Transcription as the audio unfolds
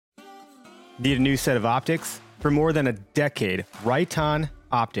Need a new set of optics? For more than a decade, Right On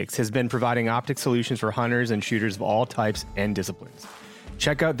Optics has been providing optic solutions for hunters and shooters of all types and disciplines.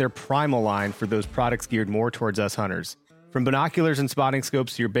 Check out their Primal line for those products geared more towards us hunters. From binoculars and spotting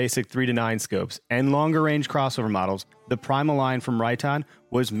scopes to your basic 3-9 scopes and longer range crossover models, the Primal line from Right On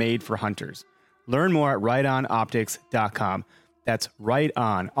was made for hunters. Learn more at rightonoptics.com. That's Right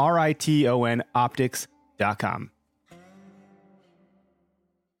On, RITON optics.com.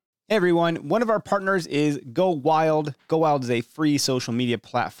 Hey everyone, one of our partners is Go Wild. Go Wild is a free social media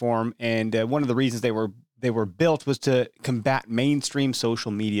platform, and one of the reasons they were built was to combat mainstream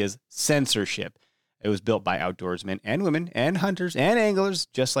social media's censorship. It was built by outdoorsmen and women and hunters and anglers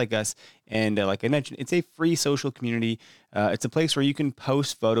just like us. And like I mentioned, it's a free social community. It's a place where you can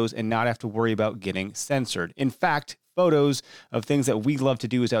post photos and not have to worry about getting censored. In fact, photos of things that we love to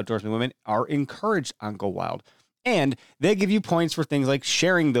do as outdoorsmen women are encouraged on Go Wild. And they give you points for things like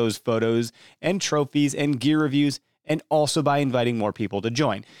sharing those photos and trophies and gear reviews, and also by inviting more people to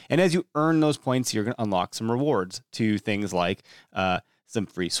join. And as you earn those points, you're going to unlock some rewards to things like some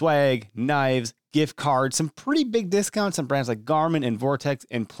free swag, knives, gift cards, some pretty big discounts on brands like Garmin and Vortex,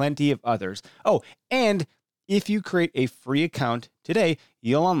 and plenty of others. Oh, and if you create a free account today,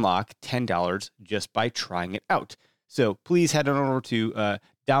 you'll unlock $10 just by trying it out. So please head on over to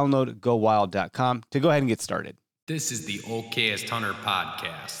downloadgowild.com to go ahead and get started. This is the OKest Hunter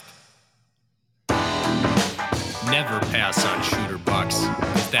Podcast. Never pass on shooter bucks,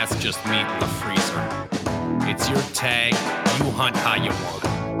 because that's just meat in the freezer. It's your tag, you hunt how you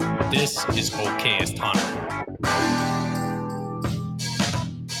want. This is OKest Hunter.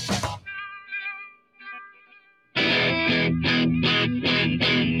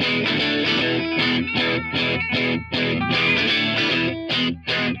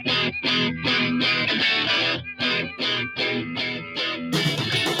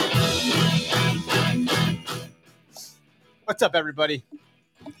 What's up, everybody?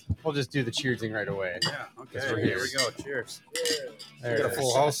 We'll just do the cheersing right away. Yeah, okay. We're Here we go. Cheers. There We it got a is.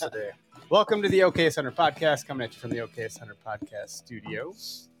 full house today. Welcome to the OKest Hunter Podcast, coming at you from the OKest Hunter Podcast studio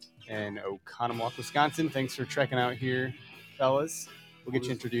in Oconomowoc, Wisconsin. Thanks for trekking out here, fellas. We'll get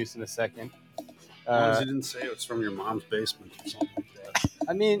you introduced in a second. As long as you didn't say it's from your mom's basement or something like that.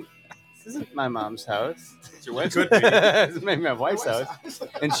 I mean, this isn't my mom's house. It's your wife's. Could be. This is maybe my wife's house.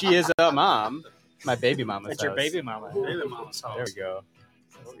 And she is a mom. My baby mama's It's house. your baby mama. Baby mama's house. There we go.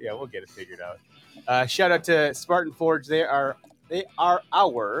 So, yeah, we'll get it figured out. Shout out to Spartan Forge. They are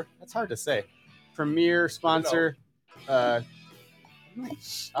our, that's hard to say, premier sponsor. I'm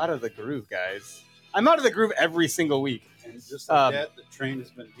out of the groove, guys. I'm out of the groove every single week. And just like that, the train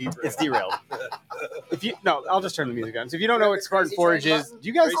has been derailed. It's derailed. I'll just turn the music on. So if you don't know what Spartan Forge is, do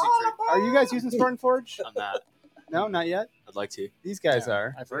you guys are you guys using Spartan Forge? I'm not. No, not yet. I'd like to. These guys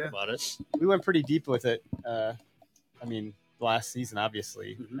are. I've heard about it. We went pretty deep with it. Last season,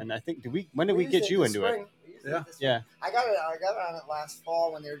 obviously, and I think when did we get you into it? Yeah. I got it on it last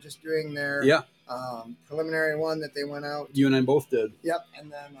fall when they were just doing their preliminary one that they went out. You and I both did. Yep,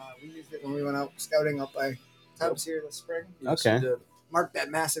 and then we used it when we went out scouting up by Tubbs here this spring. Okay. Mark that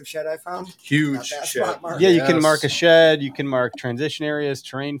massive shed I found. Huge Not that shed. spot mark. Yeah, you can mark a shed. You can mark transition areas,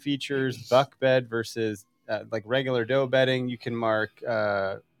 terrain features, buck bed versus like regular doe bedding. You can mark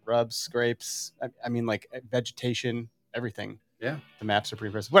rubs, scrapes. I mean, like vegetation, everything. Yeah. The maps are pretty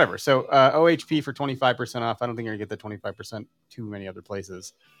impressive. Whatever. So OHP for 25% off. I don't think you're going to get the 25% too many other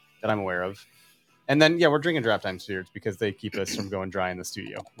places that I'm aware of. And then, yeah, we're drinking Draft Time Spirits because they keep us from going dry in the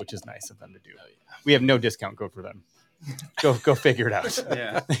studio, which is nice of them to do. We have no discount code for them. Go figure it out.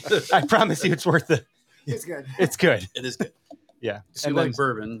 Yeah. I promise you it's worth it. It's good. It's good. It is good. Yeah. See, And like then-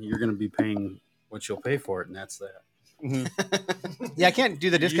 bourbon, you're going to be paying what you'll pay for it, and that's that. Yeah, I can't do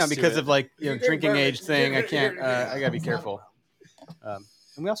the discount Used to because it. of like You're drinking doing age bourbon. thing. I You're can't. doing- I gotta be careful.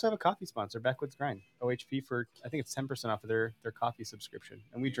 And we also have a coffee sponsor, Backwoods Grind, OHP for I think it's 10% off of their coffee subscription,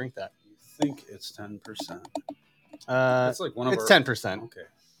 and we drink that. You think it's 10%? It's That's like one of our 10%. Okay.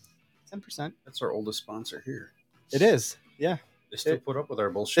 10%. That's our oldest sponsor here. It is. Yeah. They still put up with our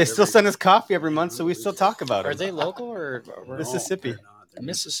bullshit. They still every- send us coffee every month, so we still talk about Are it. they local or No, Mississippi? they're not. They're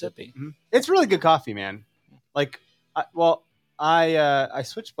Mississippi? It's really good coffee, man. Like, I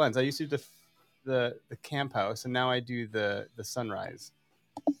switched blends. I used to do the camp house, and now I do the sunrise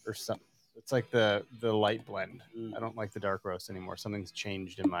or something. It's like the light blend. I don't like the dark roast anymore. Something's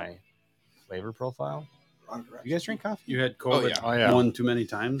changed in my flavor profile. You guys drink coffee? You had COVID Oh, yeah. one too many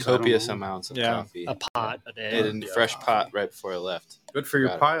times. I don't Copious know. amounts of Yeah. coffee. A pot a day. Made in fresh pot right before I left. Good for your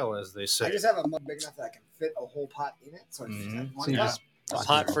Got it. pile, as they I say. just have a mug big enough that I can fit a whole pot in it, so it's just Mhm. one So you pot. just- A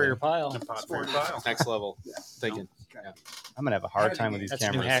pot for your pile. A pot for your pile. Next level Yeah. thinking. I'm gonna have a hard time with these That's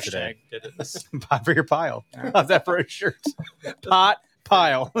a new cameras hashtag. today. Pot for your pile. How's that for a shirt? Pot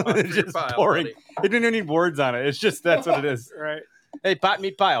pile. It's just pile, boring. buddy. It didn't even need words on it. It's just that's what it is. Right. Hey, pot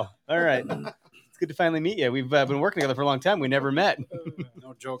meat pile. All right. It's good to finally meet you. We've been working together for a long time. We never met.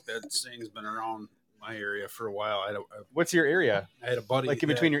 No joke. That saying's been around my area for a while. What's your area? I had a buddy. Like in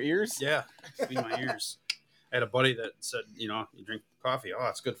between your ears? Yeah, between my ears. I had a buddy that said, you drink coffee. Oh,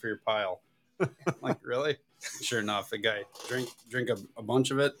 it's good for your pile. I'm like, really? Sure enough, the guy drink a bunch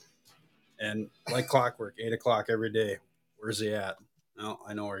of it, and like clockwork, 8 o'clock every day. Where's he at? No,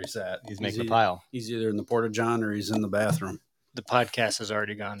 I know where he's at. He's making a pile. He's either in the porta john or he's in the bathroom. The podcast has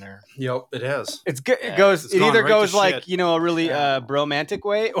already gone there. Yep, it has. It's good. Yeah, It goes. it's It gone either right goes to like shit. a really bromantic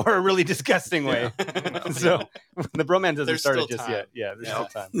way or a really disgusting way. So the bromance hasn't There's started still just time. yet. Yeah, there's Yeah. still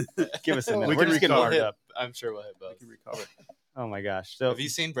time. Give us a minute. We We're can just getting recover. warmed up. I'm sure we'll hit both. Oh my gosh! So Have you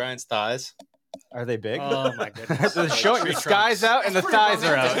seen Brian's thighs? are they big? Oh my goodness. So the showing the sky's out and the thighs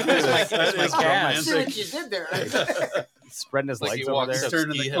are out. That is cat. See romantic. what you did there. Spreading his Like legs he over walks there. up Turn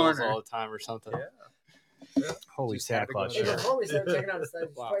in ski the hills corner. all the time or something. Holy Just had Santa to Claus! go Shirt. there. Before we started checking out his thighs,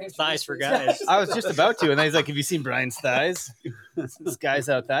 Wow. explain Thighs for to guys. I was just about to, and then he's like, "Have you seen Brian's thighs? Sky's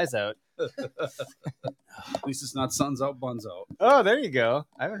out, thighs out." At least it's not suns out, buns out. Oh, there you go.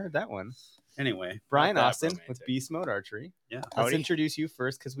 I haven't heard that one. Anyway, Brian that Austin romantic. with Beast Mode Archery. yeah. Let's Howdy. introduce you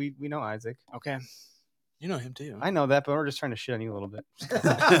first because we know Isaac. Okay. You know him too. I know that, but we're just trying to shit on you a little bit.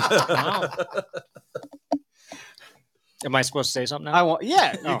 Am I supposed to say something now? I want,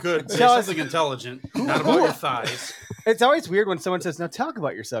 yeah. You could say Tell us- something intelligent, not about your thighs. It's always weird when someone says, "Now talk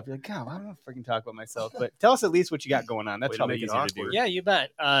about yourself." You're like, "God, I don't want to freaking talk about myself." But tell us at least what you got going on. That's Way to probably make it easier to do. awkward. Yeah, you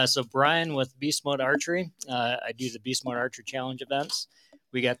bet. So Brian with Beast Mode Archery. I do the Beast Mode Archery Challenge events.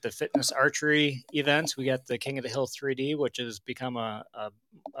 We got the fitness archery events. We got the King of the Hill 3D, which has become a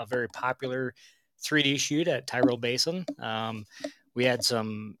very popular 3D shoot at Tyrrell Basin. We had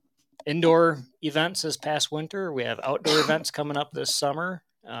some indoor events this past winter. We have outdoor events coming up this summer.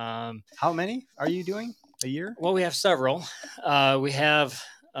 How many are you doing a year? Well, we have several. We have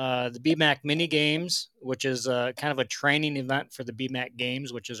the BMAC mini games, which is kind of a training event for the BMAC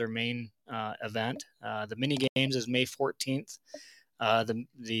games, which is our main event. The mini games is May 14th.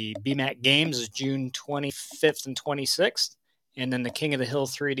 The BMAC games is June 25th and 26th. And then the King of the Hill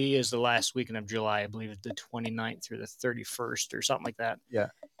 3D is the last weekend of July. I believe it's the 29th through the 31st or something like that. Yeah.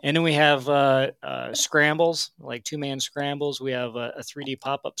 And then we have scrambles, like 2-man scrambles. We have a 3D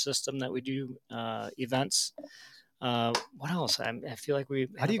pop-up system that we do events. What else? I feel like we.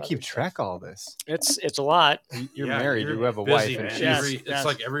 How do you have keep other track of all this? stuff. It's a lot. You're Yeah, married. you're You have a busy, wife, man. and she's Yes. It's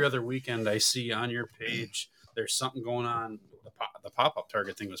like every other weekend I see on your page, there's something going on. The pop-up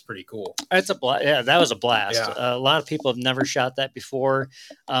target thing was pretty cool. It's a blast. Yeah, that was a blast. Yeah. A lot of people have never shot that before.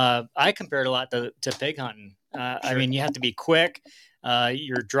 I compared a lot to pig hunting. I Sure. mean, you have to be quick.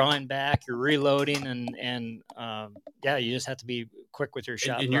 You're drawing back, you're reloading, and yeah, you just have to be quick with your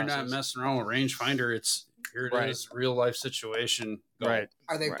shot. And you're not process. messing around with rangefinder. It's here it is, Right. real life situation. Go. Right.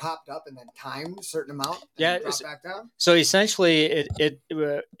 Are they Right. popped up and then timed a certain amount? and Yeah, then it's- drop back down. So essentially,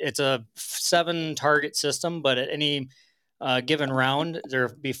 it's a 7 target system, but at any given round,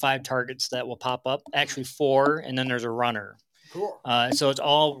 there'll be 5 targets that will pop up. Actually, 4, and then there's a runner. Cool. So it's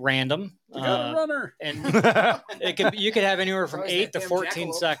all random. We got a runner. And you could have anywhere from Always 8 that to damn 14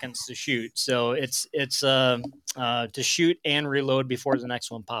 jackalope. seconds to shoot. So it's to shoot and reload before the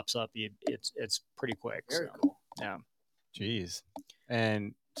next one pops up. It's pretty quick. Very so, cool. Yeah. Jeez.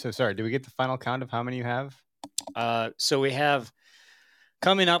 And so, sorry, did we get the final count of how many you have? So we have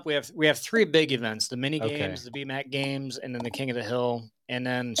coming up. We have 3 big events: the mini Okay. games, the BMAC games, and then the King of the Hill, and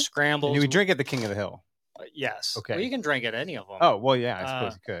then scrambles. And we drink at the King of the Hill. Yes. Okay. Well, you can drink at any of them. Oh, well, yeah, I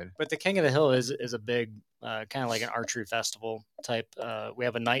suppose you could. But the King of the Hill is a big, kind of like an archery festival type. We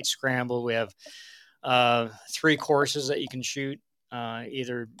have a night scramble. We have 3 courses that you can shoot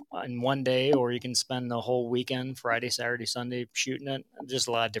either in one day, or you can spend the whole weekend, Friday, Saturday, Sunday, shooting it. Just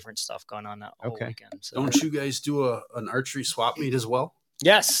a lot of different stuff going on that whole Okay. weekend. So, Don't you guys do an archery swap meet as well?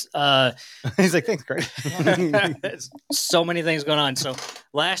 Yes. He's like, thanks, Greg. There's so many things going on. So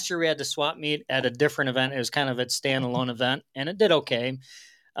last year we had the swap meet at a different event. It was kind of a standalone event, and it did okay.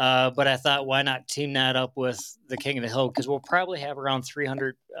 But I thought, why not team that up with the King of the Hill? Because we'll probably have around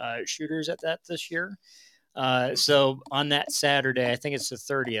 300 shooters at that this year. So on that Saturday, I think it's the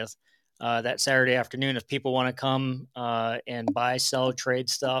 30th, that Saturday afternoon, if people want to come and buy, sell,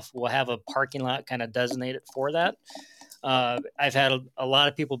 trade stuff, we'll have a parking lot kind of designated for that. I've had a lot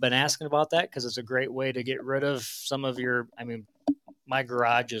of people been asking about that because it's a great way to get rid of some of your. I mean, my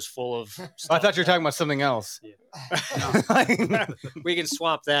garage is full of. Oh, I thought you were talking about something else. We can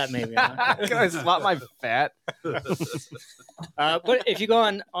swap that maybe. Huh? Can I swap my fat? But if you go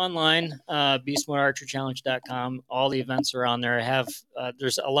online, beastmodearcherychallenge.com, all the events are on there. I have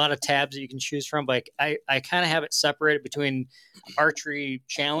there's a lot of tabs that you can choose from, but I kind of have it separated between archery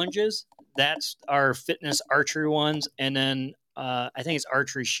challenges. That's our fitness archery ones, and then I think it's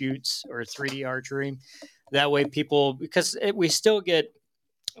archery shoots or 3D archery. That way, people we still get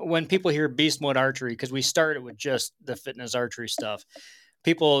when people hear beast mode archery, because we started with just the fitness archery stuff,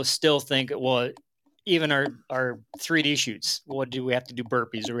 people still think, well, even our 3D shoots, what do we have to do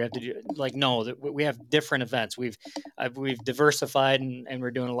burpees or we have to do no, that we have different events. We've diversified and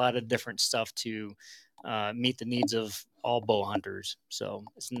we're doing a lot of different stuff to meet the needs of all bow hunters. So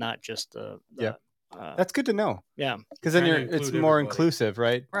it's not just that's good to know. Yeah, because then Trying to it's include more everybody. inclusive,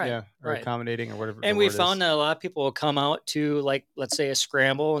 right? Right, Yeah, or right. accommodating or whatever. and the we word found is. that a lot of people will come out to, like, let's say a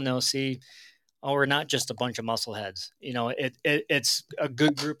scramble, and they'll see, oh, we're not just a bunch of muscle heads. It's a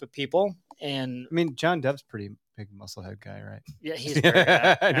good group of people. And I mean, John Deb's pretty big musclehead guy, right? yeah, he's very,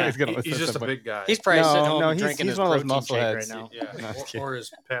 yeah, I know yeah. he's gonna listen He's at just a some point. big guy. He's probably sitting home he's drinking he's his one of those protein muscle shake heads. right now. Yeah, No, I'm just kidding. or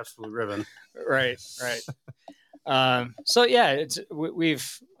his Pabst Blue Ribbon. Right. So yeah,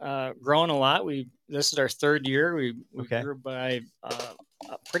 we've grown a lot. This is our third year. We Okay. grew by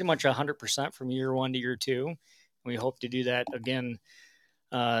pretty much 100% from year 1 to year 2. We hope to do that again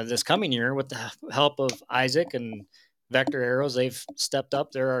this coming year with the help of Isaac and Vector Arrows. They've stepped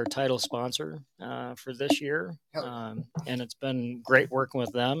up. They're our title sponsor for this year, and it's been great working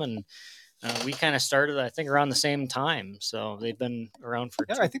with them. And we kind of started, I think, around the same time. So they've been around for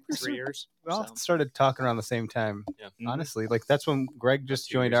I think 3 years. We all So. started talking around the same time. Yeah. Honestly, like that's when Greg just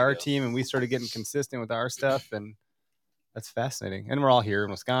 2 joined years our ago. team, and we started getting consistent with our stuff, and that's fascinating. And we're all here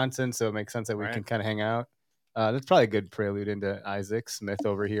in Wisconsin, so it makes sense that we Right. can kind of hang out. That's probably a good prelude into Isaac Smith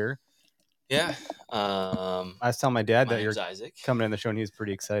over here. Yeah. I was telling my dad My that you're name's Isaac. coming in the show, and he was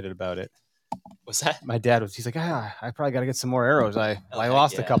pretty excited about it. What's that? My dad he's like, I probably got to get some more arrows. I heck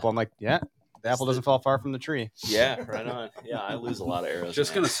lost a yeah. couple. I'm like, yeah, the apple doesn't fall far from the tree. Yeah, right on. Yeah, I lose a lot of arrows.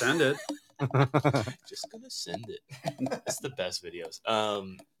 Just man. gonna send it. Just gonna send it. It's the best videos.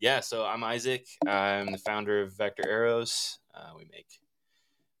 Yeah. So I'm Isaac. I'm the founder of Vector Arrows. We make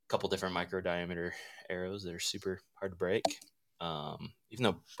a couple different micro diameter arrows that are super hard to break. Even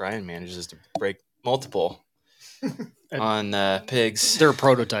though Brian manages to break multiple on pigs. They're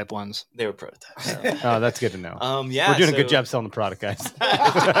prototype ones. They were prototypes. Oh, that's good to know. Yeah. We're doing a good job selling the product, guys.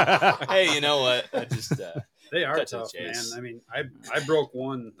 Hey, you know what? I just They are cut to the tough, man. chase. I mean, I broke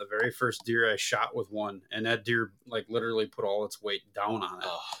one, the very first deer I shot with one, and that deer like literally put all its weight down on it,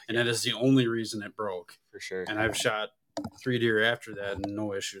 and that is the only reason it broke. for sure. And I've shot 3 deer after that, and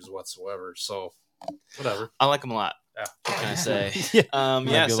no issues whatsoever. So, whatever. I like them a lot. Yeah. What can I say? Yeah. Yeah. Might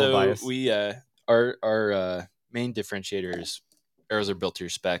be a little So biased. we our main differentiator is arrows are built to your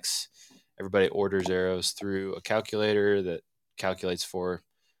specs. Everybody orders arrows through a calculator that calculates for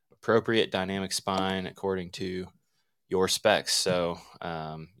appropriate dynamic spine according to your specs. So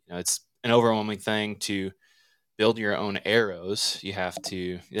it's an overwhelming thing to build your own arrows. You have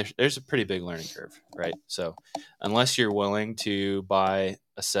to. There's a pretty big learning curve, right? So unless you're willing to buy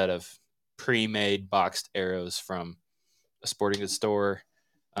a set of pre-made boxed arrows from a sporting goods store,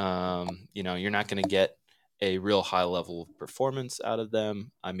 you're not going to get a real high level of performance out of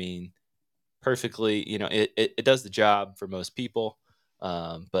them. I mean, perfectly, it does the job for most people.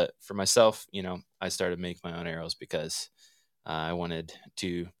 But for myself, I started making my own arrows because I wanted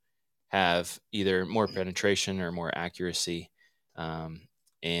to have either more penetration or more accuracy.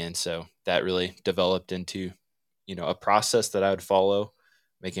 And so that really developed into, a process that I would follow,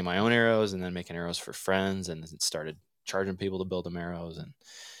 making my own arrows and then making arrows for friends, and then started charging people to build them arrows, and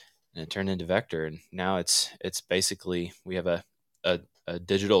it turned into Vector. And now it's basically, we have a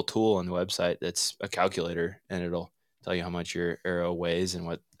digital tool on the website that's a calculator, and it'll tell you how much your arrow weighs and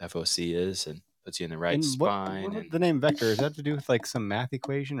what FOC is, and puts you in the right And spine. what the name Vector, is that have to do with like some math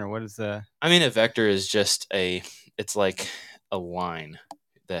equation, or what is the? I mean, a vector is just it's like a line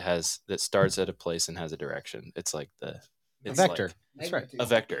that starts at a place and has a direction. It's like Vector. like That's right. a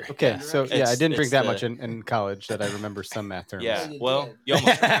vector. Okay, Yeah. so It's- I didn't drink it's that the- much in college that I remember some math terms. Yeah. you Well, did. you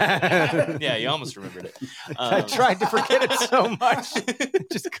almost remembered it. Yeah, you almost remembered it. I tried to forget it so much,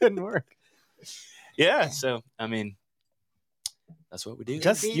 it just couldn't work. Yeah. So I mean, that's what we do.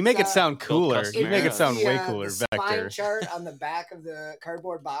 Just you make it sound cooler. custom You make it arrows. sound way The cooler. spine Vector. chart on the back of the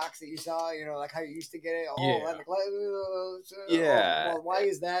cardboard box that you saw, like how you used to get it. Yeah. Yeah. Well, why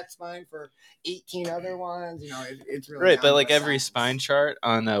is that spine for 18 other ones? It's really Right, down but to like a every science. spine chart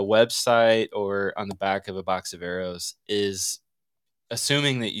on a website or on the back of a box of arrows is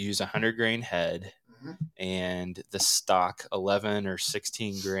assuming that you use a 100 grain head and the stock 11 or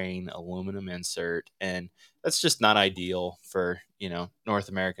 16 grain aluminum insert. And that's just not ideal for, North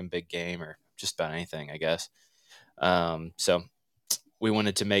American big game or just about anything, I guess. So we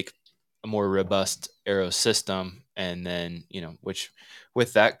wanted to make a more robust arrow system. And then, which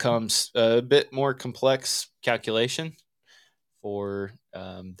with that comes a bit more complex calculation for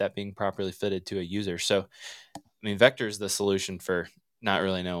that being properly fitted to a user. So, vector is the solution for not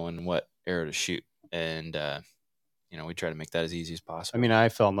really knowing what arrow to shoot. And, we try to make that as easy as possible. I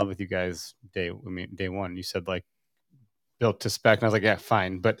fell in love with you guys day one. You said built to spec, and I was like, yeah,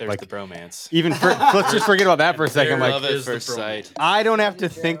 fine. But there's the bromance. Even let's just forget about that for a second. Love at first sight. I don't have to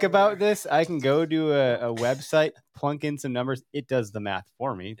think about this. I can go to a website, plunk in some numbers. It does the math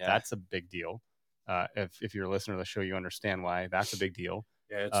for me. Yeah. That's a big deal. If you're a listener to the show, you understand why that's a big deal.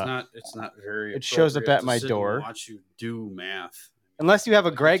 Yeah, it's not very. It shows up at my door. Watch you do math. Unless you have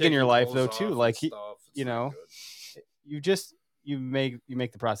a Greg in your life, though, too. You make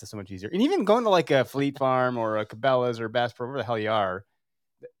the process so much easier. And even going to a Fleet Farm or a Cabela's or Bass Pro, wherever the hell you are,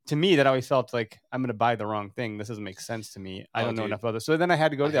 to me, that always felt like I'm going to buy the wrong thing. This doesn't make sense to me. I don't know enough about this. So then I had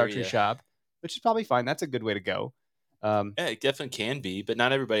to go to the archery shop, which is probably fine. That's a good way to go. Yeah, it definitely can be, but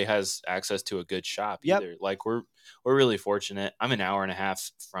not everybody has access to a good shop either. We're really fortunate. I'm an hour and a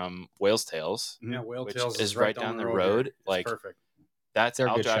half from Whale's Tails. Yeah, Whale's Tails is right down the road. Perfect. I'll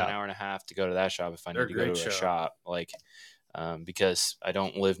drive an hour and a half to go to that shop if I need to go to a shop. Because I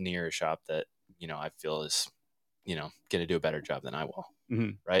don't live near a shop that, I feel is, going to do a better job than I will. Mm-hmm.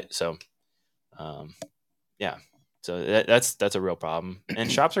 Right. So, yeah. So that's a real problem.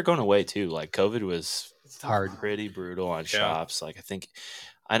 And shops are going away too. COVID was hard, pretty brutal on shops. I think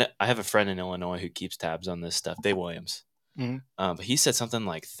I have a friend in Illinois who keeps tabs on this stuff, Dave Williams. Mm-hmm. But he said something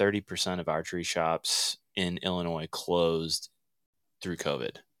like 30% of archery shops in Illinois closed through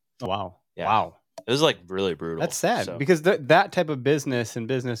COVID. Oh, wow. Yeah. Wow. It was really brutal. That's sad because that type of business and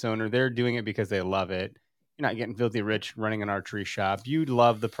business owner, they're doing it because they love it. You're not getting filthy rich running an archery shop. You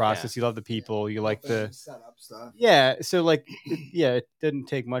love the process. You love the people. You like the set up stuff. Yeah. So it didn't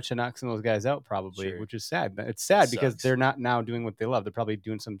take much to knock some of those guys out probably, which is sad. It's sad because they're not now doing what they love. They're probably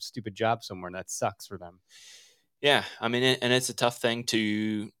doing some stupid job somewhere and that sucks for them. Yeah. And it's a tough thing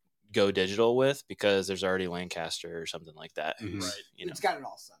to go digital with because there's already Lancaster or something like that. Mm-hmm. Right. It's got it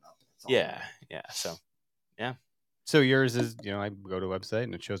all set up. Yeah. So, yeah. So yours is, I go to a website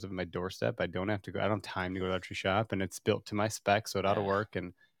and it shows up at my doorstep. I don't have to go. I don't have time to go to an archery shop, and it's built to my specs, so it ought to work.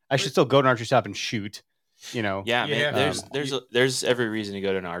 And I should still go to an archery shop and shoot. Yeah, man. There's every reason to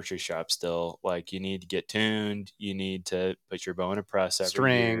go to an archery shop still. You need to get tuned. You need to put your bow in a press,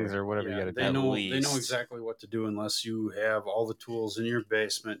 strings or whatever you got to do. They know exactly what to do unless you have all the tools in your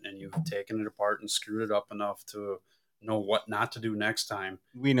basement and you've taken it apart and screwed it up enough to know what not to do next time.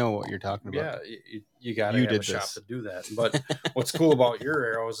 We know what you're talking about. Yeah, you got to have a shop to do that. But what's cool about your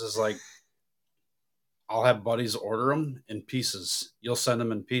arrows is I'll have buddies order them in pieces. You'll send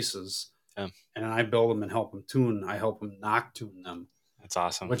them in pieces, and I build them and help them tune. I help them knock tune them. That's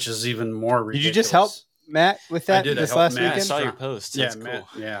awesome. Which is even more ridiculous. Did you just help Matt with that this last weekend? I saw your post. That's cool. Matt,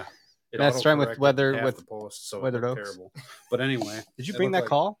 yeah. Matt's trying with weather with the post, so weathered oaks. Terrible. But anyway, did you bring that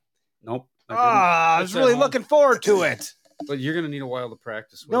call? Nope. I was really looking forward to it. But you're going to need a while to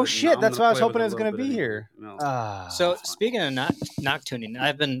practice with No shit. That's why I was hoping it was going to be here. So speaking of knock tuning,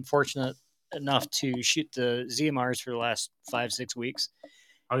 I've been fortunate enough to shoot the ZMRs for the last 5-6 weeks.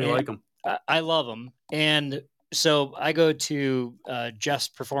 How do you like them? I love them. And so I go to Jeff's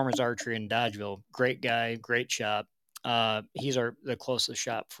Performance Archery in Dodgeville. Great guy, great shop. He's the closest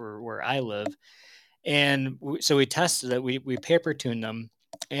shop for where I live. And so we tested it. We paper tuned them,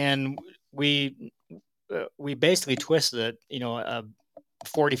 and we basically twisted it,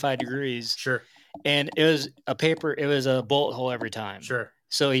 45 degrees. Sure. And it was a bullet hole every time. Sure.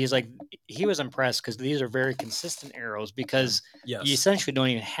 So he was impressed because these are very consistent arrows because you essentially don't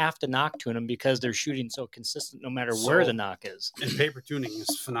even have to knock tune them because they're shooting so consistent no matter where the knock is. And paper tuning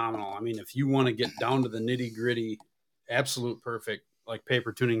is phenomenal. If you want to get down to the nitty gritty, absolute perfect,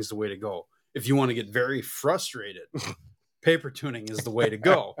 paper tuning is the way to go. If you want to get very frustrated, paper tuning is the way to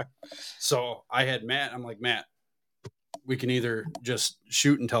go. So I had Matt. I'm like, Matt, we can either just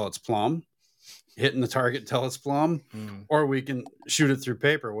shoot until it's plumb, hitting the target until it's plumb, or we can shoot it through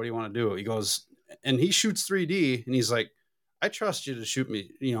paper. What do you want to do? He goes, and he shoots 3D, and he's like, I trust you to shoot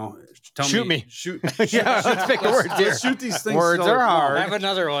me. Shoot me. Shoot. Yeah, let's pick the words here. Shoot these things. Words are hard. Have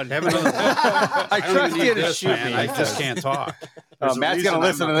another one. I trust you to shoot me. I just can't talk. Matt's going to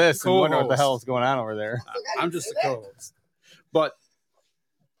listen to this and wonder what the hell is going on over there. I'm just a co-host. But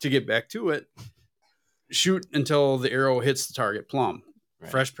to get back to it, shoot until the arrow hits the target plumb.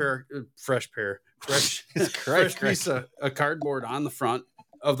 Right. Fresh pair, fresh, Christ, piece of a cardboard on the front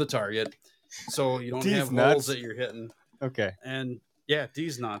of the target, so you don't These have nuts. holes that you're hitting. Okay. And yeah,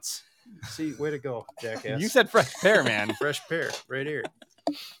 these nuts. See, way to go, jackass. You said fresh pear, man. Fresh pear right here.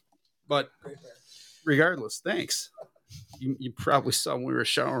 But regardless, thanks. You probably saw when we were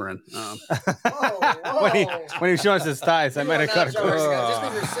showering. when he was showing us his thighs, I might have cut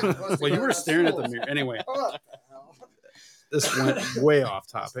a well, you were staring at the mirror. Anyway, this went way off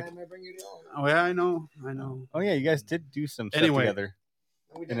topic. Oh, yeah, I know. Oh, yeah, you guys did do some stuff together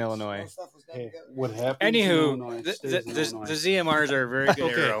in Illinois. Hey, what happened? Anywho, the ZMRs are a very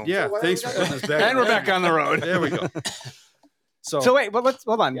good arrow. Yeah, thanks for putting us back. And we're back on the road. There we go. So wait, but let's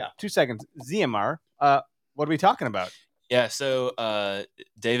hold on. Yeah. 2 seconds. ZMR. What are we talking about? Yeah, so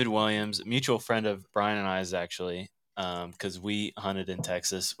David Williams, a mutual friend of Brian and I's actually, because we hunted in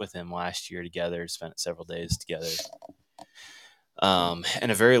Texas with him last year together, spent several days together,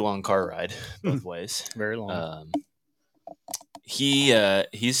 and a very long car ride both ways. Very long. He's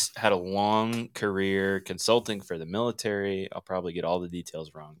had a long career consulting for the military. I'll probably get all the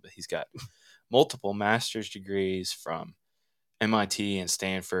details wrong, but he's got multiple master's degrees from MIT and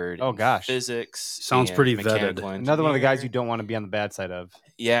Stanford. Oh gosh, physics sounds pretty vetted. Another one of the guys you don't want to be on the bad side of.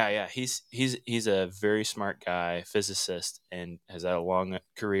 Yeah. He's a very smart guy, physicist, and has had a long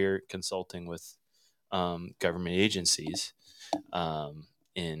career consulting with government agencies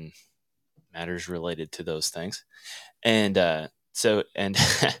in matters related to those things. And for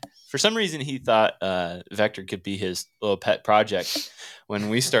some reason he thought Vector could be his little pet project when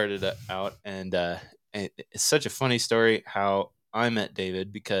we started out. And it's such a funny story how I met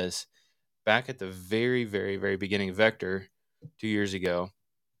David, because back at the very, very, very beginning of Vector 2 years ago,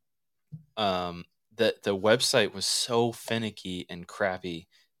 the website was so finicky and crappy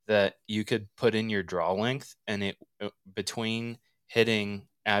that you could put in your draw length, and it between hitting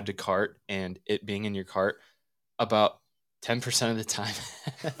add to cart and it being in your cart about 10% of the time.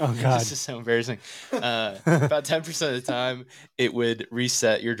 Oh God, this is so embarrassing. About 10% of the time, it would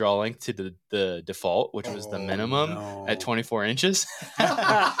reset your draw length to the default, which was the minimum at 24 inches.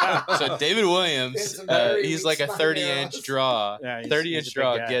 So David Williams, he's like a 30-inch draw. Yeah, 30-inch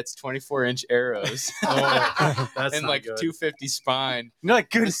draw gets 24-inch arrows. That's and like good. 250 spine. You're like,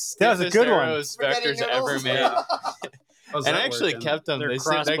 good. That was a good one. Vector's ever made. And I actually kept them. They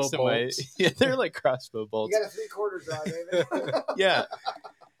sit next to my. Yeah, they're like crossbow bolts. You got a 3/4 draw, David. Yeah,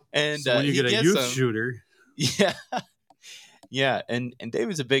 and so when you get a youth shooter, yeah, and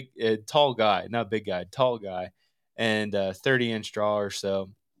David's a big, tall guy, not big guy, tall guy, and 30-inch draw or so.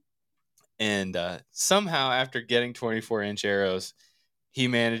 And somehow, after getting 24-inch arrows, he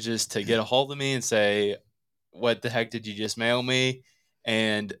manages to get a hold of me and say, "What the heck did you just mail me?"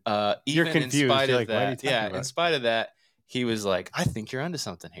 And You're even confused. in spite You're of like, what are you that, talking about? in spite of that. He was like, I think you're onto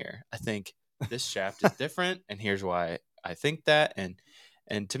something here. I think this shaft is different, and here's why I think that. And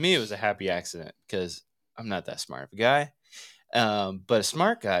to me, it was a happy accident because I'm not that smart of a guy. But a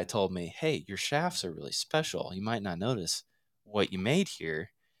smart guy told me, hey, your shafts are really special. You might not notice what you made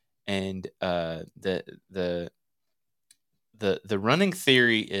here. And the running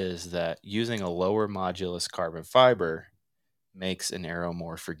theory is that using a lower modulus carbon fiber makes an arrow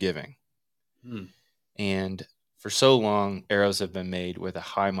more forgiving. And for so long, arrows have been made with a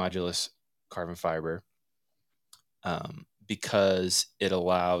high modulus carbon fiber because it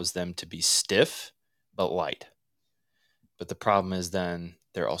allows them to be stiff but light. But the problem is then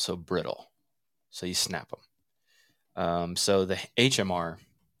they're also brittle, so you snap them. So the HMR,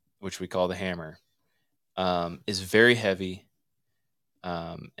 which we call the hammer, is very heavy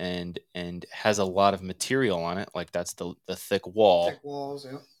and has a lot of material on it. Like that's the thick wall. Thick walls,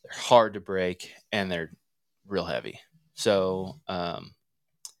 yeah. They're hard to break and they're real heavy. So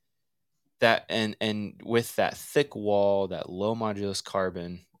that and with that thick wall, that low modulus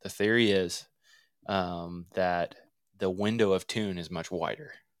carbon, the theory is that the window of tune is much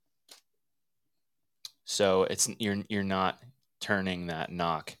wider. So it's you're not turning that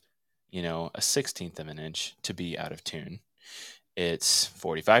knock, a 1/16 of an inch to be out of tune. It's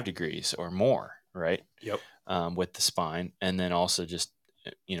 45 degrees or more, right? Yep. With the spine, and then also just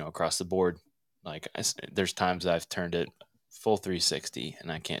across the board. Like there's times I've turned it full 360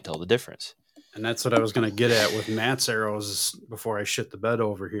 and I can't tell the difference. And that's what I was going to get at with Matt's arrows before I shit the bed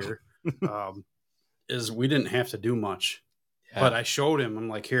over here. Is we didn't have to do much, but I showed him. I'm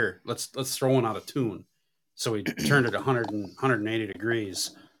like, here, let's throw one out of tune. So he turned it 180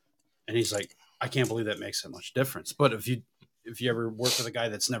 degrees, and he's like, I can't believe that makes that much difference. But if you ever work with a guy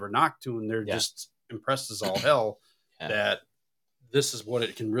that's never knocked tune, they're just impressed as all hell that this is what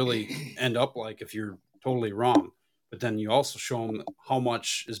it can really end up like if you're totally wrong. but then you also show them how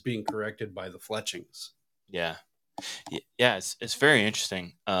much is being corrected by the fletchings. Yeah. Yeah, it's very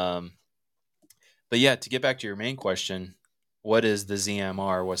interesting. But yeah, to get back to your main question, what is the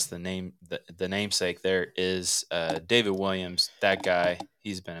ZMR? What's the name? The namesake there is David Williams. That guy,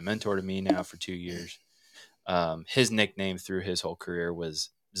 he's been a mentor to me now for 2 years. His nickname through his whole career was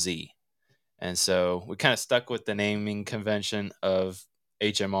Z. And so we kind of stuck with the naming convention of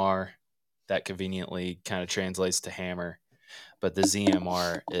HMR. That conveniently kind of translates to hammer. But the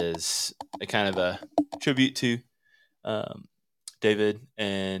ZMR is a kind of a tribute to David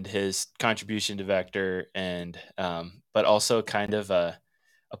and his contribution to Vector, and but also kind of a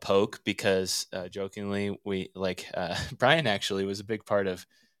poke because jokingly we Brian actually was a big part of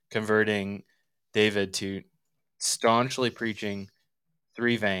converting David to staunchly preaching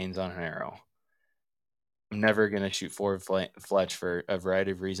 3 veins on an arrow. I'm never going to shoot forward fletch for a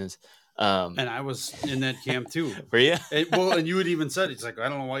variety of reasons. And I was in that camp too. Were you? And you had even said, it's like, I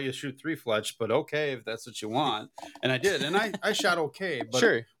don't know why you shoot 3 fletch, but okay, if that's what you want. And I did. And I shot okay. But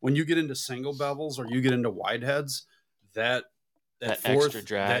Sure. When you get into single bevels or you get into wide heads, that extra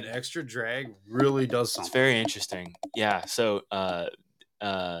drag. That extra drag really does something. It's very interesting. Yeah. So,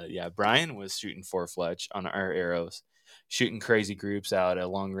 Brian was shooting 4 fletch on our arrows, shooting crazy groups out at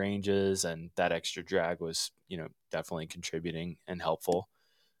long ranges, and that extra drag was, definitely contributing and helpful.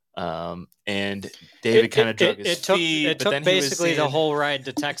 And David kind of drug his feet. It took basically the whole ride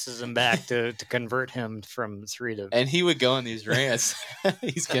to Texas and back to convert him from 3 to. And he would go on these rants.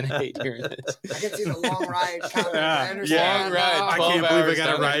 He's gonna hate hearing this. I can see the long ride. Long ride. I can't believe I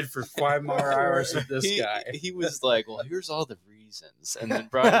got to ride for 5 more hours with this guy. He was like, "Well, here's all the reasons," and then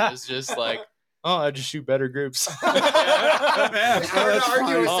Brian was just like, "Oh, I just shoot better groups." I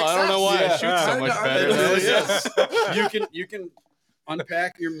don't know why I shoot so much better. You can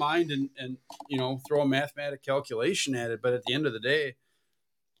unpack your mind and throw a mathematic calculation at it, but at the end of the day,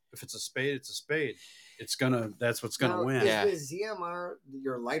 if it's a spade, it's a spade. That's what's gonna win. Is the ZMR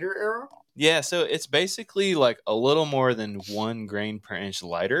your lighter arrow? Yeah, so it's basically like a little more than 1 grain per inch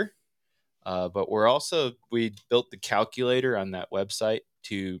lighter. But we built the calculator on that website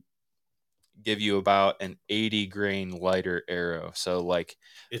to give you about an 80 grain lighter arrow. So like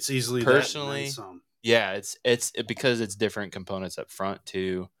it's easily personally, that some. Yeah, it's because it's different components up front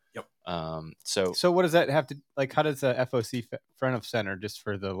too. Yep. So what does that have to like? How does the FOC front of center, just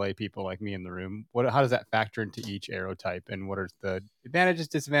for the lay people like me in the room, how does that factor into each arrow type, and what are the advantages,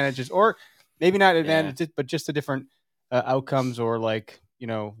 disadvantages, or maybe not advantages, but just the different outcomes, or like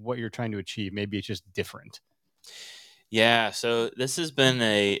what you're trying to achieve? Maybe it's just different. Yeah, so this has been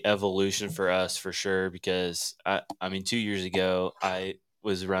a evolution for us for sure, because I mean 2 years ago I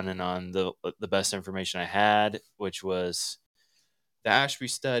was running on the best information I had, which was the Ashby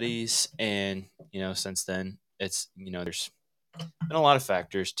studies, and since then it's there's been a lot of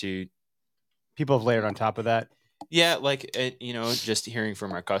factors to people have layered on top of that. Yeah, like just hearing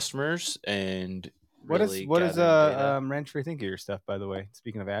from our customers and what does Ranchery think of your stuff, by the way?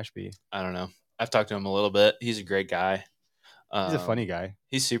 Speaking of Ashby, I don't know. I've talked to him a little bit. He's a great guy. He's a funny guy.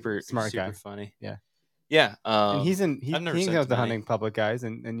 He's super smart super guy. Funny. Yeah. Yeah. And he hangs out with the hunting public guys,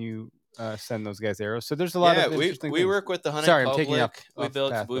 and you send those guys arrows. So there's a lot of interesting we work with the hunting public. I'm taking you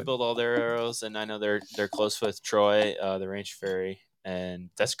off we build all their arrows, and I know they're close with Troy, the Range Fairy, and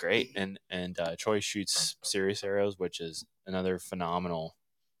that's great. And Troy shoots Serious Arrows, which is another phenomenal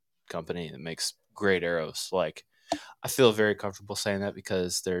company that makes great arrows. Like, I feel very comfortable saying that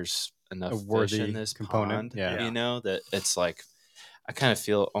because there's enough fish in this component, that it's like I kind of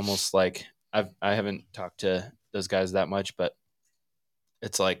feel almost like I haven't talked to those guys that much, but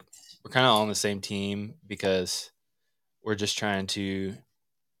it's like we're kind of all on the same team because we're just trying to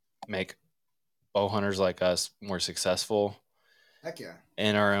make bow hunters like us more successful. Heck yeah.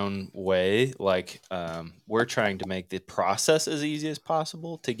 In our own way. Like, we're trying to make the process as easy as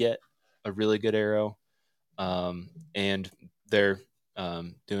possible to get a really good arrow. And they're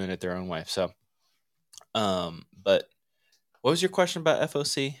doing it their own way. So, but what was your question about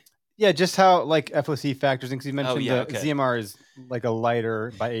FOC? Yeah, just how like FOC factors in, because you mentioned ZMR is like a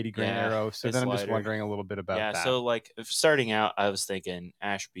lighter by 80 grain arrow. So then I'm just wondering a little bit about that. So like starting out, I was thinking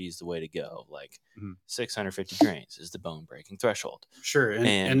Ashby is the way to go. Like 650 grains is the bone breaking threshold. Sure,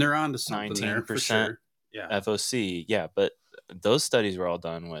 and they're on to something 19% there for sure. Yeah, FOC. Yeah, but those studies were all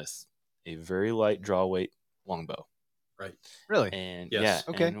done with a very light draw weight longbow. Right. Really? And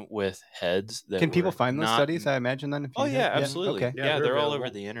and with heads that can people find those studies? I imagine then. Absolutely. Okay. Yeah, they're all over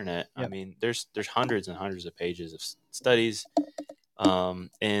the internet. I mean, there's hundreds and hundreds of pages of studies,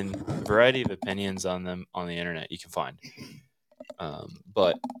 and a variety of opinions on them on the internet you can find.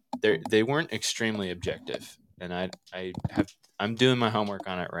 But they weren't extremely objective. and I'm doing my homework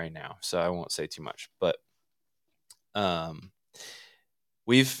on it right now, so I won't say too much. But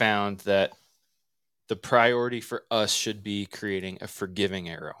we've found that the priority for us should be creating a forgiving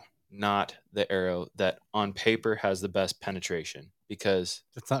arrow, not the arrow that on paper has the best penetration, because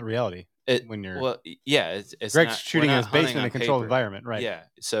That's not reality. it's Greg's not, shooting we're in not his hunting basement in on a controlled paper. environment, right? Yeah.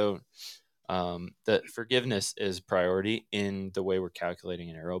 So the forgiveness is priority in the way we're calculating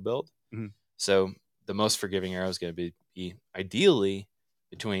an arrow build. Mm-hmm. So the most forgiving arrow is going to be ideally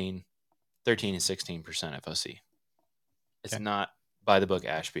between 13 and 16% FOC. It's not by the book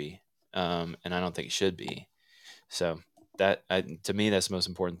Ashby, and I don't think it should be. So that to me, that's the most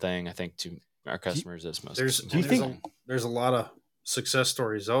important thing. I think to our customers, that's most. Do you think there's a lot of success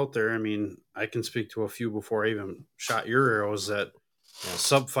stories out there? I mean, I can speak to a few before I even shot your arrows that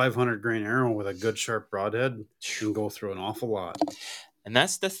sub 500 grain arrow with a good sharp broadhead can go through an awful lot. And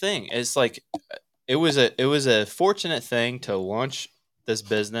that's the thing. It's like it was a fortunate thing to launch this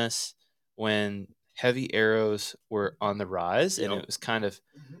business when heavy arrows were on the rise, and it was kind of,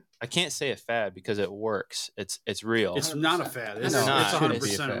 I can't say a fad because it works. It's real. It's not a fad. It's not.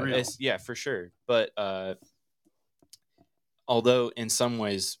 100% real. Yeah, for sure. But although in some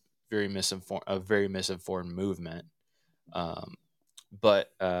ways a very misinformed movement,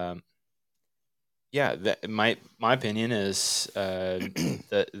 yeah, my opinion is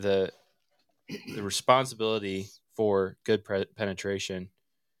the responsibility for good penetration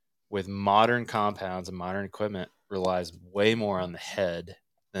with modern compounds and modern equipment relies way more on the head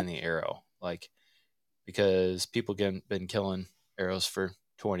than the arrow. Like, because people been killing arrows for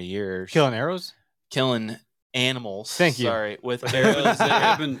 20 years. Killing arrows? Killing animals. Thank you. Sorry, with arrows.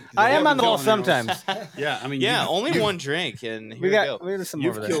 I am on the ball sometimes. Yeah, I mean, only one drink, and here we got some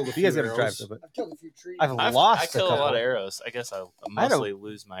over there. You guys got to drive, but I've killed a few trees. I've I lost kill a a couple. lot of arrows. I guess I mostly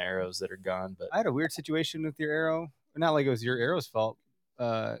lose my arrows that are gone. But I had a weird situation with your arrow. Not like it was your arrow's fault.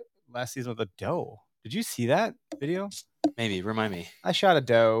 Last season with a doe. Did you see that video? maybe remind me. I shot a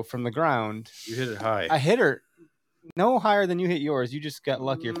doe from the ground. You hit it high. I hit her no higher than you hit yours. You just got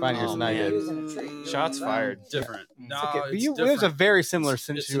luckier finding yours than I did. Shots fired. Different. No, Okay, it's it was a different. very similar It's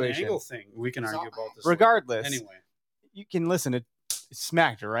an situation. angle thing. We can argue about this. Regardless, Anyway, you can listen. It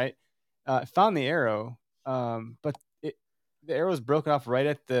smacked her, right? Found the arrow, but the arrow was broken off right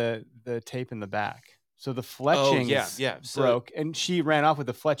at the tape in the back. So the fletchings broke, and she ran off with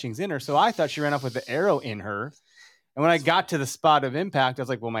the fletchings in her. So I thought she ran off with the arrow in her. And when I got to the spot of impact, I was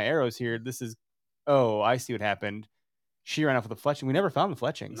like, well, my arrow's here. I see what happened. She ran off with the fletching. We never found the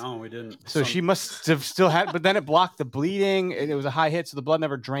fletchings. no, we didn't. So she must have still had, but then it blocked the bleeding, and it was a high hit, so the blood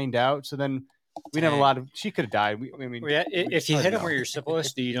never drained out. So then we didn't have a lot of. She could have died. If you hit them where you're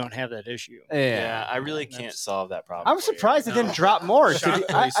supposed to, you don't have that issue. Yeah, I really can't solve that problem. I'm surprised it didn't drop more.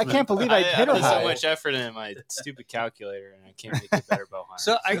 I can't believe I hit her put high. so much effort in my stupid calculator, and I can't make a better bow hunter.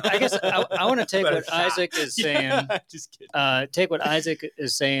 So I guess I want to take what Isaac is saying. Just kidding. Take what Isaac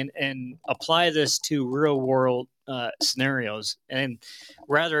is saying and apply this to real world scenarios. And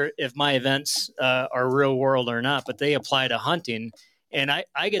rather, if my events are real world or not, but they apply to hunting. And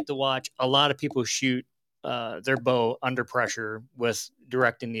I get to watch a lot of people shoot their bow under pressure with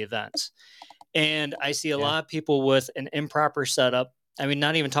directing the events. And I see a lot of people with an improper setup. I mean,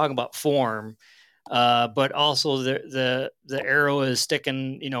 not even talking about form, but also the arrow is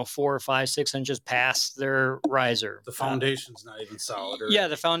sticking, 4 or 5, 6 inches past their riser. The foundation's not even solid.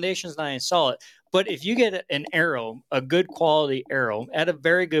 The foundation's not even solid. But if you get an arrow, a good quality arrow at a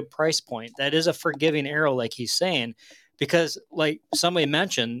very good price point, that is a forgiving arrow, like he's saying. Because, like somebody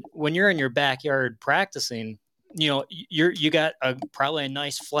mentioned, when you're in your backyard practicing, you got probably a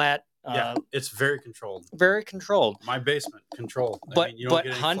nice flat. It's very controlled. Very controlled. My basement controlled. But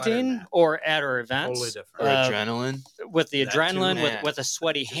hunting or at our events, totally different. Or adrenaline. With the That adrenaline, too, with a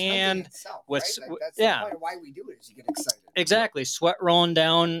sweaty hand, Itself, with right? Like, that's the point of why we do it is you get excited. Exactly, sweat rolling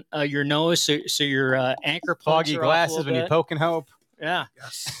down your nose, so your anchor points Foggy are glasses off a when you bit. poke and hope. Yeah.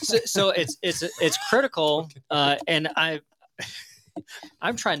 Yes. So it's critical, and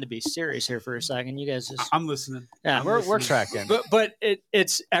I'm trying to be serious here for a second. You guys just I'm listening. yeah, We're tracking. but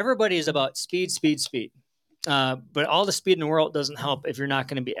it's everybody is about speed. But all the speed in the world doesn't help if you're not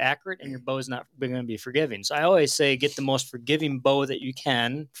going to be accurate and your bow is not going to be forgiving. So I always say get the most forgiving bow that you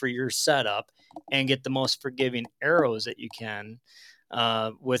can for your setup, and get the most forgiving arrows that you can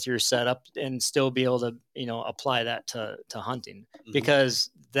with your setup, and still be able to apply that to hunting, because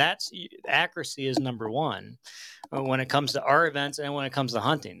that's accuracy is number one when it comes to our events and when it comes to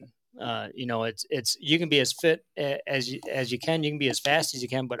hunting. It's you can be as fit as you can, you can be as fast as you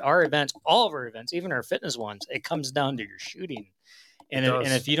can, but our events, all of our events, even our fitness ones, it comes down to your shooting. And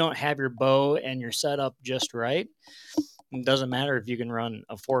if you don't have your bow and your setup just right, it doesn't matter if you can run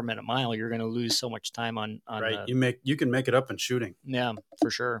a 4-minute mile. You're going to lose so much time on right. You can make it up in shooting. Yeah, for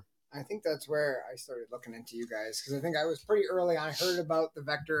sure. I think that's where I started looking into you guys, because I think I was pretty early on. I heard about the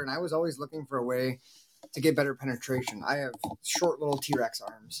Vector, and I was always looking for a way to get better penetration. I have short little T-Rex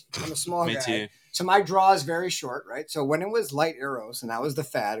arms. I'm a small guy. Too. So my draw is very short, right? So when it was light arrows, and that was the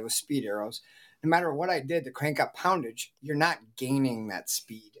fad, it was speed arrows. No matter what I did to crank up poundage, you're not gaining that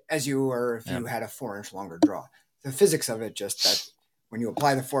speed as you were if you had a 4-inch longer draw. The physics of it, just that when you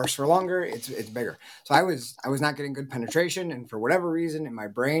apply the force for longer, it's bigger. So I was not getting good penetration, and for whatever reason in my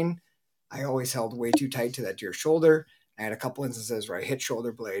brain, I always held way too tight to that deer's shoulder. I had a couple instances where I hit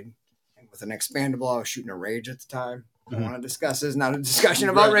shoulder blade, and with an expandable, I was shooting a Rage at the time. I don't want to discuss this, not a discussion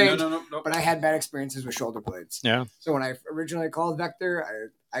about Rage, no. But I had bad experiences with shoulder blades. Yeah. So when I originally called Vector,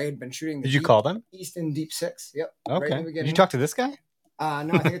 I had been shooting. Did you call them? Easton Deep 6. Yep. Okay. Right Did you talk to this guy?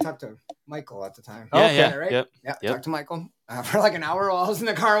 No, I think I talked to Michael at the time. Right? Yep. Talked to Michael for like an hour while I was in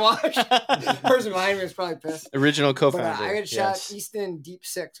the car wash. The person behind me was probably pissed. Original co-founder. But I had shot Easton Deep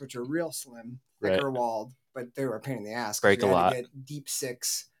 6, which are real slim, thicker walled, but they were a pain in the ass. Break a lot. To get Deep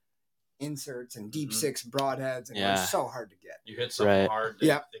 6 inserts and Deep 6 broadheads, and it was so hard to get. You hit something hard,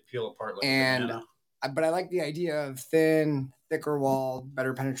 they peel apart like a banana. But I like the idea of thin, thicker walled,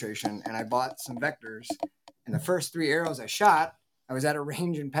 better penetration, and I bought some Vectors. And the first 3 arrows I shot, I was at a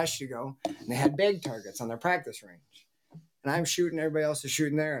range in Peshtigo, and they had bag targets on their practice range. And I'm shooting, everybody else is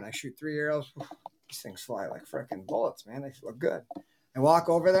shooting there, and I shoot 3 arrows. These things fly like freaking bullets, man. They look good. I walk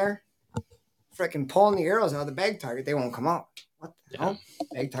over there, freaking pulling the arrows out of the bag target. They won't come out. What the hell?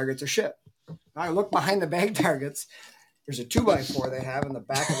 Bag targets are shit. Now I look behind the bag targets. There's a 2x4 they have in the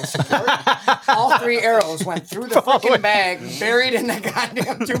back of the support. All 3 arrows went through the freaking bag, buried in the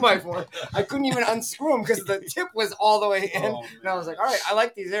goddamn 2x4. I couldn't even unscrew them because the tip was all the way in. And I was like, all right, I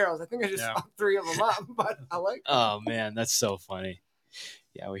like these arrows. I think I just fucked 3 of them up, but I like them. Oh, man, that's so funny.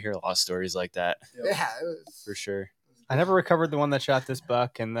 Yeah, we hear a lot of stories like that. Yeah, it was, for sure. I never recovered the one that shot this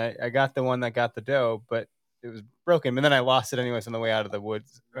buck, and I got the one that got the doe, but it was broken. And then I lost it anyways on the way out of the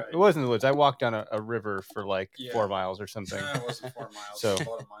woods. Right. It wasn't the woods. I walked down a river for like 4 miles or something. It wasn't 4 miles. So it was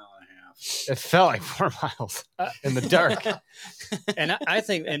about a mile and a half. It felt like 4 miles in the dark. And I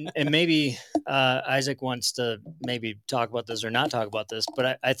think, and maybe Isaac wants to maybe talk about this or not talk about this,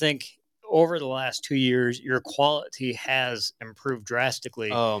 but I think over the last 2 years, your quality has improved drastically.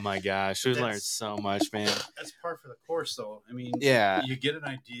 Oh my gosh, we've learned so much, man. That's par for the course, though. I mean, you get an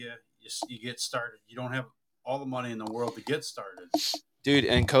idea, you get started. You don't have all the money in the world to get started, dude.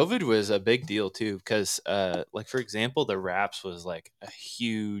 And COVID was a big deal too, because like for example, the wraps was like a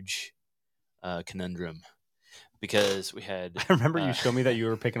huge conundrum, because we had I remember you showed me that you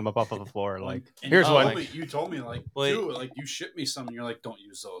were picking them up off of the floor, like here's one. You told me like you shipped me some and you're like, don't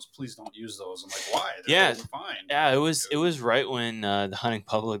use those, please don't use those. I'm like, why? They're fine. Yeah, it was right when the hunting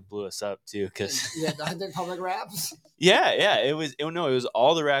public blew us up too, because the hunting public wraps. It was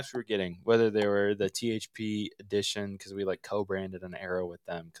all the wraps we were getting, whether they were the THP edition, because we like co-branded an arrow with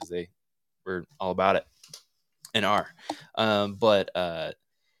them because they were all about it and are. But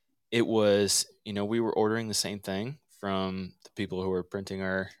it was, we were ordering the same thing from the people who were printing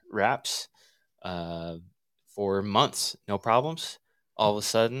our wraps for months, no problems. All of a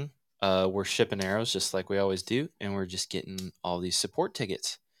sudden, we're shipping arrows just like we always do, and we're just getting all these support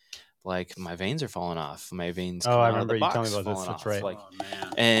tickets. Like my veins are falling off. My veins. I remember you telling me about this. That's right. Like,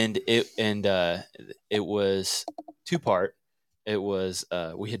 and it was 2-part. It was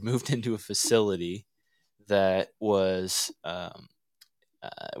we had moved into a facility that was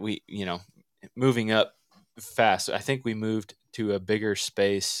moving up fast. I think we moved to a bigger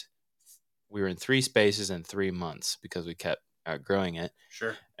space. We were in 3 spaces in 3 months because we kept outgrowing it.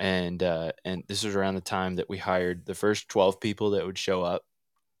 Sure. And this was around the time that we hired the first 12 people that would show up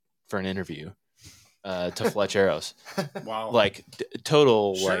for an interview to fletch arrows. Wow. Like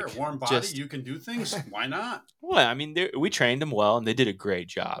total, sure, like warm body, you can do things. Why not? Well, I mean, we trained them well and they did a great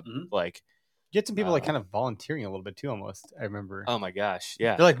job. Mm-hmm. Like, you get some people like kind of volunteering a little bit too, almost. I remember. Oh my gosh,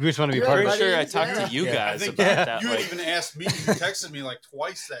 yeah. They're like, we just want to be part of it. I'm pretty sure I talked to you guys about that. You had even asked me. You texted me like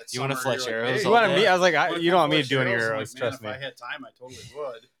twice that you want to fletch arrows? Like, hey, you want me? I was like, you don't want me to do any arrows. Like, trust me. If I had time, I totally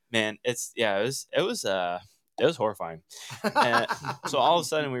would. Man, it was horrifying. And so all of a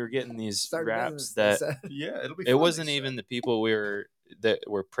sudden we were getting these wraps that it'll be. It wasn't even the people that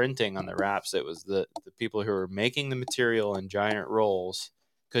were printing on the wraps. It was the people who were making the material in giant rolls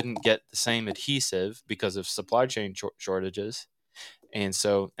couldn't get the same adhesive because of supply chain shortages, and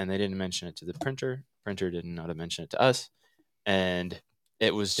they didn't mention it to the printer. Printer didn't know to mention it to us, and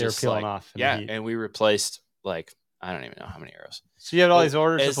it was just peeling off. And we replaced like I don't even know how many arrows. So you have all Well, these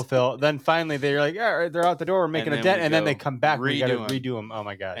orders to as- fulfill. Then finally they're like, all right, they're out the door, we're making a then dent, we and then go they come back. We got to redo 'em. redo them. Oh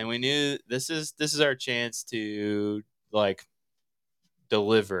my god! And we knew this is our chance to like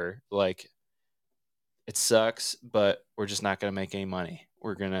deliver. Like, it sucks, but we're just not gonna make any money.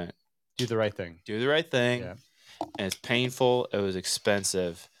 We're gonna Do the right thing. do the right thing. Yeah. And it's painful. It was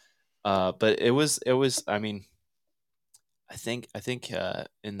expensive, but it was. I mean, I think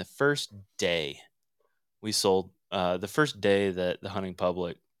in the first day we sold. The first day that the hunting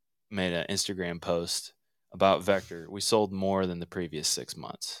public made an Instagram post about Vector, we sold more than the previous 6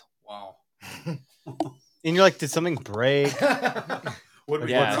 months. Wow. And you're like, did something break? What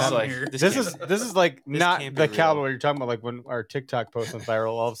Yeah, what's it's wrong like, here? This is like not can't the be caliber real. you're talking about. Like when our TikTok post went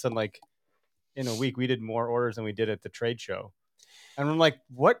viral, all of a sudden, like in a week, we did more orders than we did at the trade show, and I'm like,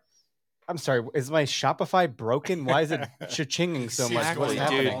 what? I'm sorry, is my Shopify broken? Why is it cha-chinging so much? Exactly, What's dude.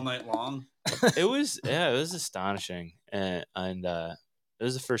 happening? all night long. It was astonishing, and it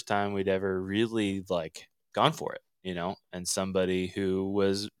was the first time we'd ever really like gone for it, and somebody who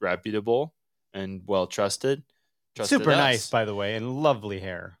was reputable and well trusted Super us. nice, by the way, and lovely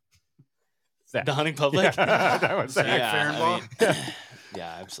hair. Zach. The hunting public. Yeah, that was Zach. Yeah, Fehrenbach?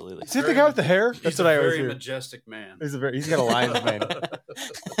 yeah, absolutely. Is it the guy with the hair? He's That's a what I always very hear. majestic man. He's got a lion's mane.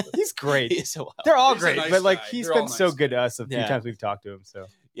 He's great. He's a wild- They're all He's a great, nice but like guy. he's They're been all so nice good to us a few Yeah. times we've talked to him. So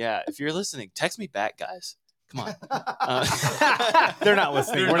Yeah, if you're listening, text me back, guys. Come on. they're not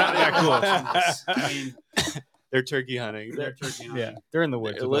listening. We're not that close. I mean, They're turkey hunting. they're turkey hunting. Yeah, they're in the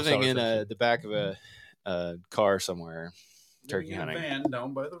woods. They're with no living in celebration. the back of a car somewhere, turkey Living in a hunting. van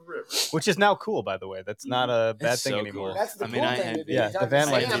down by the river. Which is now cool, by the way. That's not a bad It's thing so anymore. cool. That's the I cool mean, I thing. had- to do. yeah, You the talk van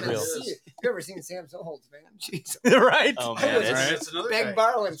to life Sam is and real. see it. You ever seen Sam Sohold's van? Jeez. Right? Oh I man, was it's, It's another beg, guy.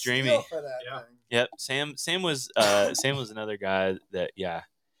 borrow, and dreamy. steal for that Yeah. thing. yep. Sam was Sam was another guy that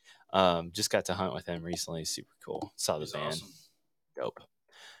just got to hunt with him recently. Super cool. Saw the He's van. awesome. Dope.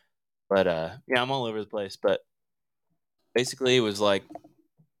 But yeah, I'm all over the place. But basically, it was like,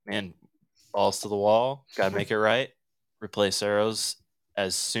 man, balls to the wall. Got to make it right. Replace arrows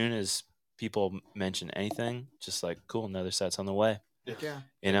as soon as people mention anything. Just like, cool, another set's on the way. Yeah.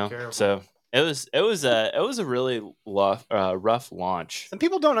 care of So it was a really rough launch. Some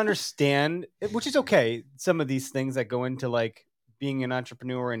people don't understand, which is okay. Some of these things that go into like being an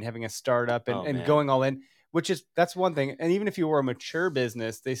entrepreneur and having a startup and, Oh, and man. going all in, that's one thing. And even if you were a mature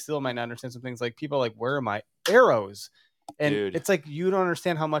business, they still might not understand some things. Like people are like, where are my arrows? And Dude. it's like, you don't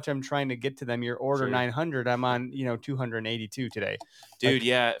understand how much I'm trying to get to them. Your order Sure. 900, I'm on 282 today. Dude, Like-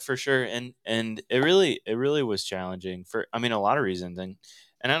 yeah, for sure. And it really was challenging for a lot of reasons. And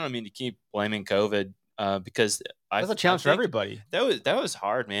I don't mean to keep blaming COVID because That's a challenge for think everybody. That was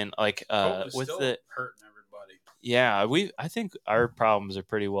hard, man. Like COVID's with still the hurting everybody. yeah, I think our problems are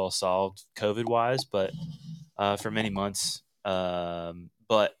pretty well solved COVID wise, but for many months.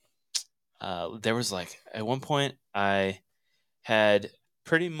 But there was like at one point I had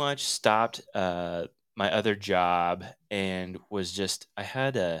pretty much stopped my other job and was just I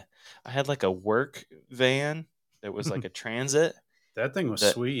had like a work van that was like a transit. That thing was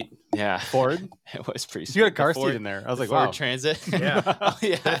That- sweet. Yeah, Ford? it was pretty. So you had a sweet. car The seat Ford- in there. I was the like, Ford wow. Transit. Yeah. Oh,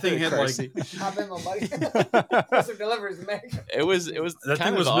 yeah, That thing the had, car like- seat. Hop in, my buddy. Some delivers, man. It was That kind thing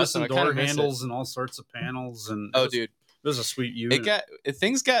of was awesome. missing I kinda door miss it. handles and all sorts of panels. And Oh, it was, dude, it was a sweet unit.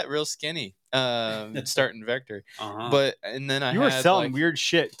 things got real skinny starting Vector, Uh-huh. but and then I You were had, selling like, weird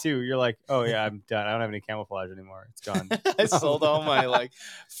shit too. You're like, oh yeah, I'm done. I don't have any camouflage anymore. It's gone. I sold all my like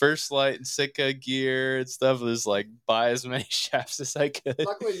First Light and Sitka gear and stuff. Was like buy as many shafts as I could.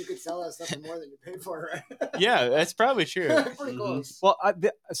 Luckily, you could sell that stuff for more than you paid for it, right? Yeah, that's probably true. Pretty Mhm. close. Well,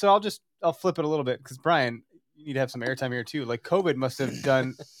 so I'll flip it a little bit because Brian, you need to have some airtime here too. Like COVID must have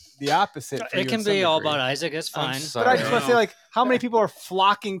done the opposite. For you It can in some be all degree. about Isaac. It's I'm fine. But I just Sorry. want to say, like, how many people are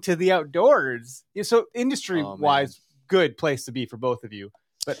flocking to the outdoors? So industry wise, good place to be for both of you.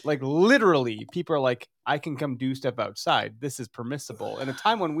 But like literally, people are like, I can come do stuff outside. This is permissible. In a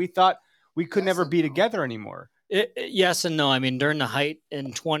time when we thought we could Yes never and be no. together anymore. Yes and no. I mean, during the height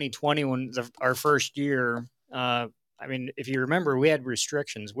in 2020, when our first year, I mean, if you remember, we had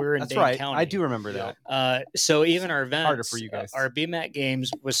restrictions. We were in That's Dane right. County. I do remember that. So even our events, Harder for you guys. our BMAC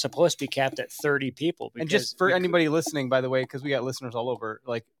games was supposed to be capped at 30 people. And because just for we could- anybody listening, by the way, because we got listeners all over,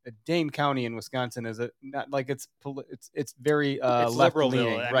 like Dane County in Wisconsin is not like it's very it's left Liberalville.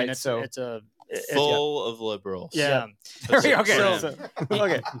 leaning, I mean, right? it's so Full of liberals. yeah. okay, So- so,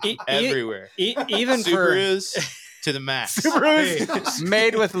 okay. everywhere. Even for Subarus to the max. Subarus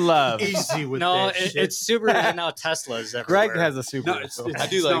made with love. Easy with no, that shit. it's Subarus and now Teslas everywhere. Greg has a Subaru. No, it's so- it's I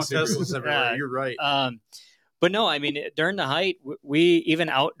do now like Subarus. Teslas everywhere. Yeah. You're right. But no, I mean, during the height, we even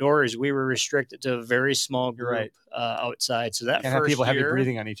outdoors, we were restricted to a very small group right. Outside. So that Can't have first people heavy year,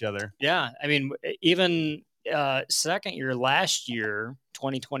 breathing on each other. yeah, I mean, even second year last year,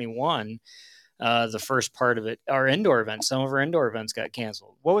 2021, the first part of it, our indoor events, some of our indoor events got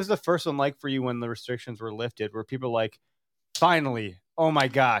canceled. What was the first one like for you when the restrictions were lifted? Were people like, finally, oh my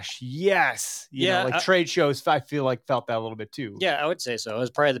gosh, yes. You know, like trade shows, I feel like felt that a little bit too. Yeah, I would say so. It was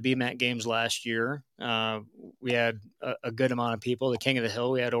probably the BMAC games last year. We had a good amount of people. The King of the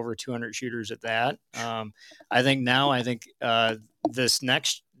Hill, we had over 200 shooters at that. I think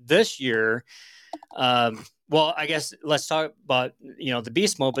this year, well, I guess let's talk about, the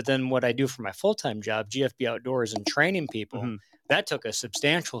beast mode, but then what I do for my full-time job, GFB Outdoors and training people, that took a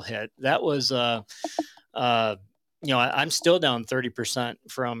substantial hit. That was, I'm still down 30%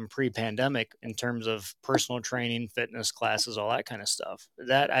 from pre-pandemic in terms of personal training, fitness classes, all that kind of stuff.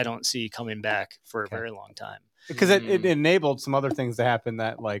 That I don't see coming back for a very long time. Because it enabled some other things to happen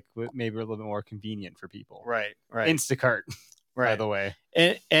that like maybe were a little bit more convenient for people. Right. Instacart, right. By the way.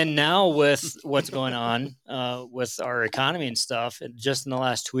 And now with what's going on with our economy and stuff, just in the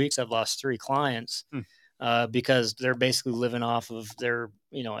last 2 weeks, I've lost 3 clients because they're basically living off of their,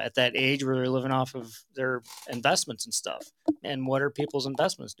 at that age where they're living off of their investments and stuff. And what are people's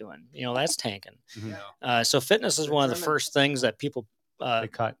investments doing? That's tanking. So fitness is one of the first things that people they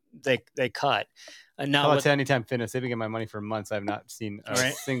cut. They cut. Now with Anytime Fitness, they've been getting my money for months. I've not seen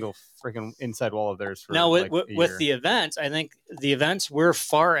a single freaking inside wall of theirs for now with the events. I think the events we're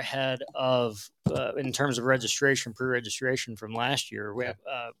far ahead of in terms of registration, pre-registration from last year. We have,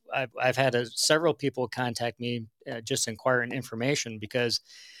 I've had several people contact me just inquiring information because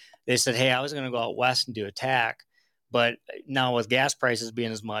they said, "Hey, I was going to go out west and do a TAC, but now with gas prices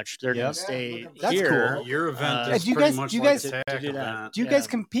being as much, they're going to stay here." Cool. Your event is do you pretty guys much do you like guys a TAC event. do you guys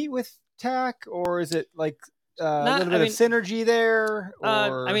compete with TAC, or is it like a little bit of synergy there?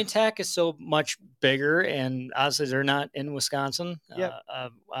 Or... I mean, TAC is so much bigger, and obviously they're not in Wisconsin.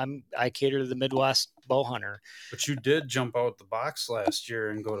 I cater to the Midwest bow hunter. But you did jump out the box last year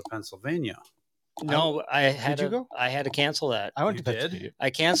and go to Pennsylvania. No, I had Did you go? I had to cancel that. I went to Pennsylvania.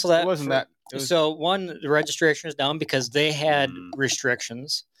 I canceled that. It wasn't that. It was... So one, the registration was down because they had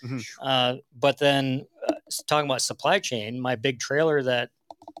restrictions. But then talking about supply chain, my big trailer that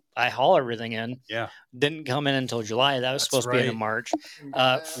I haul everything in didn't come in until July. That was supposed to be in March.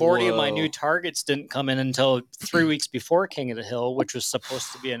 40 of my new targets didn't come in until 3 weeks before King of the Hill, which was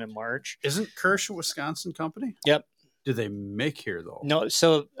supposed to be in March. Isn't Kirsch a Wisconsin company? Yep. Do they make here though? No,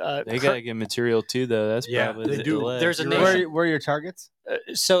 so they gotta get material too, though. That's probably they do. Delay. There's a where are your targets?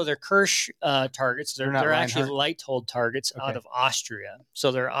 So they're Kirsch targets. They're actually Reinhardt? light hold targets out of Austria.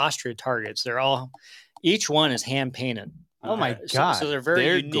 So they're Austria targets. Each one is hand painted. Oh my god! So they're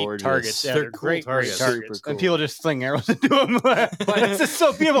very unique gorgeous. Targets. Yeah, They're they're cool great targets. targets. And people just fling arrows into them. But it's just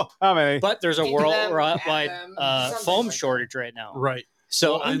so beautiful. But there's a worldwide foam shortage right now. Right.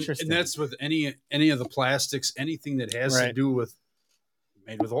 So and that's with any of the plastics, anything that has to do with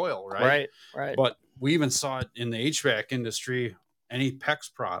made with oil, right? Right. But we even saw it in the HVAC industry. Any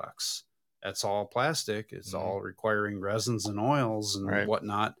PEX products, that's all plastic. It's all requiring resins and oils and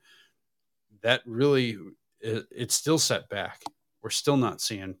whatnot. That really, it's still set back. We're still not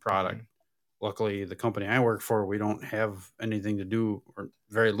seeing product. Luckily, the company I work for, we don't have anything to do or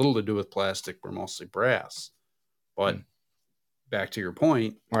very little to do with plastic. We're mostly brass. But back to your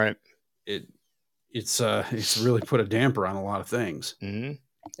point, it's really put a damper on a lot of things.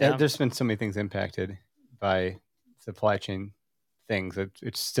 Yeah, there's been so many things impacted by supply chain things.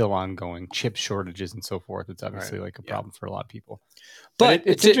 It's still ongoing. Chip shortages and so forth. It's obviously like a problem for a lot of people. But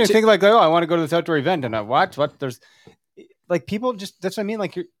it's interesting to think like, oh, I want to go to this outdoor event and I watch what there's like people just, that's what I mean.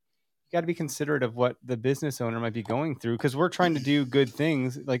 Like you got to be considerate of what the business owner might be going through, because we're trying to do good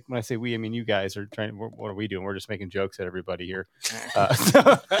things. Like when I say we, I mean you guys are trying. What are we doing? We're just making jokes at everybody here.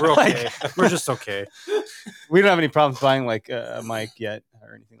 We're okay. We're just okay. We don't have any problems buying like a mic yet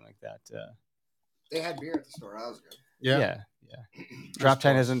or anything like that. They had beer at the store. That was good. Yeah. Drop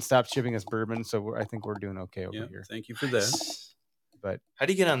Time hasn't stopped shipping us bourbon, so I think we're doing okay over here. Thank you for that. But how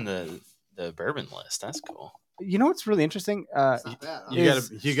do you get on the bourbon list? That's cool. You know what's really interesting?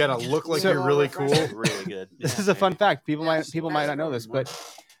 You gotta look like you're really cool. Really good. This is a fun fact. People might not know this, but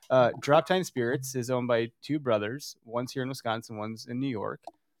Drop Time Spirits is owned by two brothers. One's here in Wisconsin, one's in New York,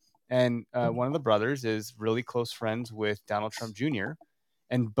 and one of the brothers is really close friends with Donald Trump Jr.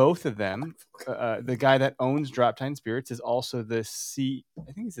 And both of them, the guy that owns Drop Time Spirits is also I think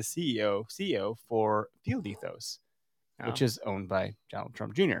he's the CEO for Field Ethos, which is owned by Donald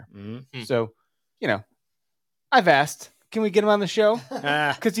Trump Jr. So, I've asked, can we get him on the show?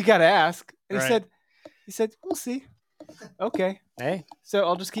 Because you got to ask. And he He said, "We'll see." Okay, Hey, so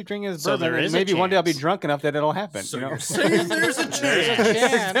I'll just keep drinking his So bourbon. there And is a maybe one day I'll be chance. drunk enough that it'll happen. So you know? you're saying there's a There's a chance.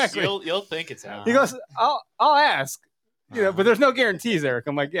 chance. Exactly. You'll think it's happening. He goes, "I'll ask." You know, but there's no guarantees, Eric.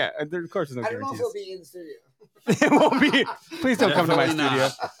 I'm like, yeah, of course there's no I don't know if guarantees. he'll be in studio. It won't be. Please don't come to my Definitely studio.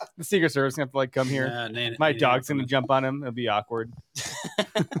 not. The Secret Service gonna have to like come here. Nah, My dog's gonna jump on him. It'll be awkward.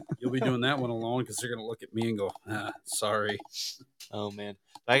 You'll be doing that one alone because they're gonna look at me and go, "Sorry." Oh man,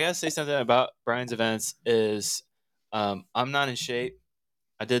 but I gotta say something about Brian's events is, I'm not in shape.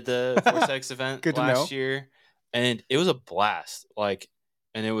 I did the Vortex event Good to last know. year, and it was a blast. Like,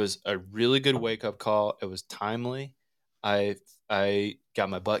 and it was a really good wake up call. It was timely. I got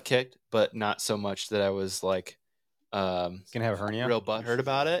my butt kicked, but not so much that I was like, Gonna have a hernia. real butthurt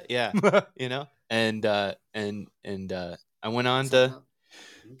about it. Yeah, you know. And I went on to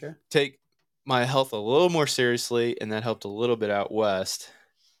Okay. take my health a little more seriously, and that helped a little bit out west.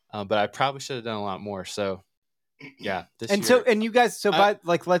 But I probably should have done a lot more. So, yeah. And so, and you guys,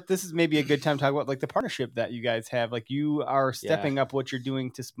 this is maybe a good time to talk about like the partnership that you guys have. Like, you are stepping up what you're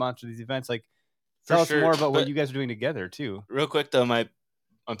doing to sponsor these events. Like, For tell us sure, more about what but- you guys are doing together too. real quick though, my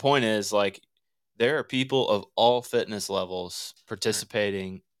point is like there are people of all fitness levels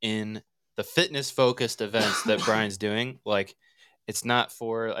participating in the fitness focused events that Brian's doing. Like, it's not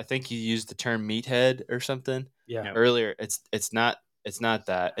for, I think you used the term meathead or something Yeah, earlier. It's not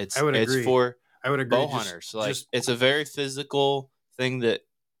that. I would it's agree. for I would agree. bow hunters. Like, it's a very physical thing that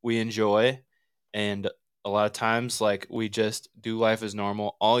we enjoy, and a lot of times like we just do life as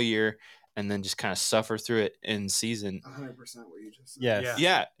normal all year and then just kind of suffer through it in season. 100% what you just said.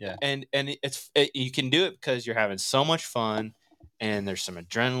 Yes. Yeah. And you can do it because you're having so much fun and there's some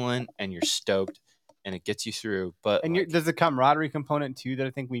adrenaline and you're stoked and it gets you through. But And like, there's a camaraderie component too that I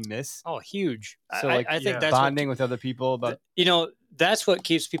think we miss. oh, huge. So like, I think yeah. that's bonding with other people, but that's what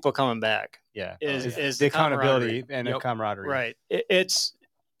keeps people coming back. yeah, Is the the camaraderie. accountability and the Yep. camaraderie. Right. It's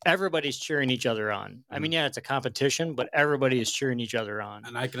everybody's cheering each other on. I mean, yeah, it's a competition, but everybody is cheering each other on.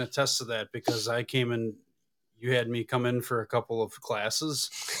 And I can attest to that because I came in, you had me come in for a couple of classes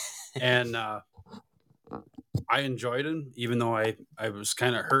and I enjoyed it, even though I was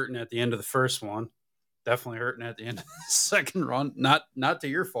kind of hurting at the end of the first one, definitely hurting at the end of the second run, not to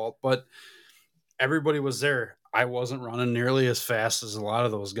your fault, but everybody was there. I wasn't running nearly as fast as a lot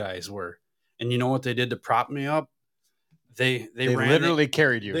of those guys were. And you know what they did to prop me up? They ran literally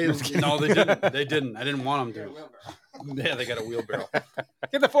carried you. No, they didn't. They didn't. I didn't want them to. Yeah, they got a wheelbarrow.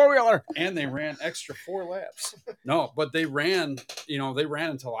 Get the 4-wheeler. And they ran extra 4 laps. No, but they ran, they ran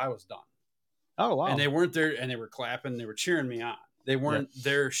until I was done. Oh wow. And they weren't there and they were clapping, they were cheering me on. They weren't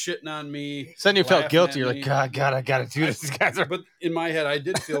there shitting on me. So then you felt laughing guilty. at You're me. like, God, I gotta do this. These guys are. But in my head, I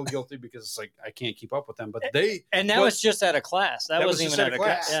did feel guilty because it's like I can't keep up with them. But And that but was just at a class. That wasn't just even at a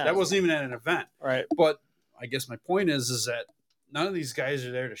class. class. Yeah. That wasn't even at an event. Right. But I guess my point is that none of these guys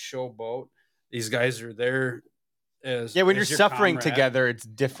are there to showboat. These guys are there as Yeah, when you're as your suffering comrade. together, it's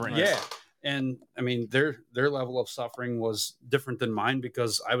different. Yeah. And I mean, their level of suffering was different than mine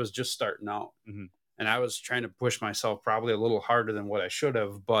because I was just starting out. Mhm. And I was trying to push myself probably a little harder than what I should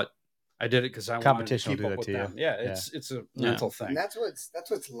have, but I did it because I wanted to Competition will keep do up that with to you. them. Yeah, it's a mental thing. And that's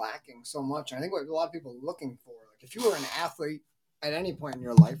what's lacking so much. I think what a lot of people are looking for, like if you were an athlete at any point in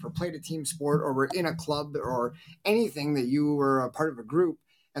your life or played a team sport or were in a club or anything that you were a part of a group,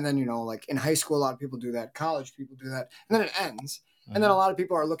 and then, like in high school, a lot of people do that, college people do that, and then it ends. And then a lot of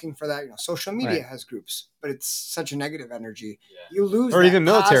people are looking for that. Social media Right. has groups, but it's such a negative energy. Yeah. You lose, Or that even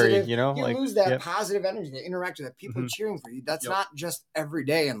military, positive- you know, you like, lose that yep. positive energy, that interaction, that people are Mhm. cheering for you. That's Yep. not just every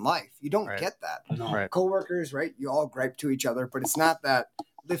day in life. You don't Right. get that. No. Right. Coworkers, right? You all gripe to each other, but it's not that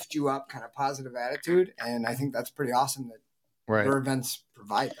lift you up kind of positive attitude. And I think that's pretty awesome that Right. your events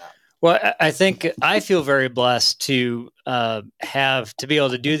provide that. Well, I think I feel very blessed to have to be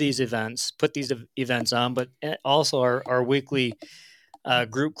able to do these events, put these events on, but also our weekly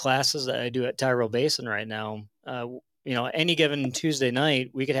group classes that I do at Tyrell Basin right now. Any given Tuesday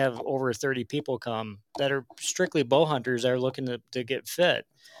night, we could have over 30 people come that are strictly bow hunters that are looking to get fit.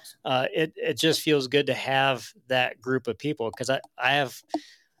 It just feels good to have that group of people because I have,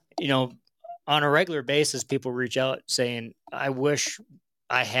 on a regular basis, people reach out saying, I wish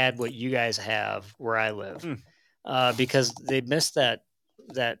I had what you guys have where I live, because they miss that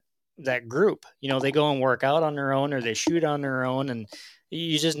group. They go and work out on their own or they shoot on their own, and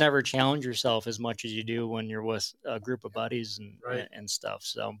you just never challenge yourself as much as you do when you're with a group of buddies and stuff.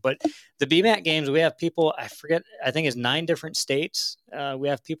 So, but the BMAC games, we have people, I think it's 9 different states. We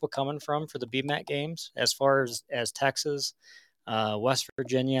have people coming for the BMAC games as far as Texas, West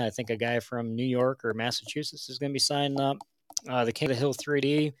Virginia. I think a guy from New York or Massachusetts is going to be signing up. The King of the Hill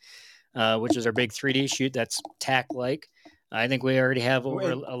 3D. which is our big 3D shoot that's TAC-like. I think we already have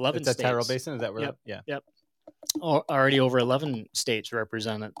over 11 It's at states. Tyrrell Basin. Is that where? Yep. Yeah. Yep. Already over 11 states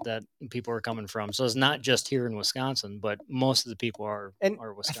represented that people are coming from. So it's not just here in Wisconsin, but most of the people are I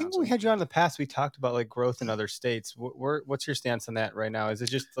Wisconsin. think when we had you on in the past, we talked about like growth in other states. What's your stance on that right now? Is it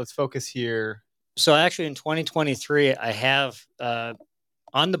just let's focus here? So actually, in 2023, I have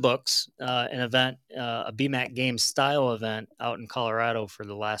on the books an event, a BMAC Games style event out in Colorado for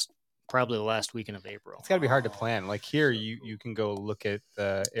probably the last weekend of April. It's got to be hard to plan. Like here, you can go look at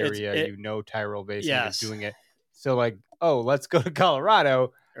the area, Tyrrell Basin, yes. you're doing it. So like, oh, let's go to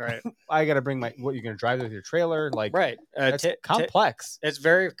Colorado. Right. I got to bring you're going to drive with your trailer. Like, right. That's complex. It's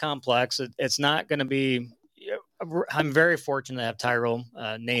very complex. It's not going to be. I'm very fortunate to have Tyrrell,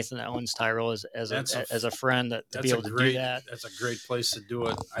 Nathan that owns Tyrrell as a friend to be able to do that. That's a great place to do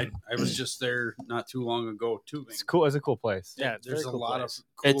it. I was just there not too long ago tubing. It's cool. It's a cool place. Yeah, there's a lot place.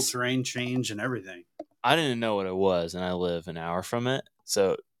 of cool terrain change and everything. I didn't know what it was, and I live an hour from it.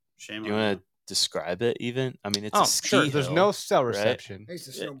 So, shame. Do you want to describe it? Even it's a ski sure. hill, There's no cell reception.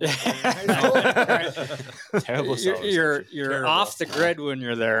 Terrible. You're off the grid when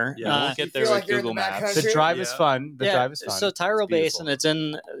you're there. Yeah, we'll get there with Google Maps. The drive is fun. Drive is fun. So Tyrrell Basin, it's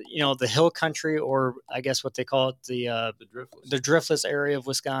in the hill country, or I guess what they call it, the driftless area of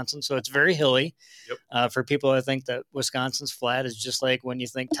Wisconsin. So it's very hilly. Yep. For people that think that Wisconsin's flat, is just like when you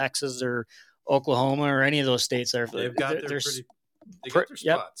think Texas or Oklahoma or any of those states. They've got their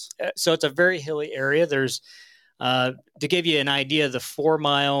spots. So it's a very hilly area. There's to give you an idea, the 4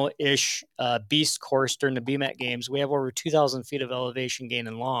 mile-ish beast course during the BMAC games, we have over 2,000 feet of elevation gain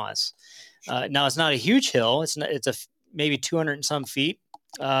and loss. Now it's not a huge hill. It's maybe 200 and some feet,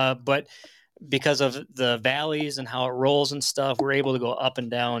 but because of the valleys and how it rolls and stuff, we're able to go up and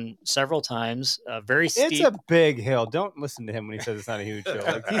down several times. Very steep. It's a big hill. Don't listen to him when he says it's not a huge hill.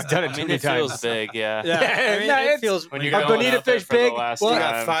 Like, he's done it too many it times. feels big, yeah. It feels when you're going Bonita out there fish for the big. last Well, time.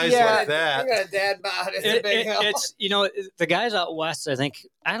 got thighs like that. You got a dad bod. It's a big hill. It's the guys out west. I think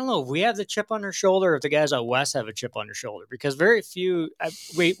I don't know if we have the chip on our shoulder, or if the guys out west have a chip on their shoulder, because very few. I've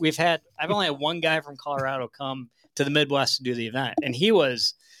only had one guy from Colorado come to the Midwest to do the event, and he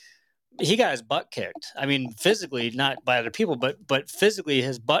got his butt kicked. I mean, physically, not by other people, but physically,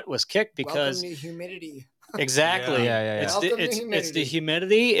 his butt was kicked because welcome to humidity. Exactly. Yeah. It's the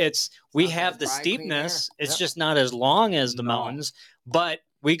humidity. We have the steepness. It's just not as long as the mountains, but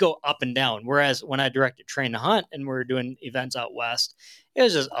we go up and down. Whereas when I directed Train to Hunt and we were doing events out west, it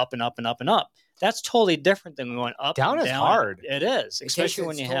was just up and up and up and up. That's totally different than going up down and is down. hard. It is, especially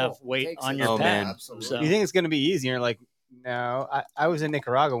when you have weight on your pack. You think it's going to be easier? Like, no. I was in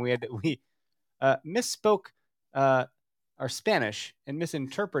Nicaragua and we misspoke our Spanish and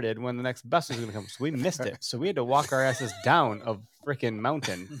misinterpreted when the next bus was going to come. So we missed it. So we had to walk our asses down a freaking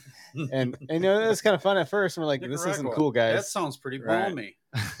mountain. And it was kind of fun at first. And we're like, this isn't cool, guys. That sounds pretty balmy.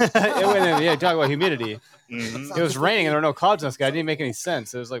 Talk about humidity. Mm-hmm. It was raining and there were no clouds in the sky. It didn't make any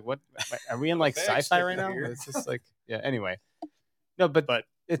sense. It was like, what? Are we in like sci-fi right now? It's just like, yeah. Anyway, no, but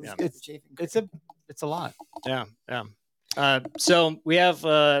it's a lot. Yeah. So we have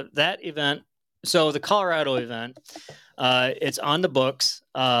that event. So the Colorado event, it's on the books.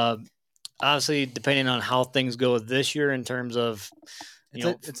 Obviously, depending on how things go this year in terms of,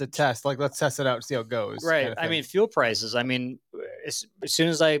 it's a test. Like, let's test it out and see how it goes. Right. Kind of I mean, fuel prices. I mean, as soon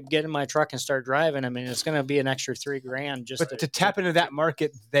as I get in my truck and start driving, I mean, it's going to be an extra $3,000 just to tap into that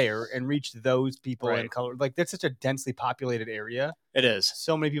market there and reach those people right. in color. Like, that's such a densely populated area. It is.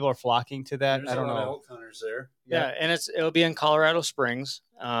 So many people are flocking to that. There's I don't a lot know. of elk hunters there. Yeah, and it'll be in Colorado Springs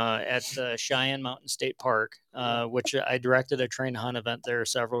at the Cheyenne Mountain State Park, which I directed a train hunt event there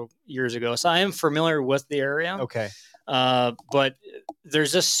several years ago. So I am familiar with the area. Okay. But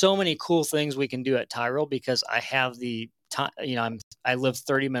there's just so many cool things we can do at Tyrrell because I have the time. I live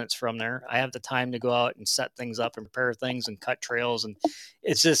 30 minutes from there. I have the time to go out and set things up and prepare things and cut trails, and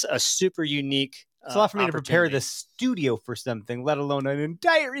it's just a super unique. It's a lot for me to prepare the studio for something, let alone an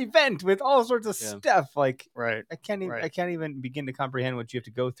entire event with all sorts of stuff. Like, right, I can't even begin to comprehend what you have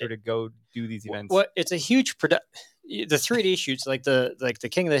to go through to go do these events. Well, it's a huge the 3D shoots, like the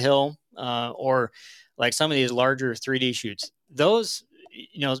King of the Hill, or like some of these larger 3D shoots. Those,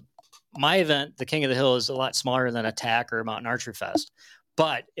 my event, the King of the Hill, is a lot smaller than a TAC or a Mountain Archery Fest,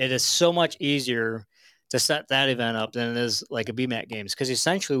 but it is so much easier to set that event up than it is like a BMAC games, because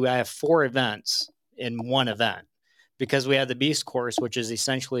essentially I have 4 events in one event, because we have the Beast course, which is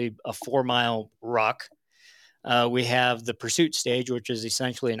essentially a 4-mile ruck. We have the Pursuit stage, which is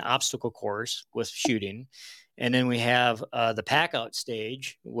essentially an obstacle course with shooting. And then we have the Pack Out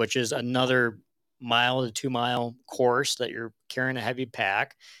stage, which is another mile to 2 mile course that you're carrying a heavy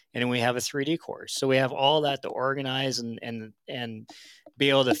pack, and then we have a 3D course. So we have all that to organize and be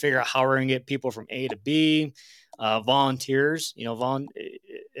able to figure out how we're going to get people from A to B. Volunteers,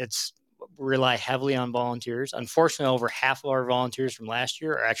 it's rely heavily on volunteers. Unfortunately, over half of our volunteers from last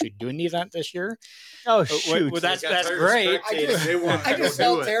year are actually doing the event this year. Oh shoot! Well, that's great. I just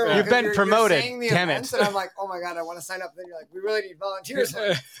felt terrible. You've been promoted. You're saying the Damn events, it! And I'm like, oh my god, I want to sign up. Then you're like, we really need volunteers. I'm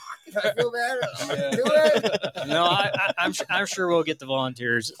like, fuck, I feel bad. Do it. No, I'm sure we'll get the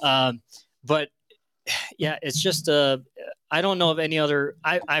volunteers. But yeah, it's just I don't know of any other.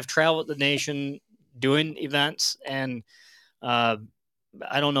 I've traveled the nation doing events, and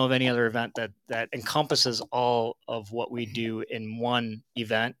I don't know of any other event that encompasses all of what we do in one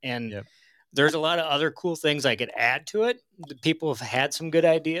event. And there's a lot of other cool things I could add to it. The people have had some good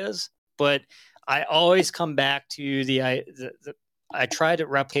ideas, but I always come back to I try to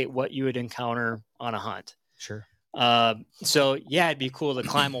replicate what you would encounter on a hunt. Sure. So yeah, it'd be cool to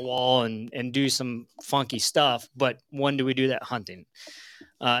climb a wall and do some funky stuff, but when do we do that hunting?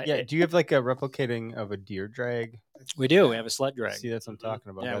 Do you have like a replicating of a deer drag? We do. We have a sled drag. See, that's what I'm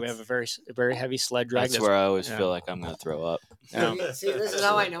talking about. Yeah, we have a very heavy sled drag. That's where I always feel like I'm going to throw up. Yeah. See, this is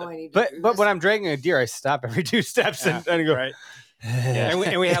how I know I need to do But this. when I'm dragging a deer, I stop every 2 steps and go. Right. Yeah.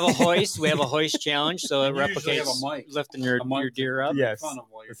 And we have a hoist. We have a hoist challenge, so it You usually have replicates a mic. lifting your deer up. Yes, Fun of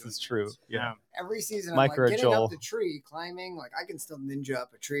while you're this doing is true. Yeah. Every season, Mike I'm or like getting Joel. up the tree, climbing. Like I can still ninja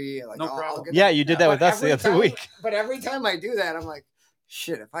up a tree. Like No I'll problem. get Yeah, there. you did that with But us the every other time- week. But every time I do that, I'm like,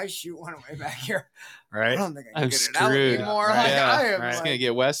 shit. If I shoot one away back here, I Right. don't think I can I'm get screwed. it out anymore. Right. Like, Yeah. I am. Right. It's Like, going to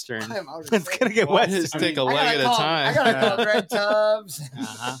get Western. I am out of It's shape. gonna get Well, wet. Just take a I leg gotta at a call- time. I gotta call Greg Tubbs.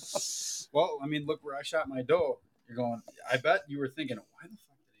 Uh-huh. Well, I mean, look where I shot my doe. You're going. I bet you were thinking, why the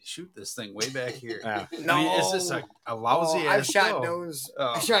fuck did he shoot this thing way back here? Yeah. I mean, is this a lousy I've ass shot doe? those.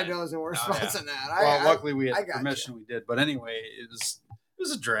 Oh, I shot man. those in worse Oh, spots yeah. than that. Well, luckily we I had got permission. We did, but anyway, it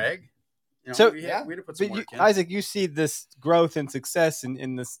was a drag. You know, So- we Yeah. had to put some But you, work in. Isaac, you see this growth and success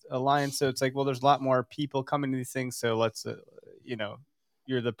in this alliance. So it's like, well, there's a lot more people coming to these things. So let's,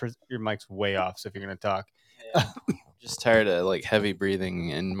 your mic's way off. So if you're going to talk, Just tired of like heavy breathing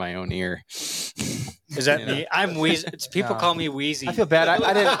in my own ear. Is that You know? me? I'm wheezy. People No. call me wheezy. I feel bad.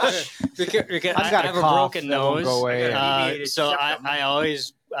 I didn't. Because I've got I a have a cough broken that won't nose, go away. so I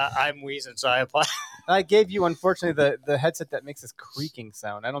always I'm wheezing. So I apologize. I gave you, unfortunately, the headset that makes this creaking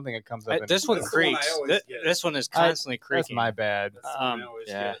sound. I don't think it comes up. This one That's the one I creaks. always get. This one is constantly That's creaking. my bad. That's the one I um, always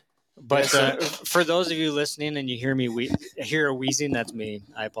yeah. get. But for those of you listening and you hear me hear a wheezing, that's me.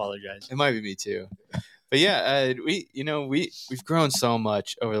 I apologize. It might be me too. But yeah, we've grown so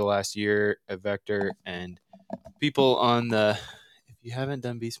much over the last year at Vector, and people on the. If you haven't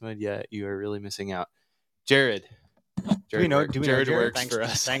done Beast Mode yet, you are really missing out. Jared. we know- do we know Jared Jared? works Thanks for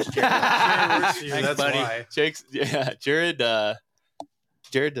us. Thanks, Jared. Thanks, Thanks, buddy. why. Jake's Jared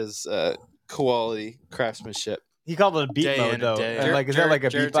does quality craftsmanship. He called it a beat Day in mode, and though. day And, out. like, is that like a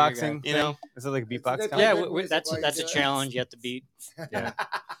Jared's a good guy. beatboxing? You know, Is it like a beatbox? It's a good kind Yeah, of- Good music that's while you a do it. challenge. You have to beat. Yeah.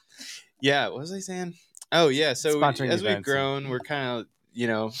 yeah. What was I saying? Oh yeah. So Sponsoring as we've events. grown, we're kind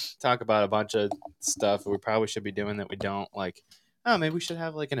of talk about a bunch of stuff we probably should be doing that we don't like. Oh, maybe we should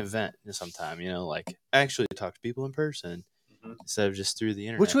have like an event sometime. Like actually talk to people in person Mhm. instead of just through the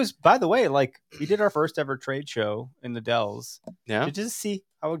internet. Which was, by the way, like we did our first ever trade show in the Dells yeah. to just see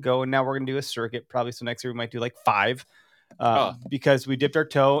how it would go. And now we're gonna do a circuit probably. So next year we might do like 5, Oh. because we dipped our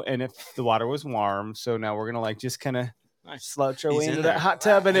toe and if the water was warm. So now we're gonna like just kind of Nice. slouch our He's way in into there. that hot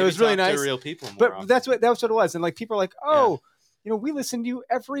tub, and it Maybe was really talk to nice. real people more But often. that's what it was. And like people are like, oh, we listen to you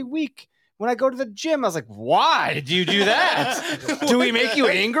every week. When I go to the gym, I was like, why did you do that? Do we make you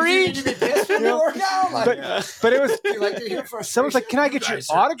angry? Did you be pissed when you work out? Like, But it was. you like to hear frustration? Someone's like, "Can I get your guys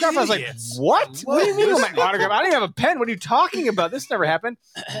are autograph?" I was like, idiots. "What? What do you mean with my Listen. autograph? I don't even have a pen. What are you talking about? This never happened."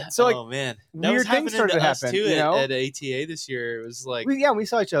 So like, oh man, weird things started to happen, too you know? at ATA this year. It was like, we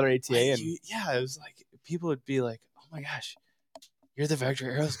saw each other at ATA, and it was like people would be like, "Oh my gosh, you're the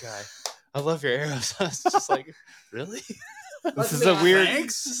Vector Arrows guy. I love your arrows." I was just like, "Really?" this is be a honest, weird.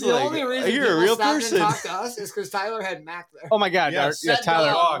 Thanks. The only reason you're a people real stopped person. and talked to us is because Tyler had Mac there. Oh my God, Yes. yeah, That Tyler,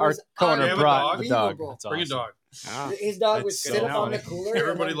 dog our was co-owner, unbelievable. brought the dog. That's Bring a awesome. dog. His dog would That's sit so up on the funny. cooler. and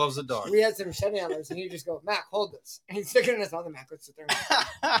Everybody then loves a dog. We had some shed handlers, and he'd just go, "Mac, hold this," and he'd stick it in his mouth. And Mac would sit there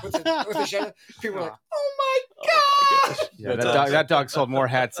with the shed. People were like, "Oh my god!" Yeah, That's that dog sold more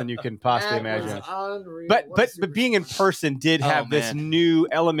hats than you can possibly Mac was imagine. unreal. But What a but being in superstar. person did Oh, have this man. new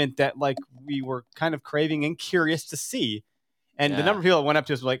element that like we were kind of craving and curious to see. And the Yeah. number of people that went up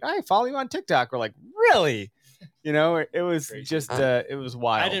to us were like, "I follow you on TikTok." We're like, "Really?" You know, it was Crazy. just it was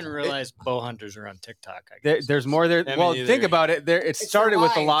wild. I didn't realize bow hunters are on TikTok. I There, guess. there's more there. Yeah, me Well, neither. think about it. There, it It's started their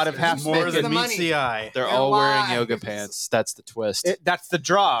with a lot lives. of There's half More Makes than the meets money. the eye. They're They're all wearing live. yoga pants. That's the twist. That's the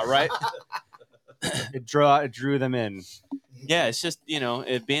draw, right? It drew them in. Yeah, it's just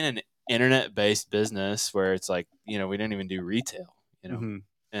it being an internet-based business where it's like we don't even do retail, Mhm.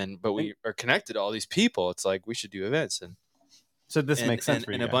 but we are connected to all these people. It's like we should do events, and So this makes sense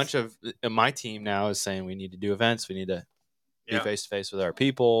for you and a guys. bunch of my team now is saying we need to do events. We need to be Yeah. face to face with our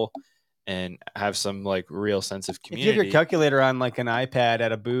people and have some like real sense of If you community. have your calculator on like an iPad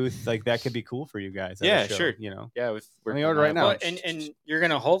at a booth, like that could be cool for you guys. At Yeah, a show, sure. You know, Yeah, Let me order right now. Well, and you're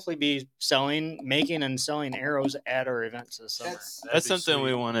gonna hopefully be making and selling arrows at our events this summer. That's something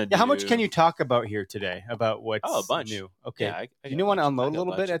we want to do. Yeah, how much can you talk about here today about what's Oh, a bunch. new? Okay, Yeah, I you got want to bunch- I unload a got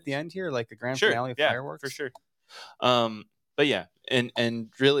little bit bunches. at the end here, like the grand Sure, finale of yeah, fireworks for sure. But yeah, and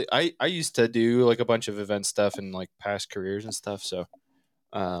really, I used to do like a bunch of event stuff in like past careers and stuff. So,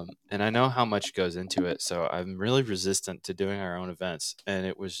 and I know how much goes into it. So I'm really resistant to doing our own events. And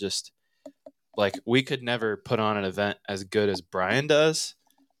it was just like we could never put on an event as good as Brian does,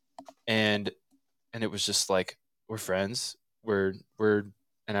 and it was just like we're friends. We're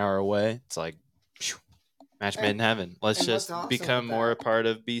an hour away. It's like phew, match made in heaven. Let's and what's just awesome become with more a that- part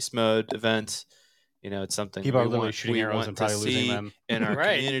of beast mode events. It's something People we are literally want, shooting we arrows want and to probably losing see them. in our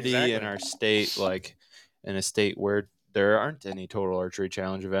Right, community, exactly. in our state, like in a state where there aren't any total archery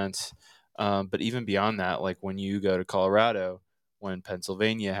challenge events. But even beyond that, like when you go to Colorado, when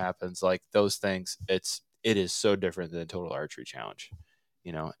Pennsylvania happens, like those things, it is so different than total archery challenge.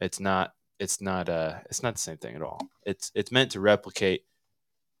 It's not the same thing at all. It's meant to replicate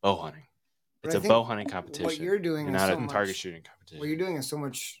bow hunting. It's But I a think bow hunting competition. What you're doing and is not so a much, target shooting competition. What you're doing is so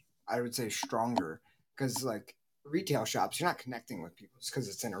much, I would say, stronger because like retail shops, you're not connecting with people just because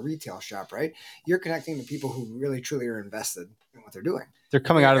it's in a retail shop, right? You're connecting to people who really truly are invested in what they're doing. They're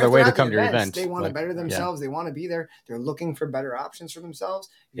coming out of their If way they're to at the come to your events, event. They want to like, better themselves. They want to be there. They're looking for better options for themselves.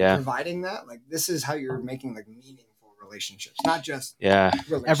 You're Yeah. providing that. Like this is how you're making like meaningful relationships, not just Yeah.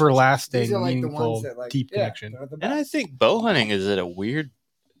 relationships. everlasting, These are, like, the meaningful, ones that, like, deep yeah, connection. they're the And I best. think bow hunting is at a weird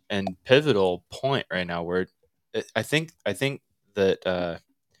and pivotal point right now where I think that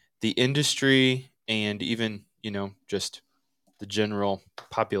the industry and even just the general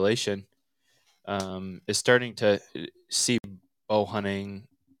population is starting to see bow hunting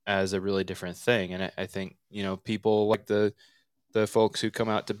as a really different thing. And I think people like the folks who come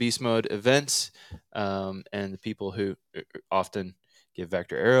out to beast mode events and the people who often give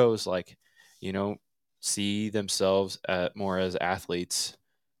vector arrows see themselves more as athletes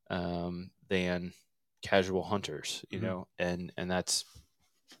than casual hunters, and that's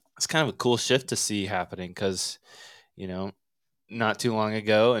kind of a cool shift to see happening because, not too long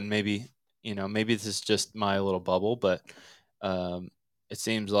ago, and maybe this is just my little bubble, but it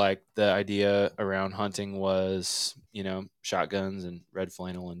seems like the idea around hunting was, shotguns and red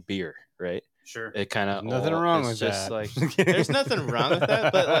flannel and beer, right? Sure. It kind of Nothing wrong with just that. like there's nothing wrong with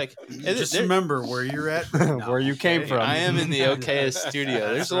that, but like Just remember where you're at right now, Where you came from. I am in the okayest studio.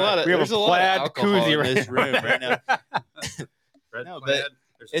 There's That's a lot of We have there's a a lot of plaid alcohol koozie in right this room right now. Red No, but plaid,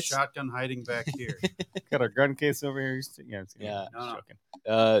 there's a it's- shotgun hiding back here. Got our gun case over here. Yeah. Yeah. No, no.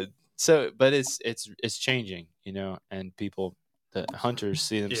 Joking. But it's changing, and the hunters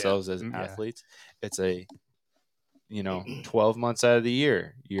see themselves as Yeah. athletes. It's a 12 months out of the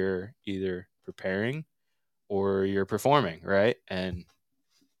year you're either preparing or you're performing, right? And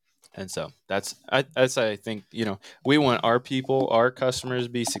so that's I think we want our customers to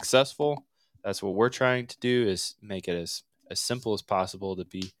be successful. That's what we're trying to do, is make it as simple as possible to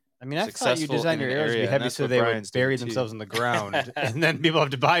be I mean, I thought you successful designed in your an arrows to be area, and heavy that's so what they Brian's would bury doing, too. themselves in the ground, and then people have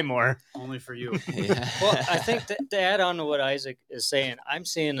to buy more. Only for you. Yeah. Well, I think to add on to what Isaac is saying, I'm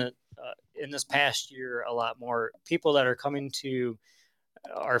seeing it in this past year a lot more people that are coming to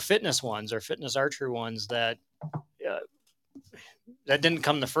our fitness ones, our fitness archery ones that didn't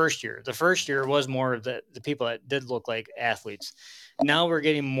come the first year. The first year was more of the people that did look like athletes. Now we're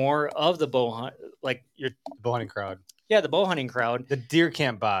getting more of the bow hunt, like The bow hunting crowd, the bow hunting crowd, the deer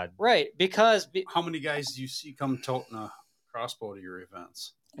camp bod. right? Because How many guys do you see come toting a crossbow to your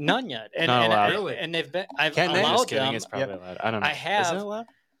events? none yet, Not allowed. Really? and they've been. I've Can they? I'm allowed just kidding. them. It's probably allowed. I don't know. I have. Is it allowed?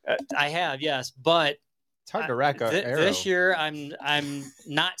 I have, yes, but It's hard to rack a arrow. this year I'm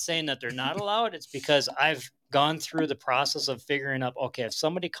not saying that they're not allowed. It's because I've gone through the process of figuring out, okay, if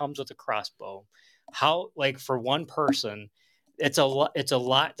somebody comes with a crossbow, how, like, for one person, it's a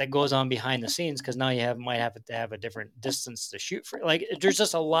lot that goes on behind the scenes, because now you might have to have a different distance to shoot for. Like, there's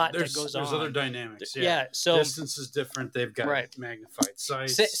just a lot There's that goes on. There's other dynamics. Yeah. Yeah, so Distance is different. They've got Right. magnified sight.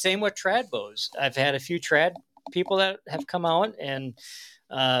 same with trad bows. I've had a few trad people that have come out, and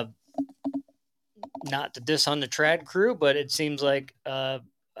not to diss on the trad crew, but it seems like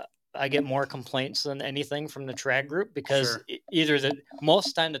I get more complaints than anything from the trad group because Sure. either most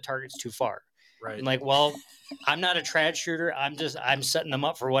of the time the target's too far. Right. I'm like, well, I'm not a trad shooter. I'm setting them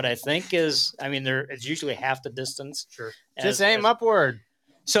up for what I think is. I mean, it's usually half the distance. Sure. Just aim upward.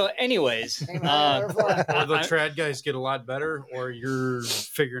 So, anyways, Aim Or the I- trad guys get a lot better, or you're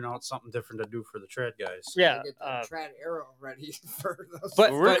figuring out something different to do for the trad guys. yeah. Get the trad arrow ready for those.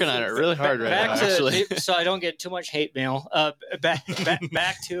 But We're working on it really hard right now, back to, actually. so I don't get too much hate mail. Back to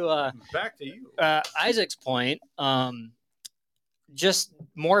Back to you. Isaac's point. Just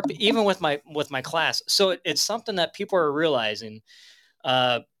more, even with my class. So it's something that people are realizing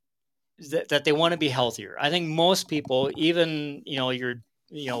that they want to be healthier. I think most people, even the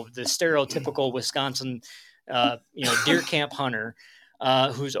stereotypical Wisconsin deer camp hunter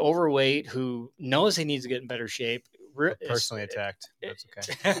who's overweight, who knows he needs to get in better shape. Personally attacked. That's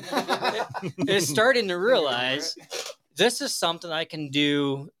okay. Is starting to realize this is something I can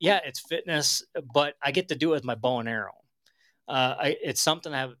do. Yeah, it's fitness, but I get to do it with my bow and arrow. It's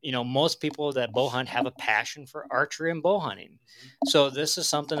something most people that bow hunt have a passion for archery and bow hunting. So this is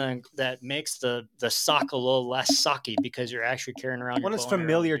something that makes the sock a little less sucky because you're actually carrying around. When your it's bow and arrow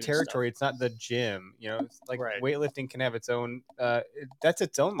familiar and doing territory, it's not the gym. It's like Right. weightlifting can have its own. That's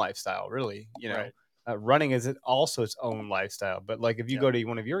its own lifestyle, really. Right. Running is also its own lifestyle. But like if you go to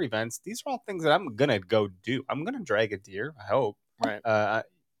one of your events, these are all things that I'm gonna go do. I'm gonna drag a deer. I hope. Right.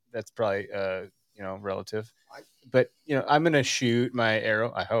 That's probably relative. But I'm gonna shoot my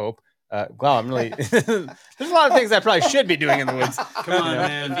arrow. I hope. Wow, I'm really. There's a lot of things I probably should be doing in the woods. Come on,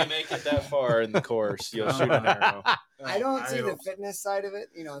 man. If you make it that far in the course, you'll shoot an arrow. I don't see the hope- fitness side of it,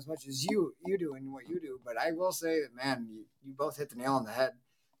 as much as you do and what you do. But I will say that, man, you both hit the nail on the head.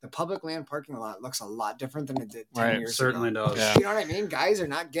 The public land parking lot looks a lot different than it did 10 Right. years Certainly ago. does. Yeah. You know what I mean? Guys are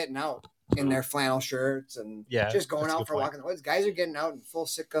not getting out in their flannel shirts and just going that's a out good for a point. walk in the woods. Guys are getting out in full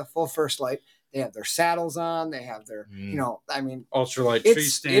Sitka, full First Light. They have their saddles on. They have their, Ultralight tree it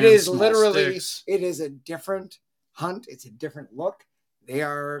stands. is small literally, sticks. it is a different hunt. It's a different look. They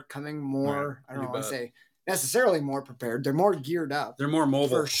are coming more, I don't you want to bet. say necessarily more prepared. They're more geared up They're more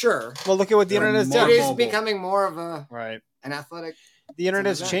mobile. for sure. Well, look at what the They're internet has more done. It is mobile. becoming more of Right. an athletic. The internet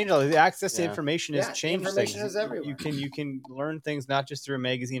has It's an changed all. The access to Yeah. information Yeah, has changed information things. is everywhere. You can learn things not just through a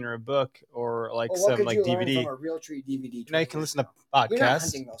magazine or a book or like Well, what some could like you learn DVD. from a real tree DVD? Now you 20 can years listen to ago? You're not podcasts.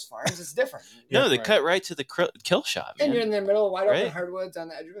 hunting those farms. It's different. No, they Right. cut right to the kill shot, man. And you're in the middle of wide open Right. hardwoods on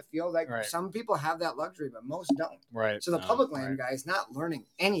the edge of a field. Like Right. some people have that luxury, but most don't. Right. So the No, public land guys not learning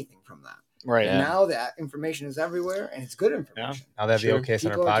anything from that. Right. Yeah. Now that information is everywhere and it's good information. Now they have Sure. the OK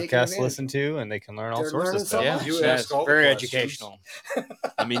Center People are taking podcast to advantage. listen to, and they can learn all They're sorts of learning so stuff. Yeah. much. You Yeah, ask it's all the very questions. educational.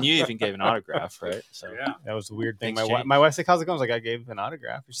 I mean, you even gave an autograph, right? So Yeah. That was the weird thing. Things My change. wife's like, "How's it going?" I was like, "I gave an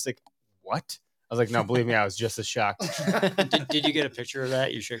autograph." And she's like, "What?" I was like, "No, believe me, I was just as shocked." did you get a picture of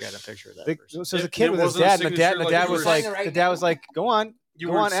that? You should have got a picture of that. The- person. so the It- kid it with his wasn't a dad, and the signature dad, and the like dad you was were like, signing right the dad was now. like, "Go on." You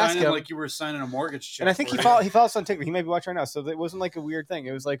Go were on, ask signing him. like you were signing a mortgage check. And I think he follows on TikTok. He may be watching right now, so it wasn't like a weird thing.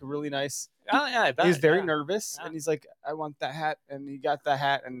 It was like a really nice. Oh yeah, I bet. He was very yeah. nervous, Yeah. and he's like, "I want that hat," and he got that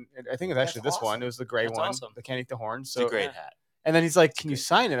hat, and I think it was actually That's this one. awesome. It was the gray That's one, awesome. the Can't Eat the Horn. it's So a great hat. And then he's like, "Can you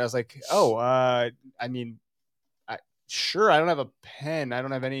sign it?" I was like, "Oh, I mean, sure. I don't have a pen. I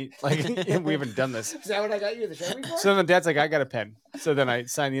don't have any. Like, we haven't done this." Is that what I got you the Chevy for? So then Dad's like, "I got a pen." So then I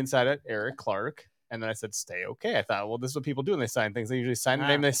signed the inside at Eric Clark. And then I said, "Stay okay." I thought, well, this is what people do when they sign things. They usually sign the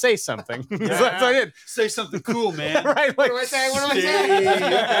name, and they say something. So that's what I did. Say something cool, man. Right? What Like, do I say? What do I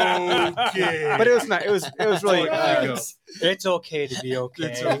say? okay. but it was not. It was really. There you go. It's okay to be okay.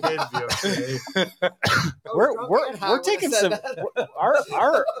 It's okay to be okay. I was we're drunk we're, and high we're when I taking said some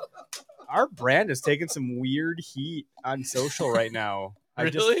that. our brand is taking some weird heat on social right now.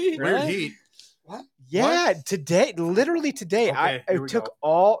 Really? Weird heat. Yeah, today, literally today, Okay, I here we took go.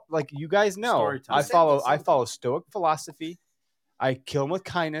 all, like, you guys know, Story time. I Say follow something. Stoic philosophy. I kill them with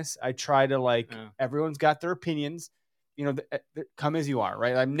kindness. I try to Yeah. everyone's got their opinions. Come as you are,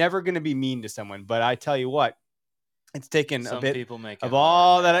 right? I'm never going to be mean to someone, but I tell you what, it's taken Some a bit people make it of hard,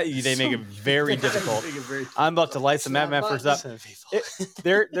 all that. man. They make it very difficult. I'm about to light some It's not MFers buttons. up. Some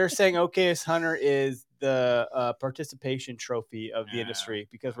people. They're saying OKS Hunter is the participation trophy of the Yeah. industry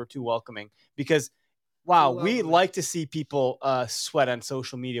because we're too welcoming. Because wow, Too we welcoming. like to see people sweat on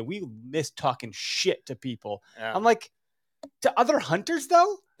social media. We miss talking shit to people. Yeah. I'm like, to other hunters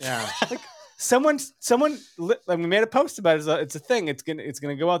though, yeah. someone like, we made a post about it. It's a thing. It's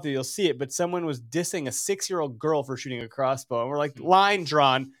gonna go out there. You'll see it. But someone was dissing a 6-year-old girl for shooting a crossbow, and we're like, line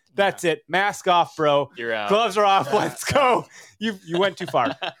drawn. That's it. Mask off, bro. You're out. Gloves are off. Let's go. You went too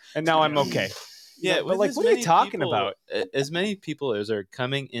far, and now I'm okay. Yeah, but with like, as what are you many talking people- about? As many people as are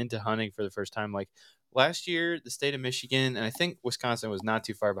coming into hunting for the first time, like last year, the state of Michigan, and I think Wisconsin was not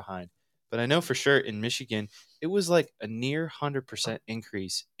too far behind. But I know for sure in Michigan, it was like a near 100%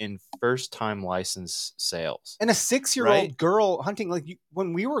 increase in first-time license sales. And a 6-year-old Right? girl hunting, like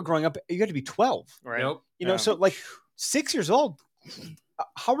when we were growing up, you had to be 12. Right. Yep. You know, Yeah. so like 6 years old.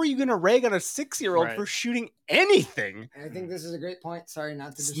 How are you going to rag on a 6-year-old Right. for shooting anything? And I think this is a great point. Sorry,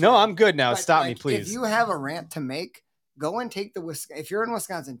 not to. No, I'm good now. But, Stop me, like, please. If you have a rant to make, go and take if you're in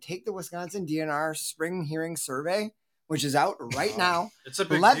Wisconsin, take the Wisconsin DNR Spring Hearing Survey, which is out right now. It's a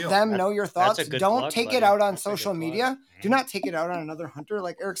big Let deal. them know your That's thoughts. a good Don't plug, take buddy. it out on That's a good social plug. media. Do not take it out on another hunter,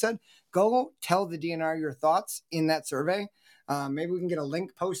 like Eric said. Go tell the DNR your thoughts in that survey. Maybe we can get a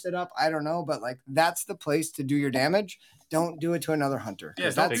link posted up. I don't know, but like that's the place to do your damage. Don't do it to another hunter. Yeah,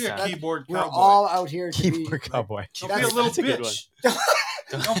 'Cause don't that's- be a that's- keyboard We're cowboy. all out here to be Keyboard cowboy. Don't be a That's- little that's a good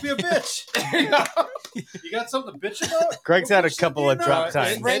bitch. Don't be a bitch. You got something to bitch about? Greg's Go had a bitch couple to of the drop DNR.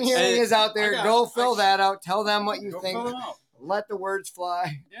 times. Spring Hearing is out there. Go fill I- that out. Tell them what you Go think. fill them out. Let the words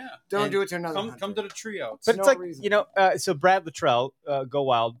fly. Yeah. Don't And do it to another Come hunter. to the tree outs. But no it's like, reason. you know, so Brad Luttrell, Go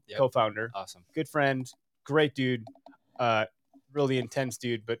Wild Yep. co-founder, Awesome. good friend, great dude, really intense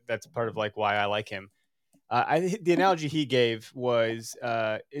dude, but that's part of like why I like him. The analogy he gave was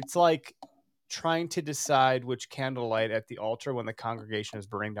it's like trying to decide which candle light at the altar when the congregation is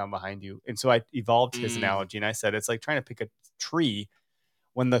burning down behind you. And so I evolved his analogy and I said it's like trying to pick a tree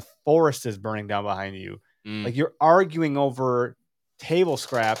when the forest is burning down behind you. Like you're arguing over table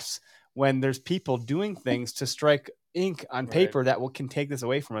scraps when there's people doing things to strike ink on Right. paper that can take this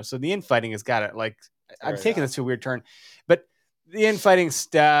away from us. So the infighting has got it. Like I'm Right. taking this to a weird turn, but the infighting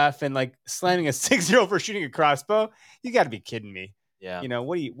stuff and like slamming a 6-year-old for shooting a crossbow, you got to be kidding me. Yeah, You know,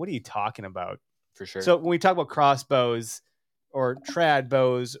 what are you talking about? for sure. So when we talk about crossbows or trad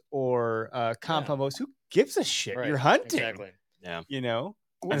bows or compound bows, who gives a shit? Right. You're hunting, Exactly. yeah. you know?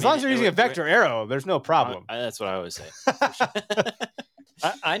 I As mean, long as you're it using a would- vector arrow, there's no problem. That's what I always say. For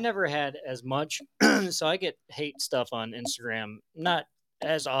sure. I never had as much, so I get hate stuff on Instagram, not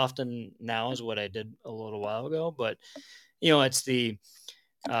as often now as what I did a little while ago, but you know, it's the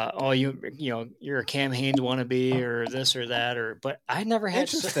you're a Cam Hanes wannabe or this or that, but I never had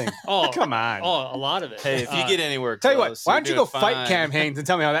Interesting. oh, Come on. a lot of it. Hey, if you get anywhere Tell you what, close, why you're don't you go doing fight fine. Cam Hanes and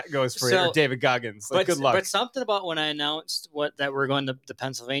tell me how that goes for you, So- or David Goggins. Like, good luck. But something about when I announced that we're going to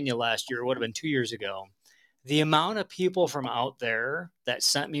Pennsylvania last year, it would have been 2 years ago. The amount of people from out there that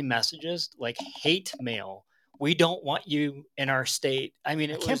sent me messages like hate mail. We don't want you in our state. I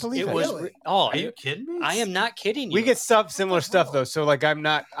mean, can't believe it it. was. Really? Oh, Are you kidding me? I am not kidding you. We get similar stuff though, so like I'm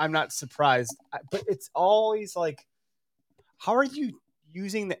not surprised. But it's always like, how are you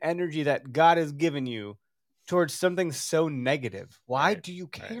using the energy that God has given you towards something so negative? Why Right, do you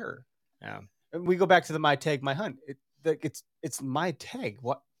right. care? Yeah. And we go back to the my tag, my hunt. It's my tag.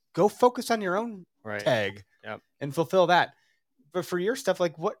 What? Go focus on your own right. tag, Yep. and fulfill that. But for your stuff,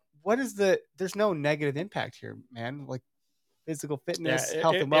 like what is there's no negative impact here, man. Like physical fitness,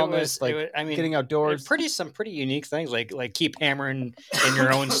 health and wellness, getting outdoors. Some pretty unique things like keep hammering in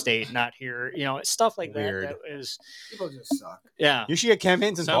your own state, not here. You know, stuff like Weird. that. That is, People just suck. yeah. You should get Cam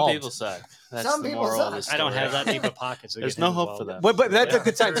Hanes Some involved. people suck. That's Some the people moral of the suck. I don't story. have that deep of pockets. to There's get no him hope for involved. them. But that's a Yeah,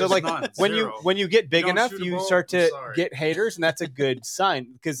 good sign. there So is like none. when Zero. you get big You don't enough, shoot a you bow, start I'm to sorry. get haters, and that's a good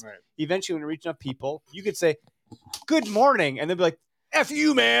sign because Right. eventually when you reach enough people, you could say, "Good morning," and they'll be like, "F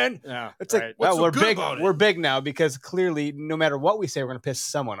you, man." Yeah. It's right. like, What's well, so we're good big. about it? We're big now because clearly, no matter what we say, we're going to piss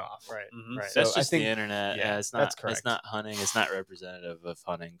someone off. right. Mhm. Right. That's So I just think- the internet. yeah, It's that's not. correct. It's not hunting. It's not representative of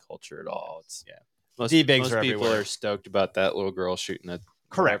hunting culture at all. It's Yeah. Most D-bags are people everywhere. are stoked about that little girl shooting a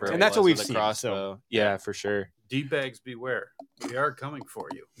Correct, whatever and it that's what was we've with a seen, crossbow. Yeah, for sure. D-bags beware. We are coming for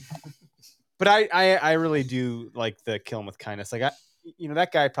you. But I really do like the kill him with kindness. Like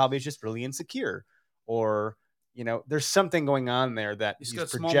that guy probably is just really insecure, or there's something going on there that He's he's got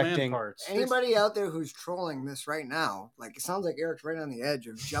small man projecting. parts. Anybody out there who's trolling this right now, like it sounds like Eric's right on the edge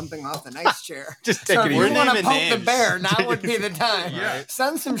of jumping off the nice chair. Just So take if it you easy. want to naming poke the names. bear, now would be the time. Yeah.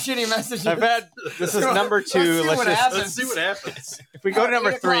 Send some shitty messages. I've had this is number Let's 2. see Let's what just happens. Let's see what happens. if we go to At number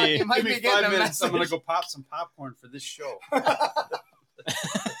 8 o'clock, 3. you might Give be me getting 5 a minutes. I'm gonna message. go pop some popcorn for this show.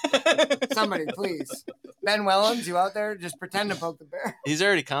 Somebody, please. Ben Wellens, you out there? Just pretend to poke the bear. He's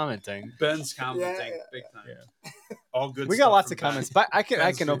already commenting. Ben's commenting Yeah, yeah. big time. All good. We got stuff lots from of Ben. comments, but I can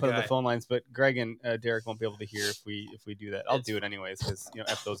Ben's a open good up the guy. phone lines, but Greg and Derek won't be able to hear if we do that. I'll It's do it anyways because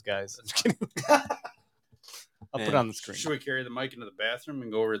f those guys. I'm just kidding. I'll put Man. it on the screen. Should we carry the mic into the bathroom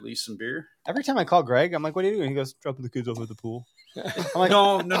and go release some beer? Every time I call Greg, I'm like, "What are you doing?" He goes, "Dropping the kids off at the pool." I'm like,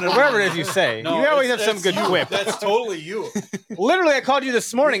 No. whatever it is you say. No, you always have it's- some good you. quip. That's totally you. Literally, I called you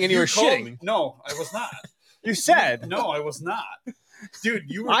this morning and you were called shitting. me- No, I was not. You said. No, I was not. Dude,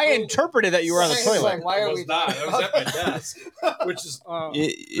 you were. I told- interpreted that you were on the It's toilet. like, why I are was we not. talking I was at my about desk, which is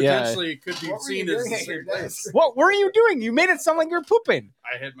Yeah. potentially could be What were seen you as doing the at your same place. desk? What were you doing? You made it sound like you were pooping.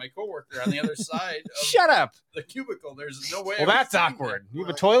 I had my coworker on the other side of Shut up. the cubicle. There's no way. Well, I was that's doing awkward. that. You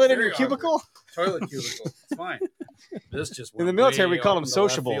have a toilet in Very your cubicle? awkward. Toilet cubicle. It's fine. This just In went the military, way we call out them into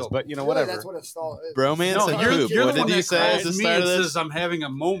left sociables, field. but you know, Really, whatever. that's what a stall is. Bromance No, and you're poop. the What one did you that say at calls the me start and of this? says I'm having a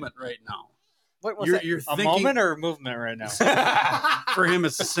moment right now. What was You're, that? you're A thinking moment or a movement right now? for him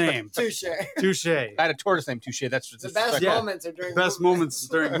it's the same. Touche. Touche. I had a tortoise named Touche. That's The just best Yeah. moments are during Best movement. moments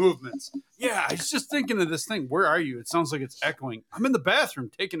during movements. Yeah, I was just thinking of this thing. Where are you? It sounds like it's echoing. I'm in the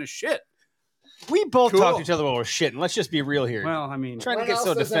bathroom taking a shit. We both Cool. talk to each other while we're shitting. Let's just be real here. Well, I mean, Trying to When get else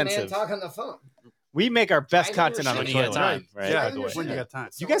so does a man defensive. talk on the phone? We make our best I content never on the seen When you got toilet. time, right? yeah, By the way. when you got time.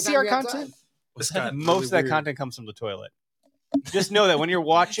 You guys see our Sometime you have content? time. This got Most really of that weird. content comes from the toilet. Just know that when you're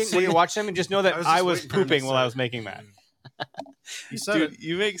watching them, and just know that I was I just was waiting for him to pooping while say I it. was making that. He said Dude, it.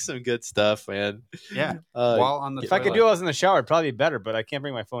 you make some good stuff, man. Yeah. Uh, While on the If I could toilet. do it while I was in the shower, it'd probably be better, but I can't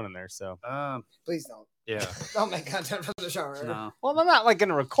bring my phone in there. So, Please don't. Yeah. Don't make content from the shower. No. well, I'm not like going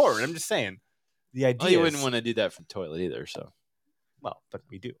to record. I'm just saying the idea. you wouldn't want to do that from the toilet either, so Well, but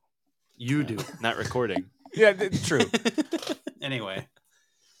we do. You do. not recording. Yeah, it's true. Anyway.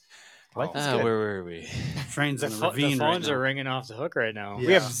 Life is good. Where were we? Trains The, in a the ravine phones right are now. ringing off the hook right now. Yeah.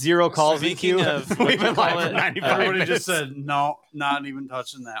 We have 0 calls in Speaking queue. of- We've been call live for it- 95 Everybody minutes. just said, no, not even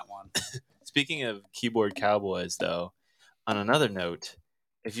touching that one. Speaking of keyboard cowboys, though, on another note,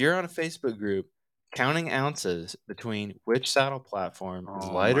 if you're on a Facebook group, counting ounces between which saddle platform is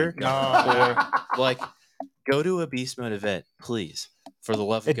Oh lighter, my God. or like go to a beast mode event, please, for the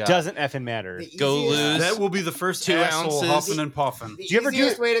love of It God. doesn't effing matter. The Go easiest- lose. That will be the first 2 asshole ounces. huffing and puffing. The Do you ever do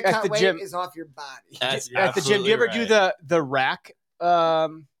easiest it way to at cut the weight gym? is off your body. That's At the gym, do you ever do absolutely the rack?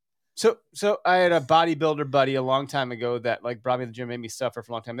 So I had a bodybuilder buddy a long time ago that like brought me to the gym, made me suffer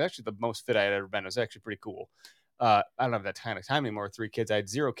for a long time. It's actually the most fit I had ever been. It was actually pretty cool. I don't have that kind of time anymore with 3 kids. I had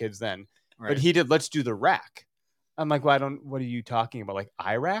 0 kids then. Right. But he did, let's do the rack. I'm like, well, what are you talking about? Like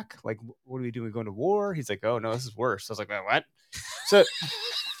Iraq? Like, what are we doing? We going to war? He's like, oh, no, this is worse. I was like, what? So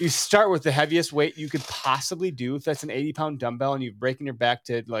you start with the heaviest weight you could possibly do. If that's an 80-pound dumbbell and you're breaking your back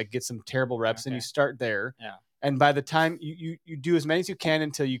to like get some terrible reps, and Okay. you start there. Yeah. And by the time you do as many as you can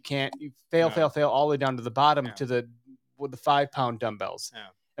until you can't, you fail all the way down to the bottom Yeah. to the 5-pound dumbbells. Yeah.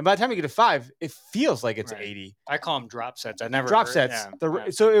 And by the time you get to 5, it feels like it's Right. 80. I call them drop sets. I never Drop heard- sets. yeah, yeah.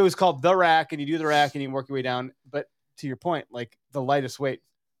 So it was called the rack, and you do the rack and you work your way down. But to your point, like the lightest weight.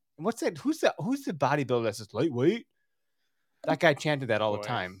 And what's that? Who's the bodybuilder that's just lightweight? That guy chanted that all the Boy.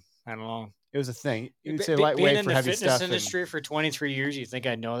 time. I don't know. It was a thing. He would Be- say being lightweight in for the heavy fitness stuff. And industry for 23 years, you think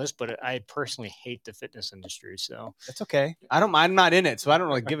I know this, but I personally hate the fitness industry. So that's okay. I'm not in it, so I don't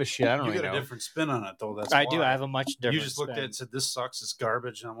really give a shit. I don't You really got know. a different spin on it, though. That's I do. why. I have a much different. You just looked at it spin. and said, this sucks. It's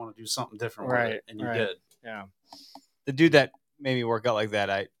garbage. And I want to do something different Right, with it. And you right. did. Yeah. The dude that made me work out like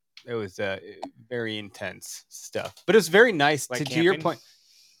that, it was very intense stuff. But it was very nice Like to your camping? point.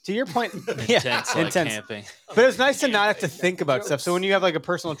 To your point, yeah, Intense, like intense. camping. But it's nice to not have to think about stuff. So when you have like a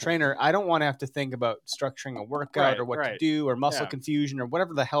personal trainer, I don't want to have to think about structuring a workout Right, or what to right. do or muscle Yeah. confusion or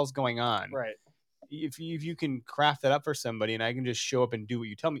whatever the hell's going on. Right. If you can craft that up for somebody and I can just show up and do what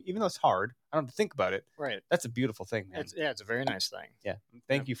you tell me, even though it's hard, I don't have to think about it. Right. That's a beautiful thing, man. It's a very nice thing. Yeah.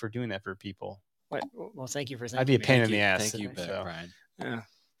 Thank you for doing that for people. Well, thank you for thinking. I'd be a pain me. in the ass. Thank you, so. Brian. Yeah.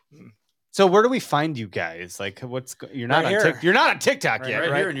 So where do we find you guys? Like, you're not Right on here. You're not on TikTok yet,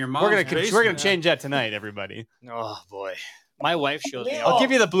 Right right? here in your mom's We're gonna basement. change that tonight, everybody. Oh boy, my wife shows me. I'll all- give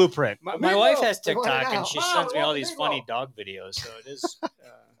you the blueprint. My Meatloaf, wife has they want it TikTok now. and she Mom, sends me I all want these meatloaf. funny dog videos. So it is.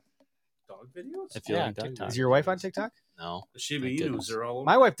 Dog videos? I feel Yeah, like that TikTok. Is your wife on TikTok? No. The Shiba Thank Inus goodness. are all over.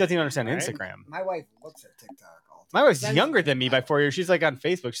 My wife doesn't even understand Right? Instagram. My wife looks at TikTok all the My time. wife's Sends younger me- than me by 4 years. She's like on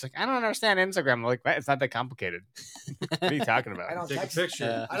Facebook. She's like, I don't understand Instagram. I'm like, it's not that complicated. What are you talking I about? don't Take a text.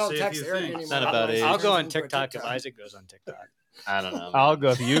 picture. I don't say a text few Eric things. anymore. Not about Otherwise, age. he I'll go turns on into a TikTok if Isaac goes on TikTok. I don't know. I'll go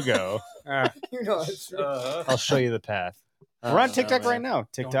if you go. You know, it's true. I'll show you the path. I We're on don't know, TikTok man. right now.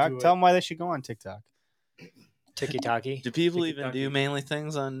 TikTok. do it. Tell them why they should go on TikTok. Tiki Taki. Do people even TikTok. do manly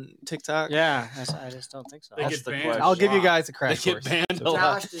things on TikTok? Yeah, I just don't think so. They That's get the banned. question. I'll give you Wow. guys a They crash get course. banned a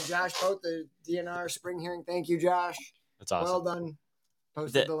lot. Josh, did Josh post the DNR spring hearing? Thank you, Josh. That's awesome. Well done.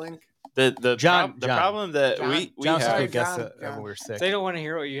 Posted That- the link. The John- problem that John- we John Sorry, could guess John, that John. when we were sick. They don't want to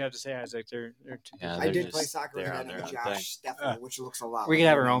hear what you have to say, Isaac. They're too Yeah, I they're did play just- soccer with they're that on their named own Josh thing. Steffel, which looks a lot. We like can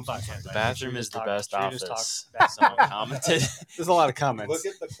have your our own name. podcast. The bathroom is the best Should we just office. talk Someone commented. There's a lot of comments. Look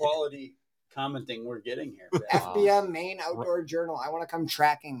at the quality commenting we're getting here. FBM Maine Outdoor Journal. I want to come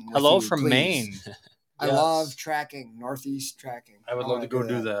tracking. with Hello you, from please. Maine. I Yes. love tracking, Northeast tracking. I would I love wanna to go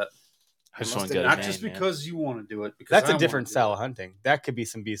do that. I just Must want to go have- to Not Maine, just man. because you want to do it. Because That's I a wanna different do style it. of hunting. That could be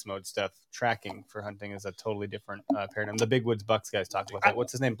some beast mode stuff. Tracking for hunting is a totally different paradigm. The Big Woods Bucks guys talked about that.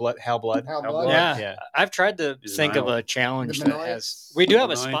 What's his name? Hal Blood. Hal How Blood. about- Yeah. Yeah. I've tried to He's think an of a Iowa. challenge The that Mennonites. has. We do have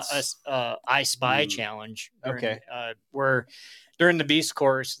a Mennonites. I Spy Mm. challenge. Okay. Where during the beast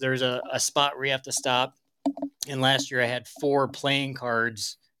course, there's a spot where you have to stop. And last year I had 4 playing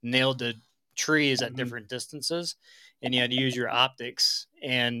cards nailed to trees at Mhm. different distances, and you had to use your optics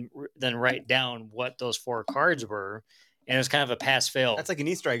and then write down what those 4 cards were. And it was kind of a pass fail. That's like an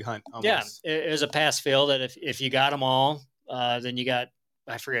Easter egg hunt. Almost. Yeah, it was a pass fail that if you got them all, then you got,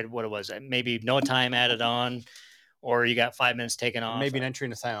 I forget what it was, maybe no time added on, or you got 5 minutes taken off. Maybe an entry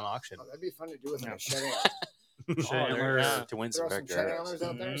in a silent auction. Oh, that'd be fun to do with Yeah. a shed. Antlers. to win Throw some some vector shed arrows. antlers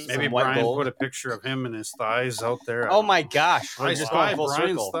out there. Mhm. Maybe Some white Brian gold. put a picture of him and his thighs out there. Oh my gosh. We're I just spy going full Brian's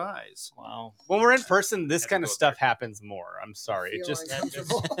circle. thighs. Wow. When we're in person, this Had to kind of go stuff happens more. I'm sorry. It Feel just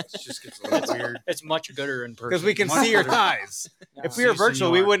uncomfortable. It just gets a little weird. It's much gooder in person. because we can Much see your better. thighs. Yeah. If we were See,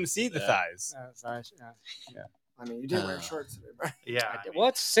 virtual, we senor. wouldn't see the Yeah. thighs. It's nice, yeah. I mean, you did wear shorts today, but Yeah. Well,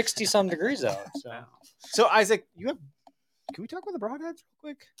 it's 60 some degrees out. So Yeah. So Isaac, you have. Can we talk about the broadheads real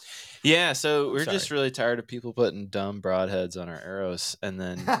quick? Yeah, so we're Sorry. just really tired of people putting dumb broadheads on our arrows, and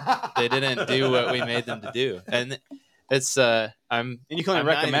then they didn't do what we made them to do. And it's I'm And you can only I'm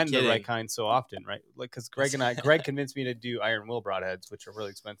not even recommend the right kidding. kind so often, right? Like because Greg convinced me to do iron will broadheads, which are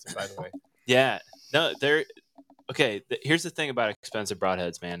really expensive, by the way. Yeah. No, they're okay. Here's the thing about expensive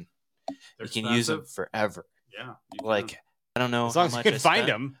broadheads, man. They're you can use them expensive. forever. Yeah. you can. Like I don't know As long how as you much can I find spent.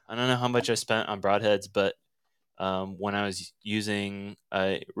 them. I don't know how much I spent on broadheads, but when I was using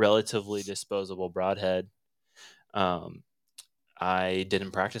a relatively disposable broadhead, I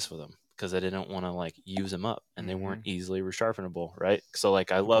didn't practice with them because I didn't want to like use them up, and they weren't easily resharpenable, right? So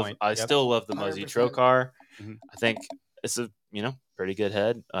like I point. I Yep. still love the Muzzy 100%. Trocar. Mhm. I think it's a pretty good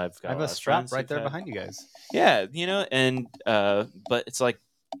head. I've got I have lot a of strap friends right who've there had- behind you guys. Yeah, and but it's like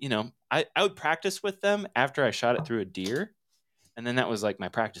I would practice with them after I shot it through a deer, and then that was like my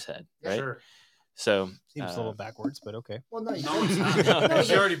practice head, right? Sure. So Seems a little backwards, but okay. well, no, you No, it's didn't. not. No,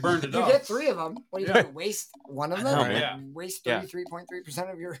 She already burned it You up. get 3 of them. What are you going to waste one of I them? know, Or man. Yeah. Waste Yeah.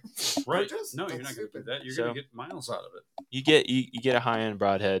 33.3% of your Right. purchase? No, you're That's not going to do stupid. that. You're So- going to get miles out of it. you get a high end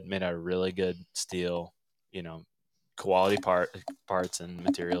broadhead made out of really good steel, quality parts and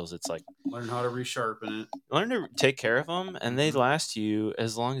materials. It's like Learn how to resharpen it. learn to take care of them, and they last you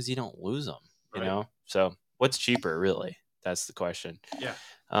as long as you don't lose them. You Right. know, so what's cheaper, really? That's the question. Yeah.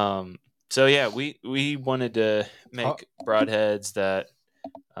 So yeah, we wanted to make broadheads that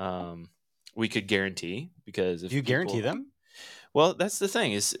we could guarantee because if Do you guarantee people- them? Well, that's the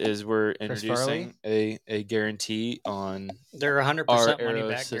thing is we're Chris introducing a guarantee on they're 100% Our money arrow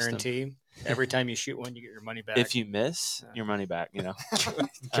back system. guarantee. Every time you shoot one, you get your money back. if you miss your money back.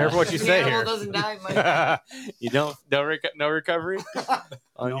 Careful what you The say animal here. doesn't die, Mike. You don't no recovery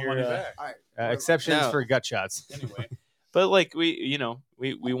on No your money back. All right. Exceptions No. for gut shots. Anyway. But like we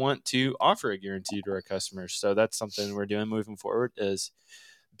want to offer a guarantee to our customers, so that's something we're doing moving forward is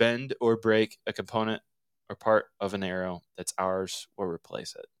bend or break a component or part of an arrow that's ours or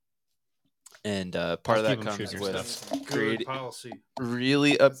replace it. And part of Just keep that 'em comes shooting your with stuff. Good create policy.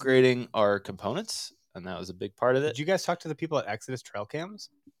 really upgrading our components, and that was a big part of it. Did you guys talk to the people at Exodus Trail Cams?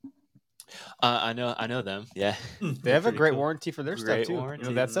 I know them. Yeah, They have a Pretty great cool. warranty for their Great stuff too.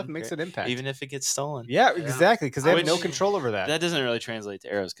 warranty. That stuff makes Great. an impact. even if it gets stolen. yeah, exactly, because they have no Which- control over that. That doesn't really translate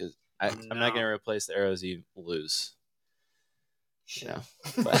to arrows because I'm not No. going to replace the arrows you lose. Shit. No.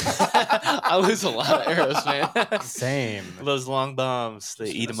 But I lose a lot of arrows, man. Same. Those long bombs, they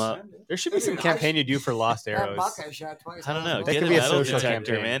eat them up. There should be some campaign you do for lost That arrows. buck I shot twice. I don't know. That Get could a be a metal social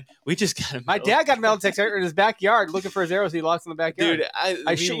detector, campaign. man. We just got a My metal dad got a metal detector in his backyard looking for his arrows he lost in the backyard. Dude, I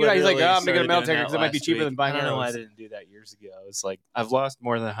we shit you not, he's like, literally "Oh, I'm gonna get a started metal doing detector that 'cause it might be last cheaper week. than buying I don't know why I arrows." didn't do that years ago. It's like I've lost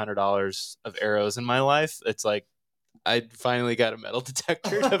more than $100 of arrows in my life. It's like I finally got a metal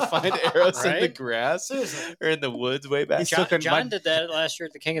detector to find arrows in the Right? grass Seriously. or in the woods way back. He's still couldn't John find- did that last year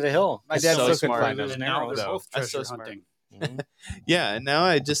at the King of the Hill. My It's dad so still smart. couldn't find Losing them. And now arrows, they're though. both That's so treasure smart. hunting. Yeah, and now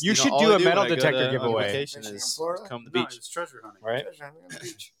I just You should all do I a metal when I go detector to- on giveaway. vacation Fishing in is Florida? come to the No, beach. it's treasure hunting. Right? Treasure hunting on the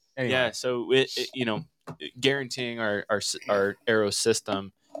beach. Anyway, Yeah, so guaranteeing our arrow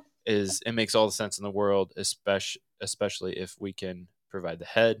system it makes all the sense in the world, especially if we can provide the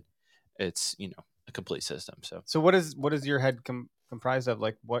head it's a complete system. So what is your head comprised of?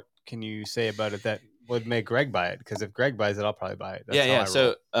 Like, what can you say about it that would make Greg buy it? Because if Greg buys it, I'll probably buy it. That's how I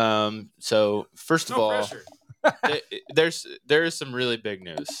roll. So first of No all, pressure. there is some really big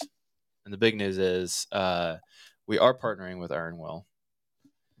news, and the big news is we are partnering with Iron Will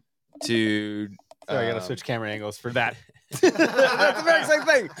to. So I got to switch camera angles for that. That's the very same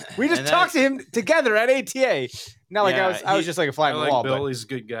thing. We just talked to him together at ATA. Not like I was just like a fly I on the like wall. Bill. But He's a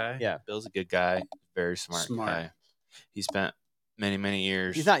good guy. yeah, Bill's a good guy, very smart guy. He spent many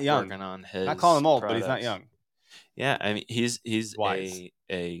years. He's not young. Working on his. not calling him old, products. but he's not young. Yeah, I mean he's wise.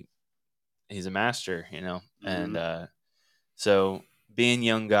 He's a master, Mm-hmm. and so being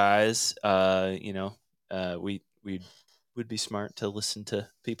young guys, we would be smart to listen to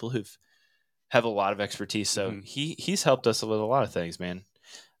people who've have a lot of expertise. So he's helped us with a lot of things, man.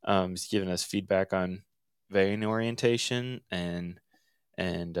 He's given us feedback on vane orientation and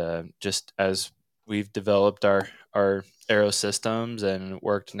just as we've developed our arrow systems and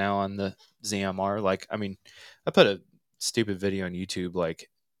worked now on the ZMR. Like, I mean, I put a stupid video on YouTube, like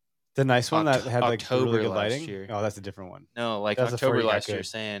the nice one that had like October really good last lighting. year. Oh, that's a different one. No, like That's October before you got last year, good.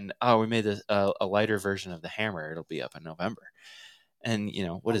 saying, "Oh, we made this a lighter version of the hammer. It'll be up in November." And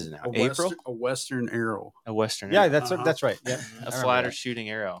what is it now? April? A Western arrow. A Western Yeah, arrow. that's right. Yeah, A flatter shooting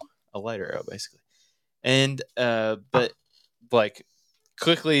arrow, a lighter arrow, basically. And but like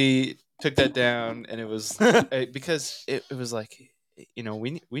quickly took that down, and it was because it was like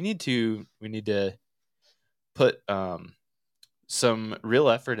we need to put some real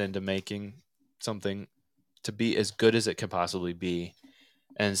effort into making something to be as good as it can possibly be.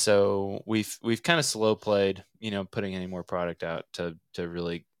 And so we've kind of slow played, putting any more product out to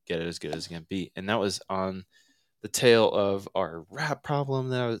really get it as good as it can be. And that was on the tail of our wrap problem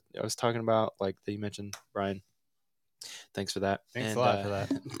that I was talking about, like that you mentioned, Brian. Thanks for that. Thanks a lot for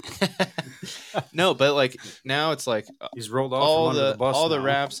that. No, but like now it's like he's rolled off all the bus all now, the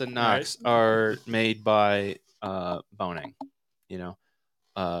wraps and knocks are made by boning.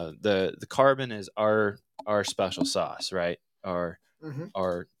 The carbon is our special sauce, right? Our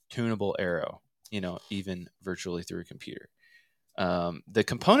tunable arrow, even virtually through a computer. The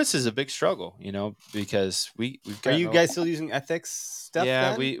components is a big struggle, because we've got. Are you guys still using ethics stuff?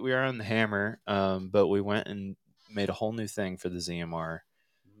 Yeah, then? we are on the hammer, but we went and made a whole new thing for the ZMR.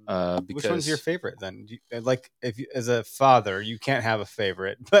 Because which one's your favorite then? Like, if you, as a father, you can't have a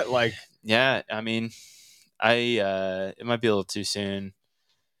favorite, but like, yeah, I mean, it might be a little too soon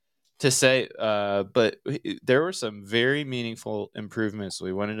to say, but there were some very meaningful improvements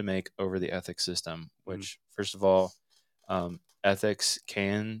we wanted to make over the ethics system. Which, first of all, ethics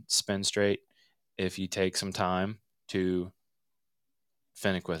can spin straight if you take some time to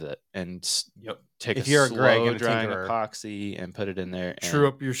finick with it and take if a you're a slow Greg and a drying tinkerer. epoxy and put it in there. And true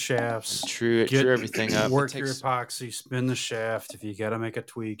up your shafts. True everything up. Work your epoxy. Spin the shaft. If you got to make a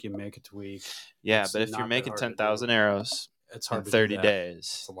tweak, you make a tweak. Yeah, It's but if you're not making that hard to 10,000 do. arrows It's hard in to 30 do that. days,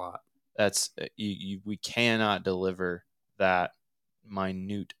 It's a lot. that's we cannot deliver that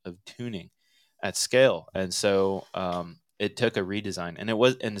minute of tuning at scale. And so it took a redesign, and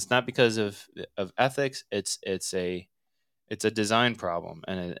it's not because of ethics. It's a design problem,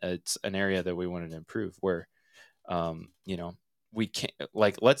 and it's an area that we wanted to improve where we can't,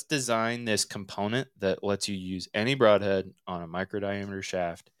 like, let's design this component that lets you use any broadhead on a micro diameter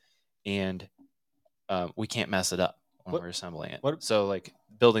shaft, and we can't mess it up when we're assembling it. So like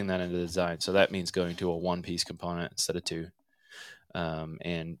building that into the design. So that means going to a one piece component instead of two,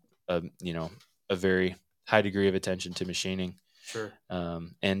 and a very high degree of attention to machining. Sure.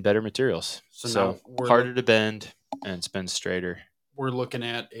 And better materials. So harder to bend and spin straighter. We're looking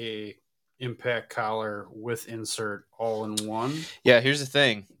at a impact collar with insert all in one. Yeah, here's the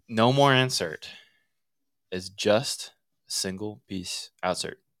thing. No more insert. It's just a single piece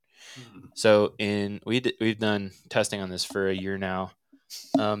outsert. So we've done testing on this for a year now.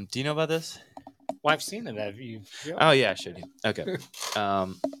 Do you know about this? Well, I've seen it. Have you? Oh yeah, I showed you. Okay.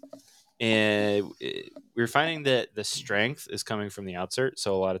 And we're finding that the strength is coming from the outsert.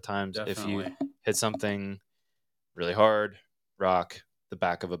 So a lot of times, if you hit something really hard, rock, the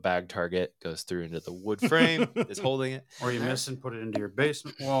back of a bag target goes through into the wood frame, is holding it. Or you miss and put it into your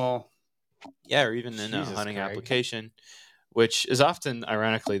basement wall. Yeah, or even in a hunting application, which is often,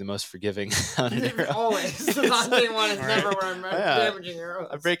 ironically, the most forgiving on an arrow. Always. The hunting one is never where I'm damaging arrows.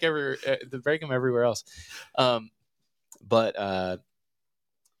 I break them everywhere else. But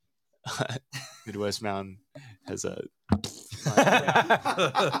Midwest Mountain has a.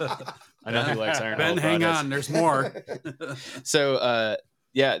 I know who likes iron. Ben, hang on. There's more. So,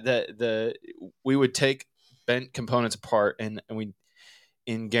 we would take bent components apart, and we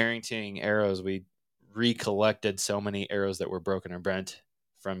in guaranteeing arrows, we recollected so many arrows that were broken or bent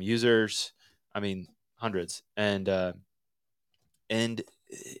from users. I mean, hundreds. And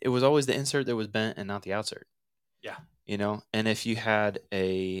it was always the insert that was bent and not the outsert. Yeah. You know, and if you had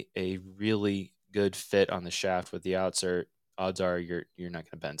a really good fit on the shaft with the outsert, odds are you're not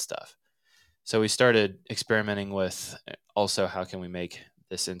going to bend stuff. So we started experimenting with also how can we make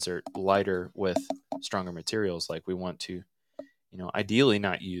this insert lighter with stronger materials. Like we want to, ideally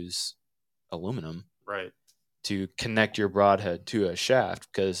not use aluminum Right. to connect your broadhead to a shaft,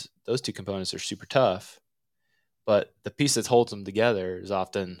 because those two components are super tough. But the piece that holds them together is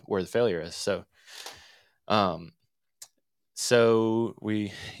often where the failure is. So,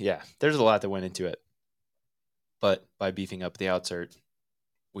 there's a lot that went into it. But by beefing up the outsert,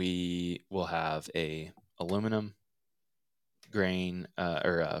 we will have a aluminum grain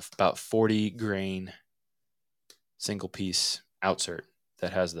about 40 grain single piece outsert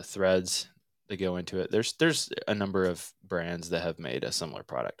that has the threads that go into it. There's a number of brands that have made a similar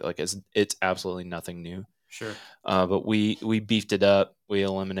product. Like it's absolutely nothing new. Sure. But we beefed it up. We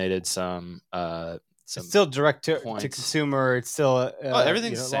eliminated some It's still direct to points. consumer. It's still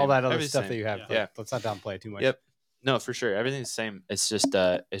everything's the same. all that other Everything's stuff the that same. you have. Yeah. But Yeah. let's not downplay it too much. Yep. No, for sure. Everything's the same. It's just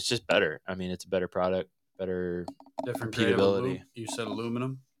better. I mean, it's a better product, better Different grade of alu- repeatability. You said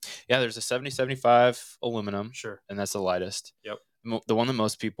aluminum. Yeah, there's a 70-75 aluminum, Sure. and that's the lightest. Yep. The one that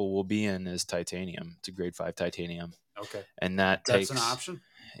most people will be in is titanium. It's a grade 5 titanium, Okay. and That's takes an option.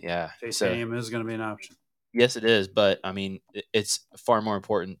 Yeah. Titanium is going to be an option. Yes, it is, but I mean, it's far more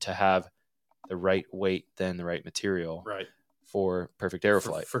important to have the right weight than the right material Right. for perfect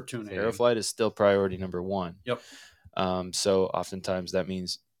aeroflight. For tuning. Aeroflight is still priority number one. Yep. So oftentimes that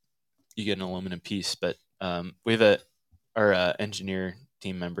means you get an aluminum piece, but we have our engineer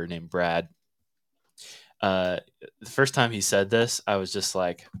team member named Brad. The first time he said this, I was just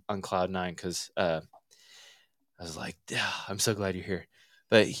like on cloud nine, because I was like, I'm so glad you're here.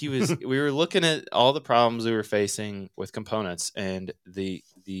 But we were looking at all the problems we were facing with components and the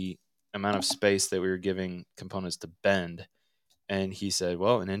amount of space that we were giving components to bend. And he said,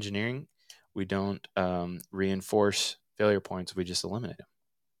 well, in engineering, we don't reinforce failure points. We just eliminate them.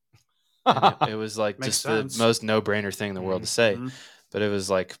 And it was like Makes just sense. the most no-brainer thing in the world to say. Mhm. But it was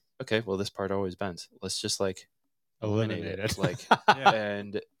like, okay, well, this part always bends. Let's just like Eliminate it. Like, Yeah.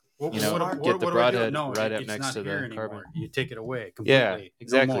 and What- you know, what- get what the do I do? broadhead No, right up it's next not to here the anymore. carbon. You take it away completely. Yeah, No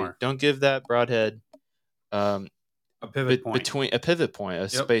exactly. more. Don't give that broadhead A pivot point. between a pivot point, a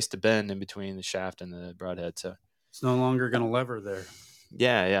Yep. space to bend in between the shaft and the broadhead. So It's no longer going to lever there.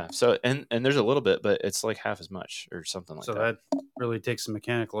 yeah. So and there's a little bit, but it's like half as much or something like So that really takes the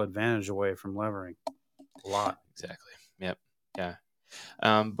mechanical advantage away from levering. A lot. Exactly. Yep. Yeah.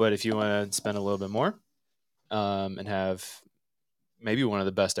 But if you want to spend a little bit more, and have maybe one of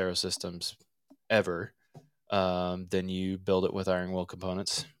the best aero systems ever, then you build it with iron will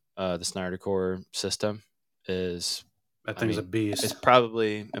components. The Snyder Core system is, That thing's a it's beast.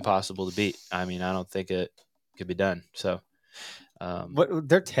 probably impossible to beat. I mean, I don't think it could be done. So, What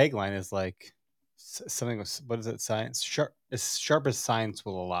their tagline is like something was, what is it? Science as sharp as science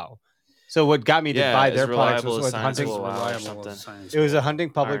will allow. So what got me to Yeah, buy as their products reliable was as with science hunting. will allow or Reliable something. as science It was will. a hunting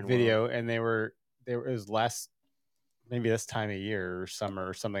public Iron will. video, and it was last maybe this time of year or summer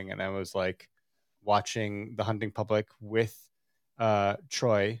or something, and I was like watching the hunting public with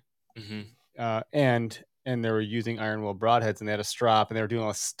Troy, mhm. and they were using iron will broadheads, and they had a strop, and they were doing all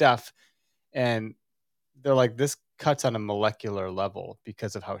this stuff, and they're like, this cuts on a molecular level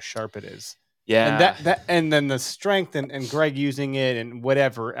because of how sharp it is. Yeah. And and then the strength and Greg using it and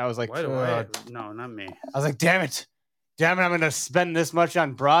whatever. I was like, Why do I? "Ugh." No, not me. I was like, damn it, I'm going to spend this much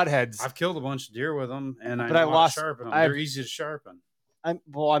on broadheads. I've killed a bunch of deer with them, and But know I how lost- to sharpen them. I've- They're easy to sharpen.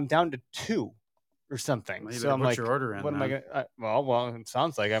 I'm down to 2 or something. Well, you So better I'm put like, your order in, what am I man. going to? Well, it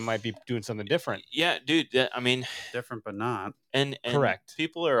sounds like I might be doing something different. Yeah, dude. I mean, Different, but not. and Correct.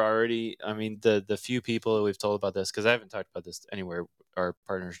 people are already. I mean, the few people that we've told about this, because I haven't talked about this anywhere. Our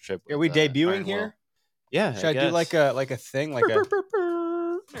partnership. Are with, we debuting Iron Will. here? Yeah. Should I do like a thing, like a?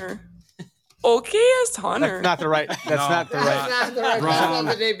 Okayest Hunter. That's not the right. That's No. not the right. That's not the right Wrong- that's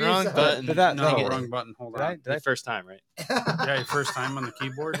not the debut wrong song. button. Did that- No, dang it. wrong button. Hold Did I? on. Did I? The first time, right? Yeah, your first time on the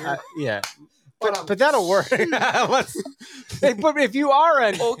keyboard here. Yeah, But, but that'll work. Let's. Hey, but if you are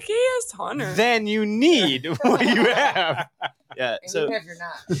an, Okayest Hunter. then you need what you have. Yeah. and So even if you're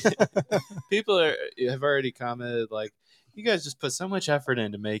not, people have already commented like, you guys just put so much effort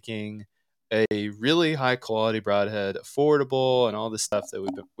into making a really high quality broadhead affordable and all this stuff that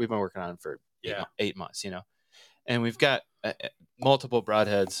we've been working on for 8 months, and we've got multiple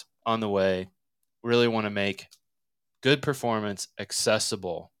broadheads on the way. Really want to make good performance,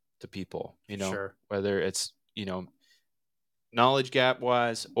 accessible to people, Sure. whether it's, knowledge gap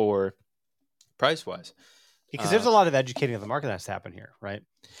wise or price wise. Because there's a lot of educating of the market that's happened here, right?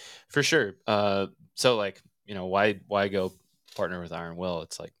 For sure. So like, why go partner with Iron Will?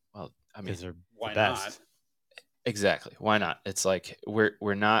 It's like, well, I mean, Because they're Why the best. not? exactly. Why not? It's like we're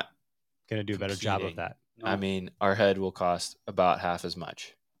not Going to do a better job of competing. that. No. I mean, our head will cost about half as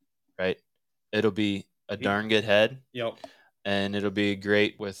much, right? It'll be a darn good head, Yep. and it'll be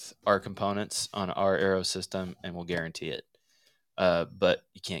great with our components on our arrow system, and we'll guarantee it. But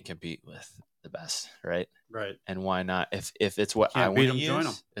you can't compete with the best, right? Right. And why not? If it's what Can't I want beat to 'em, join 'em.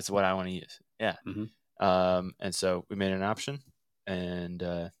 use, it's what I want to use. Yeah. Mhm. And so we made an option, and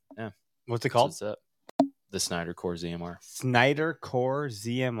What's it that's called? what's up. The Snyder Core ZMR. Snyder Core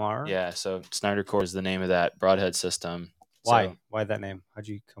ZMR? Yeah. So Snyder Core is the name of that broadhead system. Why? So, Why that name? How'd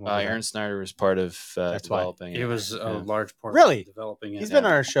you come up with Aaron that? Snyder was part of That's why. developing It was a Yeah. large part Really? of developing it. He's been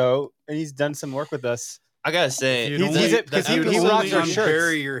on our show, and he's done some work with us. I gotta say, If you'd He's- only, he's a- 'cause if you'd he only rocks our shirts.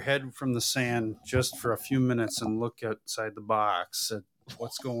 unbury your head from the sand just for a few minutes and look outside the box at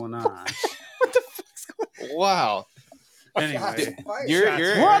what's going on. wow. Anyway, You're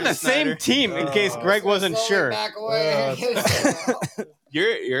We're on the Snyder. same team in case Greg wasn't sure. Back away.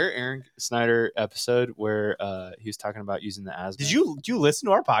 Your Aaron Snyder episode where he was talking about using the asthma. Did you listen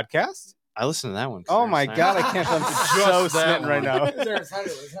to our podcast? I listened to that one. 'cause Oh Aaron my Snyder- God, I can't. I'm so Just that smitten right one.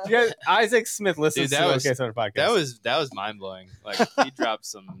 now. You guys, Isaac Smith listens Dude, to that the was- OK Soda podcast. That was mind blowing. Like he dropped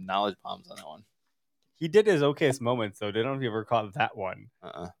some knowledge bombs on that one. He did his OKest moments though. I don't know if you ever caught that one.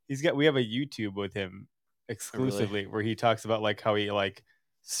 We have a YouTube with him exclusively where he talks about like how he like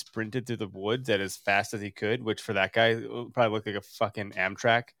sprinted through the woods at as fast as he could, which for that guy probably looked like a fucking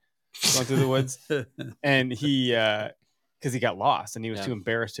Amtrak going through the woods. And he because he got lost and he was Yeah. too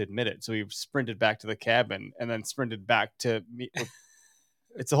embarrassed to admit it, so he sprinted back to the cabin and then sprinted back to meet.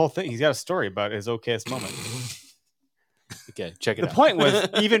 It's the whole thing. He's got a story about his OKest moment. Okay, check it The out. point was,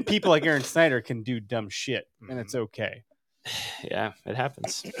 even people like Aaron Snyder can do dumb shit, and it's okay. Yeah, it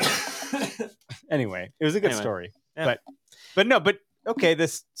happens. Anyway, it was a good Anyway, story, yeah. but okay.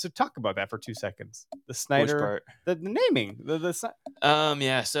 So talk about that for 2 seconds. The Which Snyder, part? the naming,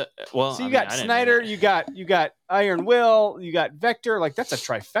 Yeah. So well, So you I mean, got I didn't Snyder, know you got Iron Will, you got Vector. Like that's a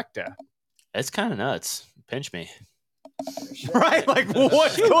trifecta, it's kind of nuts. Pinch me. right? Like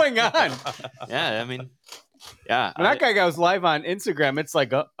what's going on? Yeah, I mean, yeah. When that guy goes live on Instagram, it's like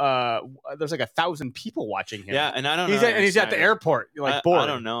there's like 1,000 people watching him. Yeah, and I don't he's know. at, and he's at the Snyder. airport, like I bored.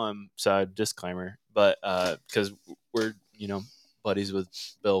 don't know him, so disclaimer. But because we're buddies with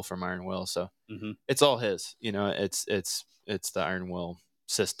Bill from Iron Will, so Mhm. it's all his. It's the Iron Will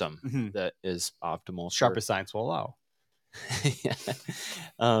system Mhm. that is optimal. Sharp as science will allow. Yeah.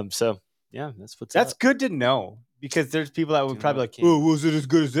 So yeah, that's That's up. good to know because there's people that would Do probably what like, you can. "Oh, was it as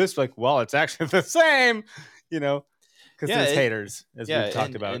good as this?" Like, well, it's actually the same, because Yeah, there's it- haters, as we've talked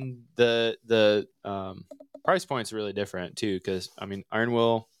and, about. and the price point's really different too. Because I mean, Iron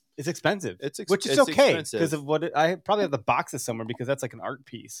Will, It's expensive, it's which is it's okay expensive. because of I probably have the boxes somewhere because that's like an art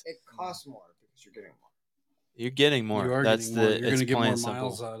piece. It costs more because you're getting more. You're getting more. You are That's getting more. the. You're It's going to get plain more and simple.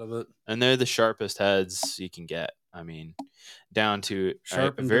 miles out of it. And they're the sharpest heads you can get. I mean, down to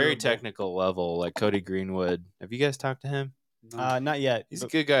Sharp a and very durable. technical level, like Cody Greenwood. Have you guys talked to him? No. Not yet. He's a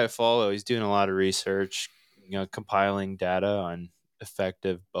good guy to follow. He's doing a lot of research, compiling data on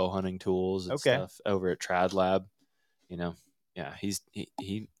effective bow hunting tools and Okay. stuff over at Trad Lab. Yeah,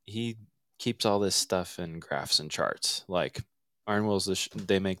 he keeps all this stuff in graphs and charts. Like Iron Will's,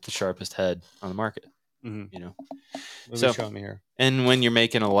 they make the sharpest head on the market. Mhm. What are So- you showing me here? And when you're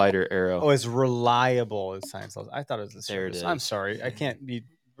making a lighter arrow, Oh, it's reliable as science laws. I thought it was the There it service. I'm is. sorry, I can't be.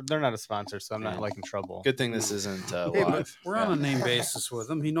 They're not a sponsor, so I'm not Man. like in trouble. good thing this isn't Hey, but live. we're on a name basis with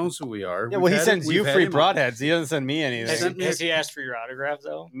him. He knows who we are. Yeah, We've well, he had sends it- you we've had free him on. broadheads. He doesn't send me anything. sent me Has he asked for your autograph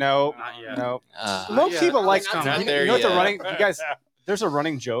though? No, Not yet. no. Uh, Most yet. people like. It's coming. Not you there know what the yet. running? You guys, there's a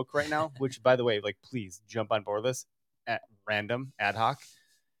running joke right now. Which, by the way, like, please jump on board this at random ad hoc.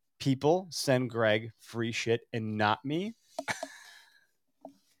 People send Greg free shit and not me,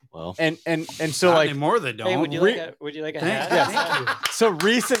 well, and so Not like anymore. They don't. Hey, would you like a Thank- hat? yeah. so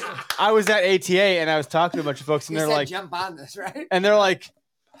recent. I was at ATA and I was talking to a bunch of folks, and He they're said, like, jump on this, right? and they're like,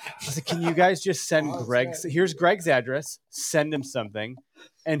 I was like, can you guys just send Oh, Greg's? shit. Here's Greg's address. Send him something,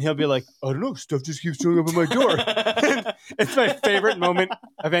 and he'll be like, I don't know, stuff just keeps showing up at my door. It's my favorite moment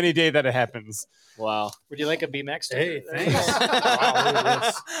of any day that it happens. wow. Would you like a BMX? Hey, sticker? thanks. Wow, look at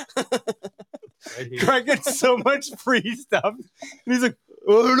this. Right here. Greg gets so much free stuff, and he's like,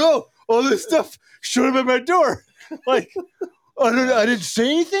 I don't know, all this stuff showed up at my door. Like, I didn't say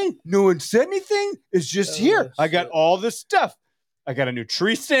anything. No one said anything. It's just here. I got all this stuff. I got a new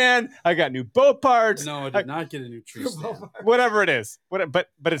tree stand. I got new boat parts. No, I did not get a new tree stand. Whatever it is. But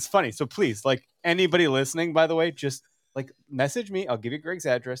it's funny. So please, like anybody listening, by the way, just like message me. I'll give you Greg's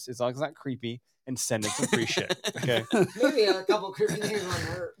address as long as it's not creepy, and send him some free shit. Okay. Maybe a couple creepy things on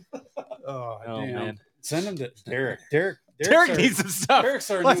her. Oh, Oh, man. Send him to Derek. Derek needs some stuff. Derek's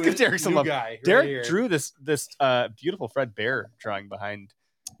our Let's new, give Derek some new love. guy. right Derek here. drew this beautiful Fred Bear drawing behind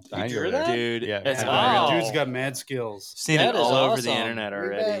drew you that? Dude, Yeah. that's Wow. unreal. Dude's got mad skills. Seen That it is all over the awesome. internet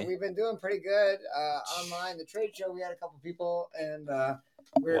already. We've been doing pretty good online. The trade show, we had a couple people, and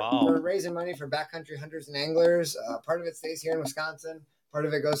we're Wow. raising money for backcountry hunters and anglers. Part of it stays here in Wisconsin. Part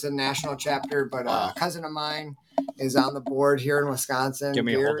of it goes to the national chapter. But a cousin of mine is on the board here in Wisconsin. Give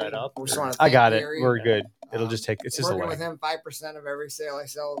me to hold Gary. that up, We just or- wanna I thank got it. Gary. We're good. It'll just take. It's just a working way. with him. 5% of every sale I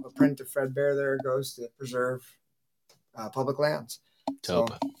sell of a print of Fred Bear there goes to preserve public lands. So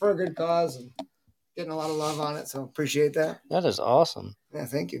Dope. for a good cause and getting a lot of love on it. So appreciate that. That is awesome. Yeah,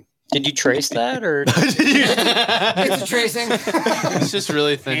 thank you. Did you trace that or? It's a tracing. It's just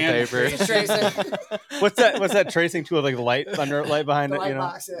really thin And paper. It's a tracing. What's that tracing tool? Like the light under light behind The it, light you know?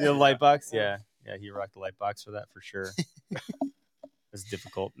 box, yeah. The light box. Yeah. Yeah, he rocked the light box for that for sure. It's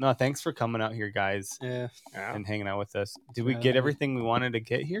difficult. No, thanks for coming out here, guys, Yeah. and hanging out with us. Did we get everything we wanted to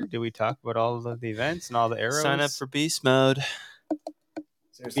get here? Did we talk about all of the events and all the arrows? Sign up for Beast Mode.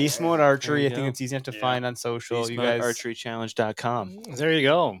 Seriously, Beast yeah. Mode Archery. There you I think go. it's easy enough to Yeah. find on social. You guys, BeastModeArcheryChallenge.com. There you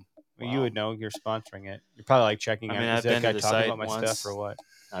go. well, you would know. You're sponsoring it. You're probably like checking I out. mean, Is I've that been guy to the talking site about my once. stuff or what?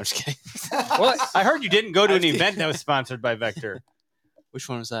 No, I'm just kidding. Well, I heard you didn't go to an event that was sponsored by Vector. Which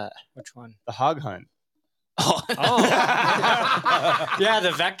one was that? Which one? The Hog Hunt. Oh, Yeah,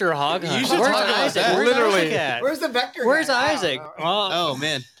 the Vector hog hunt. You should Where's talk about Isaac? that. Where's Literally. Isaac at? Where's the vector? Where's guy? I don't Isaac? know. oh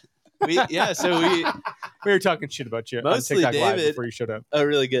man. We We were talking shit about you Mostly on TikTok Live David. before you showed up. Oh,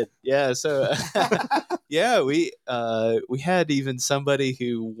 really good. Yeah. So, yeah, we had even somebody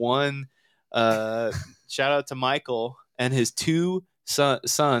who won. Shout out to Michael and his two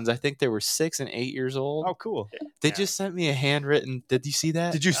sons. I think they were 6 and 8 years old. Oh, cool. They yeah. just sent me a handwritten. Did you see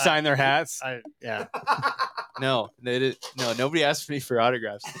that? Did you sign their hats? Yeah. No, they did. No, nobody asked me for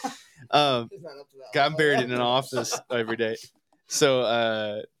autographs. He's not up to that I'm level. buried in an office every day.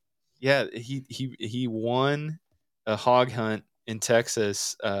 So, yeah, he won a hog hunt in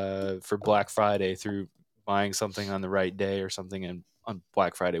Texas for Black Friday through buying something on the right day or something on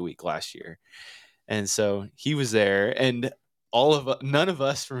Black Friday week last year. And so he was there, and none of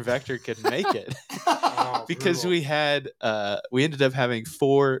us from Vector could make it Oh, because brutal. we ended up having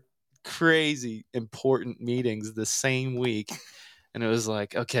 4 crazy important meetings the same week. And it was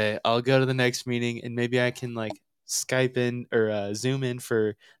like, okay, I'll go to the next meeting and maybe I can like Skype in or Zoom in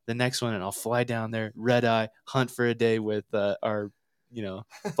for the next one, and I'll fly down there, red eye, hunt for a day with our,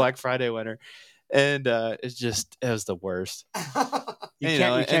 Black Friday winner. And it was the worst. You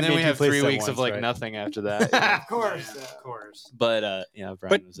can't and then be we in two have 3 places at weeks of once, like right? nothing after that. Of course. Yeah, of course. But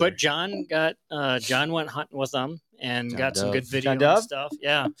Brian was there. But John John went hunting with them and John got some Dove. good video John Dove? and stuff.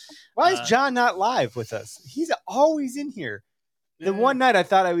 Yeah. Why is John not live with us? He's always in here. The one night I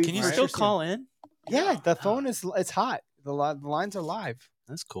thought I would. Can you for still sure see call him. in? Yeah, the phone it's hot. The lines are live.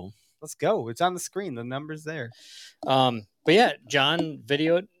 That's cool. Let's go. It's on the screen. The number's there. But yeah, John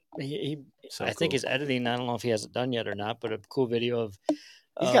videoed. He So I think cool. his editing. I don't know if he has it done yet or not, but a cool video of.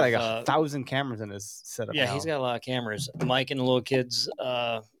 He's got like of, 1,000 cameras in his setup. Yeah, now. he's got a lot of cameras. Mike and the little kids,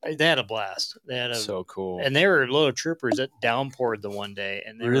 they had a blast. They had So cool. and they were little troopers that downpoured the one day,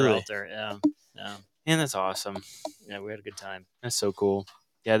 and they were Really? out there. Yeah, And that's awesome. yeah, we had a good time. That's so cool.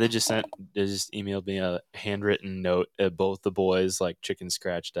 Yeah, they just emailed me a handwritten note at both the boys, like chicken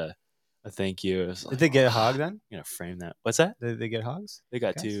scratched a thank you. It was like, Did they get a hog then? I'm gonna frame that. What's that? Did they get hogs? They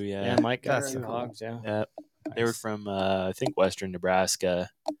got Guys? 2, Yeah, yeah. Mike got That's 2 cool. hogs. Yeah, Yeah. They were from I think Western Nebraska.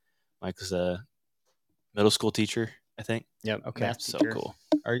 Mike was a middle school teacher, I think. yep. Okay. Math So teacher. cool.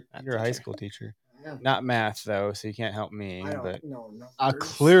 You're a high teacher. school teacher. Yeah. Not math though, so you can't help me. I don't But know.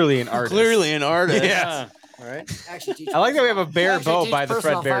 clearly an artist. Clearly an artist. Yeah. All right. Actually, teach I like that we have a bear Actually bow teach by the Fred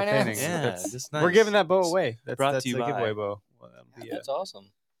personal Bear finance. painting. Yeah, That's- that's We're nice. giving that bow away. That's Brought that's to you a by- giveaway bow. Well, that'll be That's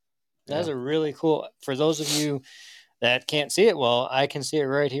awesome. Yeah. That's a really cool. For those of you that can't see it well, I can see it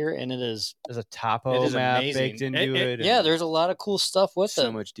right here, and it is There's a topo it is map amazing. baked into it. Yeah, and- there's a lot of cool stuff with So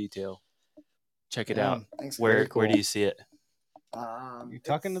it. much detail. Check it Yeah. out. Thanks. Where cool. do you see it? You're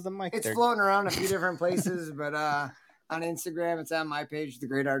talking to the mic It's there. floating around a few different places, but on Instagram, it's on my page, The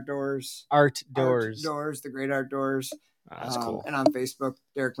Great Outdoors. Art doors. Outdoors, The Great Outdoors. Oh, that's cool. And on Facebook,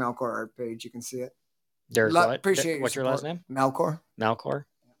 Derek Malcor art page, you can see it. Derek, Lo- what? appreciate What's your last name? Malcor. Malcor.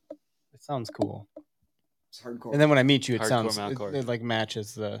 It sounds cool. It's hardcore. And then when I meet you, it Hardcore sounds Malcore. it like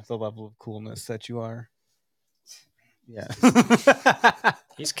matches the level of coolness that you are. Yeah.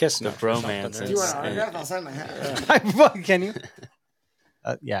 He's kissing The up for something bromance there. Do you want an and- autograph? I'll sign my hat. Can you?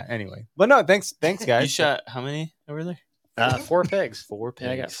 Yeah. Anyway, but no, thanks, guys. You shot how many over there? 4 pigs. 4 pigs.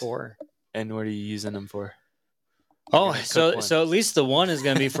 Yeah, I got 4. And what are you using them for? Oh, gonna so cook one. so at least the one is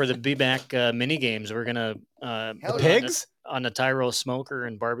going to be for the B-Back mini games. We're going to Hell The yeah. pigs? on the Tyrol smoker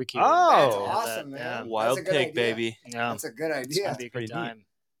and barbecue. Oh. That's Yeah, awesome, that- man. Wild That's a good pig, idea. baby. Yeah, That's a good it's going idea. to be a Pretty good neat. time.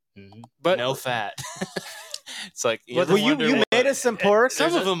 Mhm. But No fat. It's like Well, Well, you made us some pork.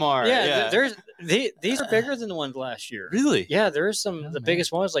 Some of them are. yeah, these are bigger than the ones last year. Really? Yeah, there is some. Oh, the man.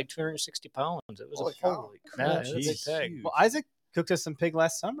 biggest one was like 260 pounds. It was Holy a cow. Holy Yeah, crap! it was a big Jeez. pig. Huge. Well, Isaac cooked us some pig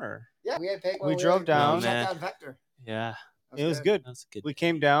last summer. Yeah, we had pig. We drove down. Oh, man. Checked out Vector. Yeah, It was good. that's a good. We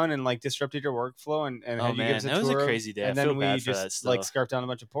came down and like disrupted your workflow and Oh, had you give man, us a that was a tour of- crazy day. I And then feel we bad for that just like still. scarfed down a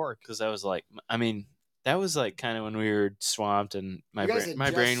bunch of pork. Because I was like, I mean, that was like kind of when we were swamped and my You guys brain, had my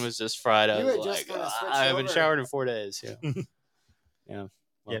just- brain was just fried. I you was had just like, kinda switched I haven't over." showered in 4 days. Yeah, yeah.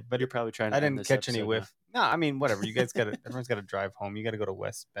 Well, Yeah, but you're probably trying to. I end didn't this catch any episode whiff. No, I mean whatever. You guys got to. Everyone's got to drive home. You got to go to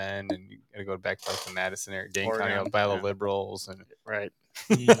West Bend and you got to go back to like the Madison area, Dane County, Oregon, out by the yeah. liberals and Right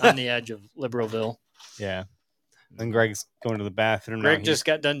on the edge of Liberalville. yeah. Then Greg's going to the bathroom. Greg now. just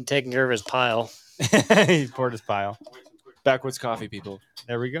got done taking care of his pile. He poured his pile. Backwoods coffee, people.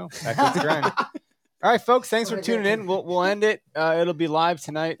 There we go. Back to the grind. All right, folks. Thanks for tuning in. We'll end it. It'll be live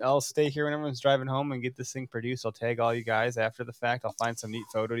tonight. I'll stay here when everyone's driving home and get this thing produced. I'll tag all you guys after the fact. I'll find some neat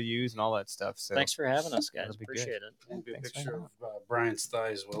photo to use and all that stuff. So Thanks for having us, guys. That'll be good. Appreciate it. Maybe a Thanks, picture man. of Brian's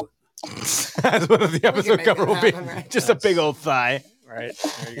thighs, will it? That's what the episode make cover it will be. happen, right? Just a big old thigh. Right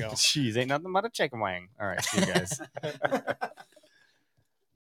there you go. Jeez, ain't nothing but a chicken wing. All right, see you guys.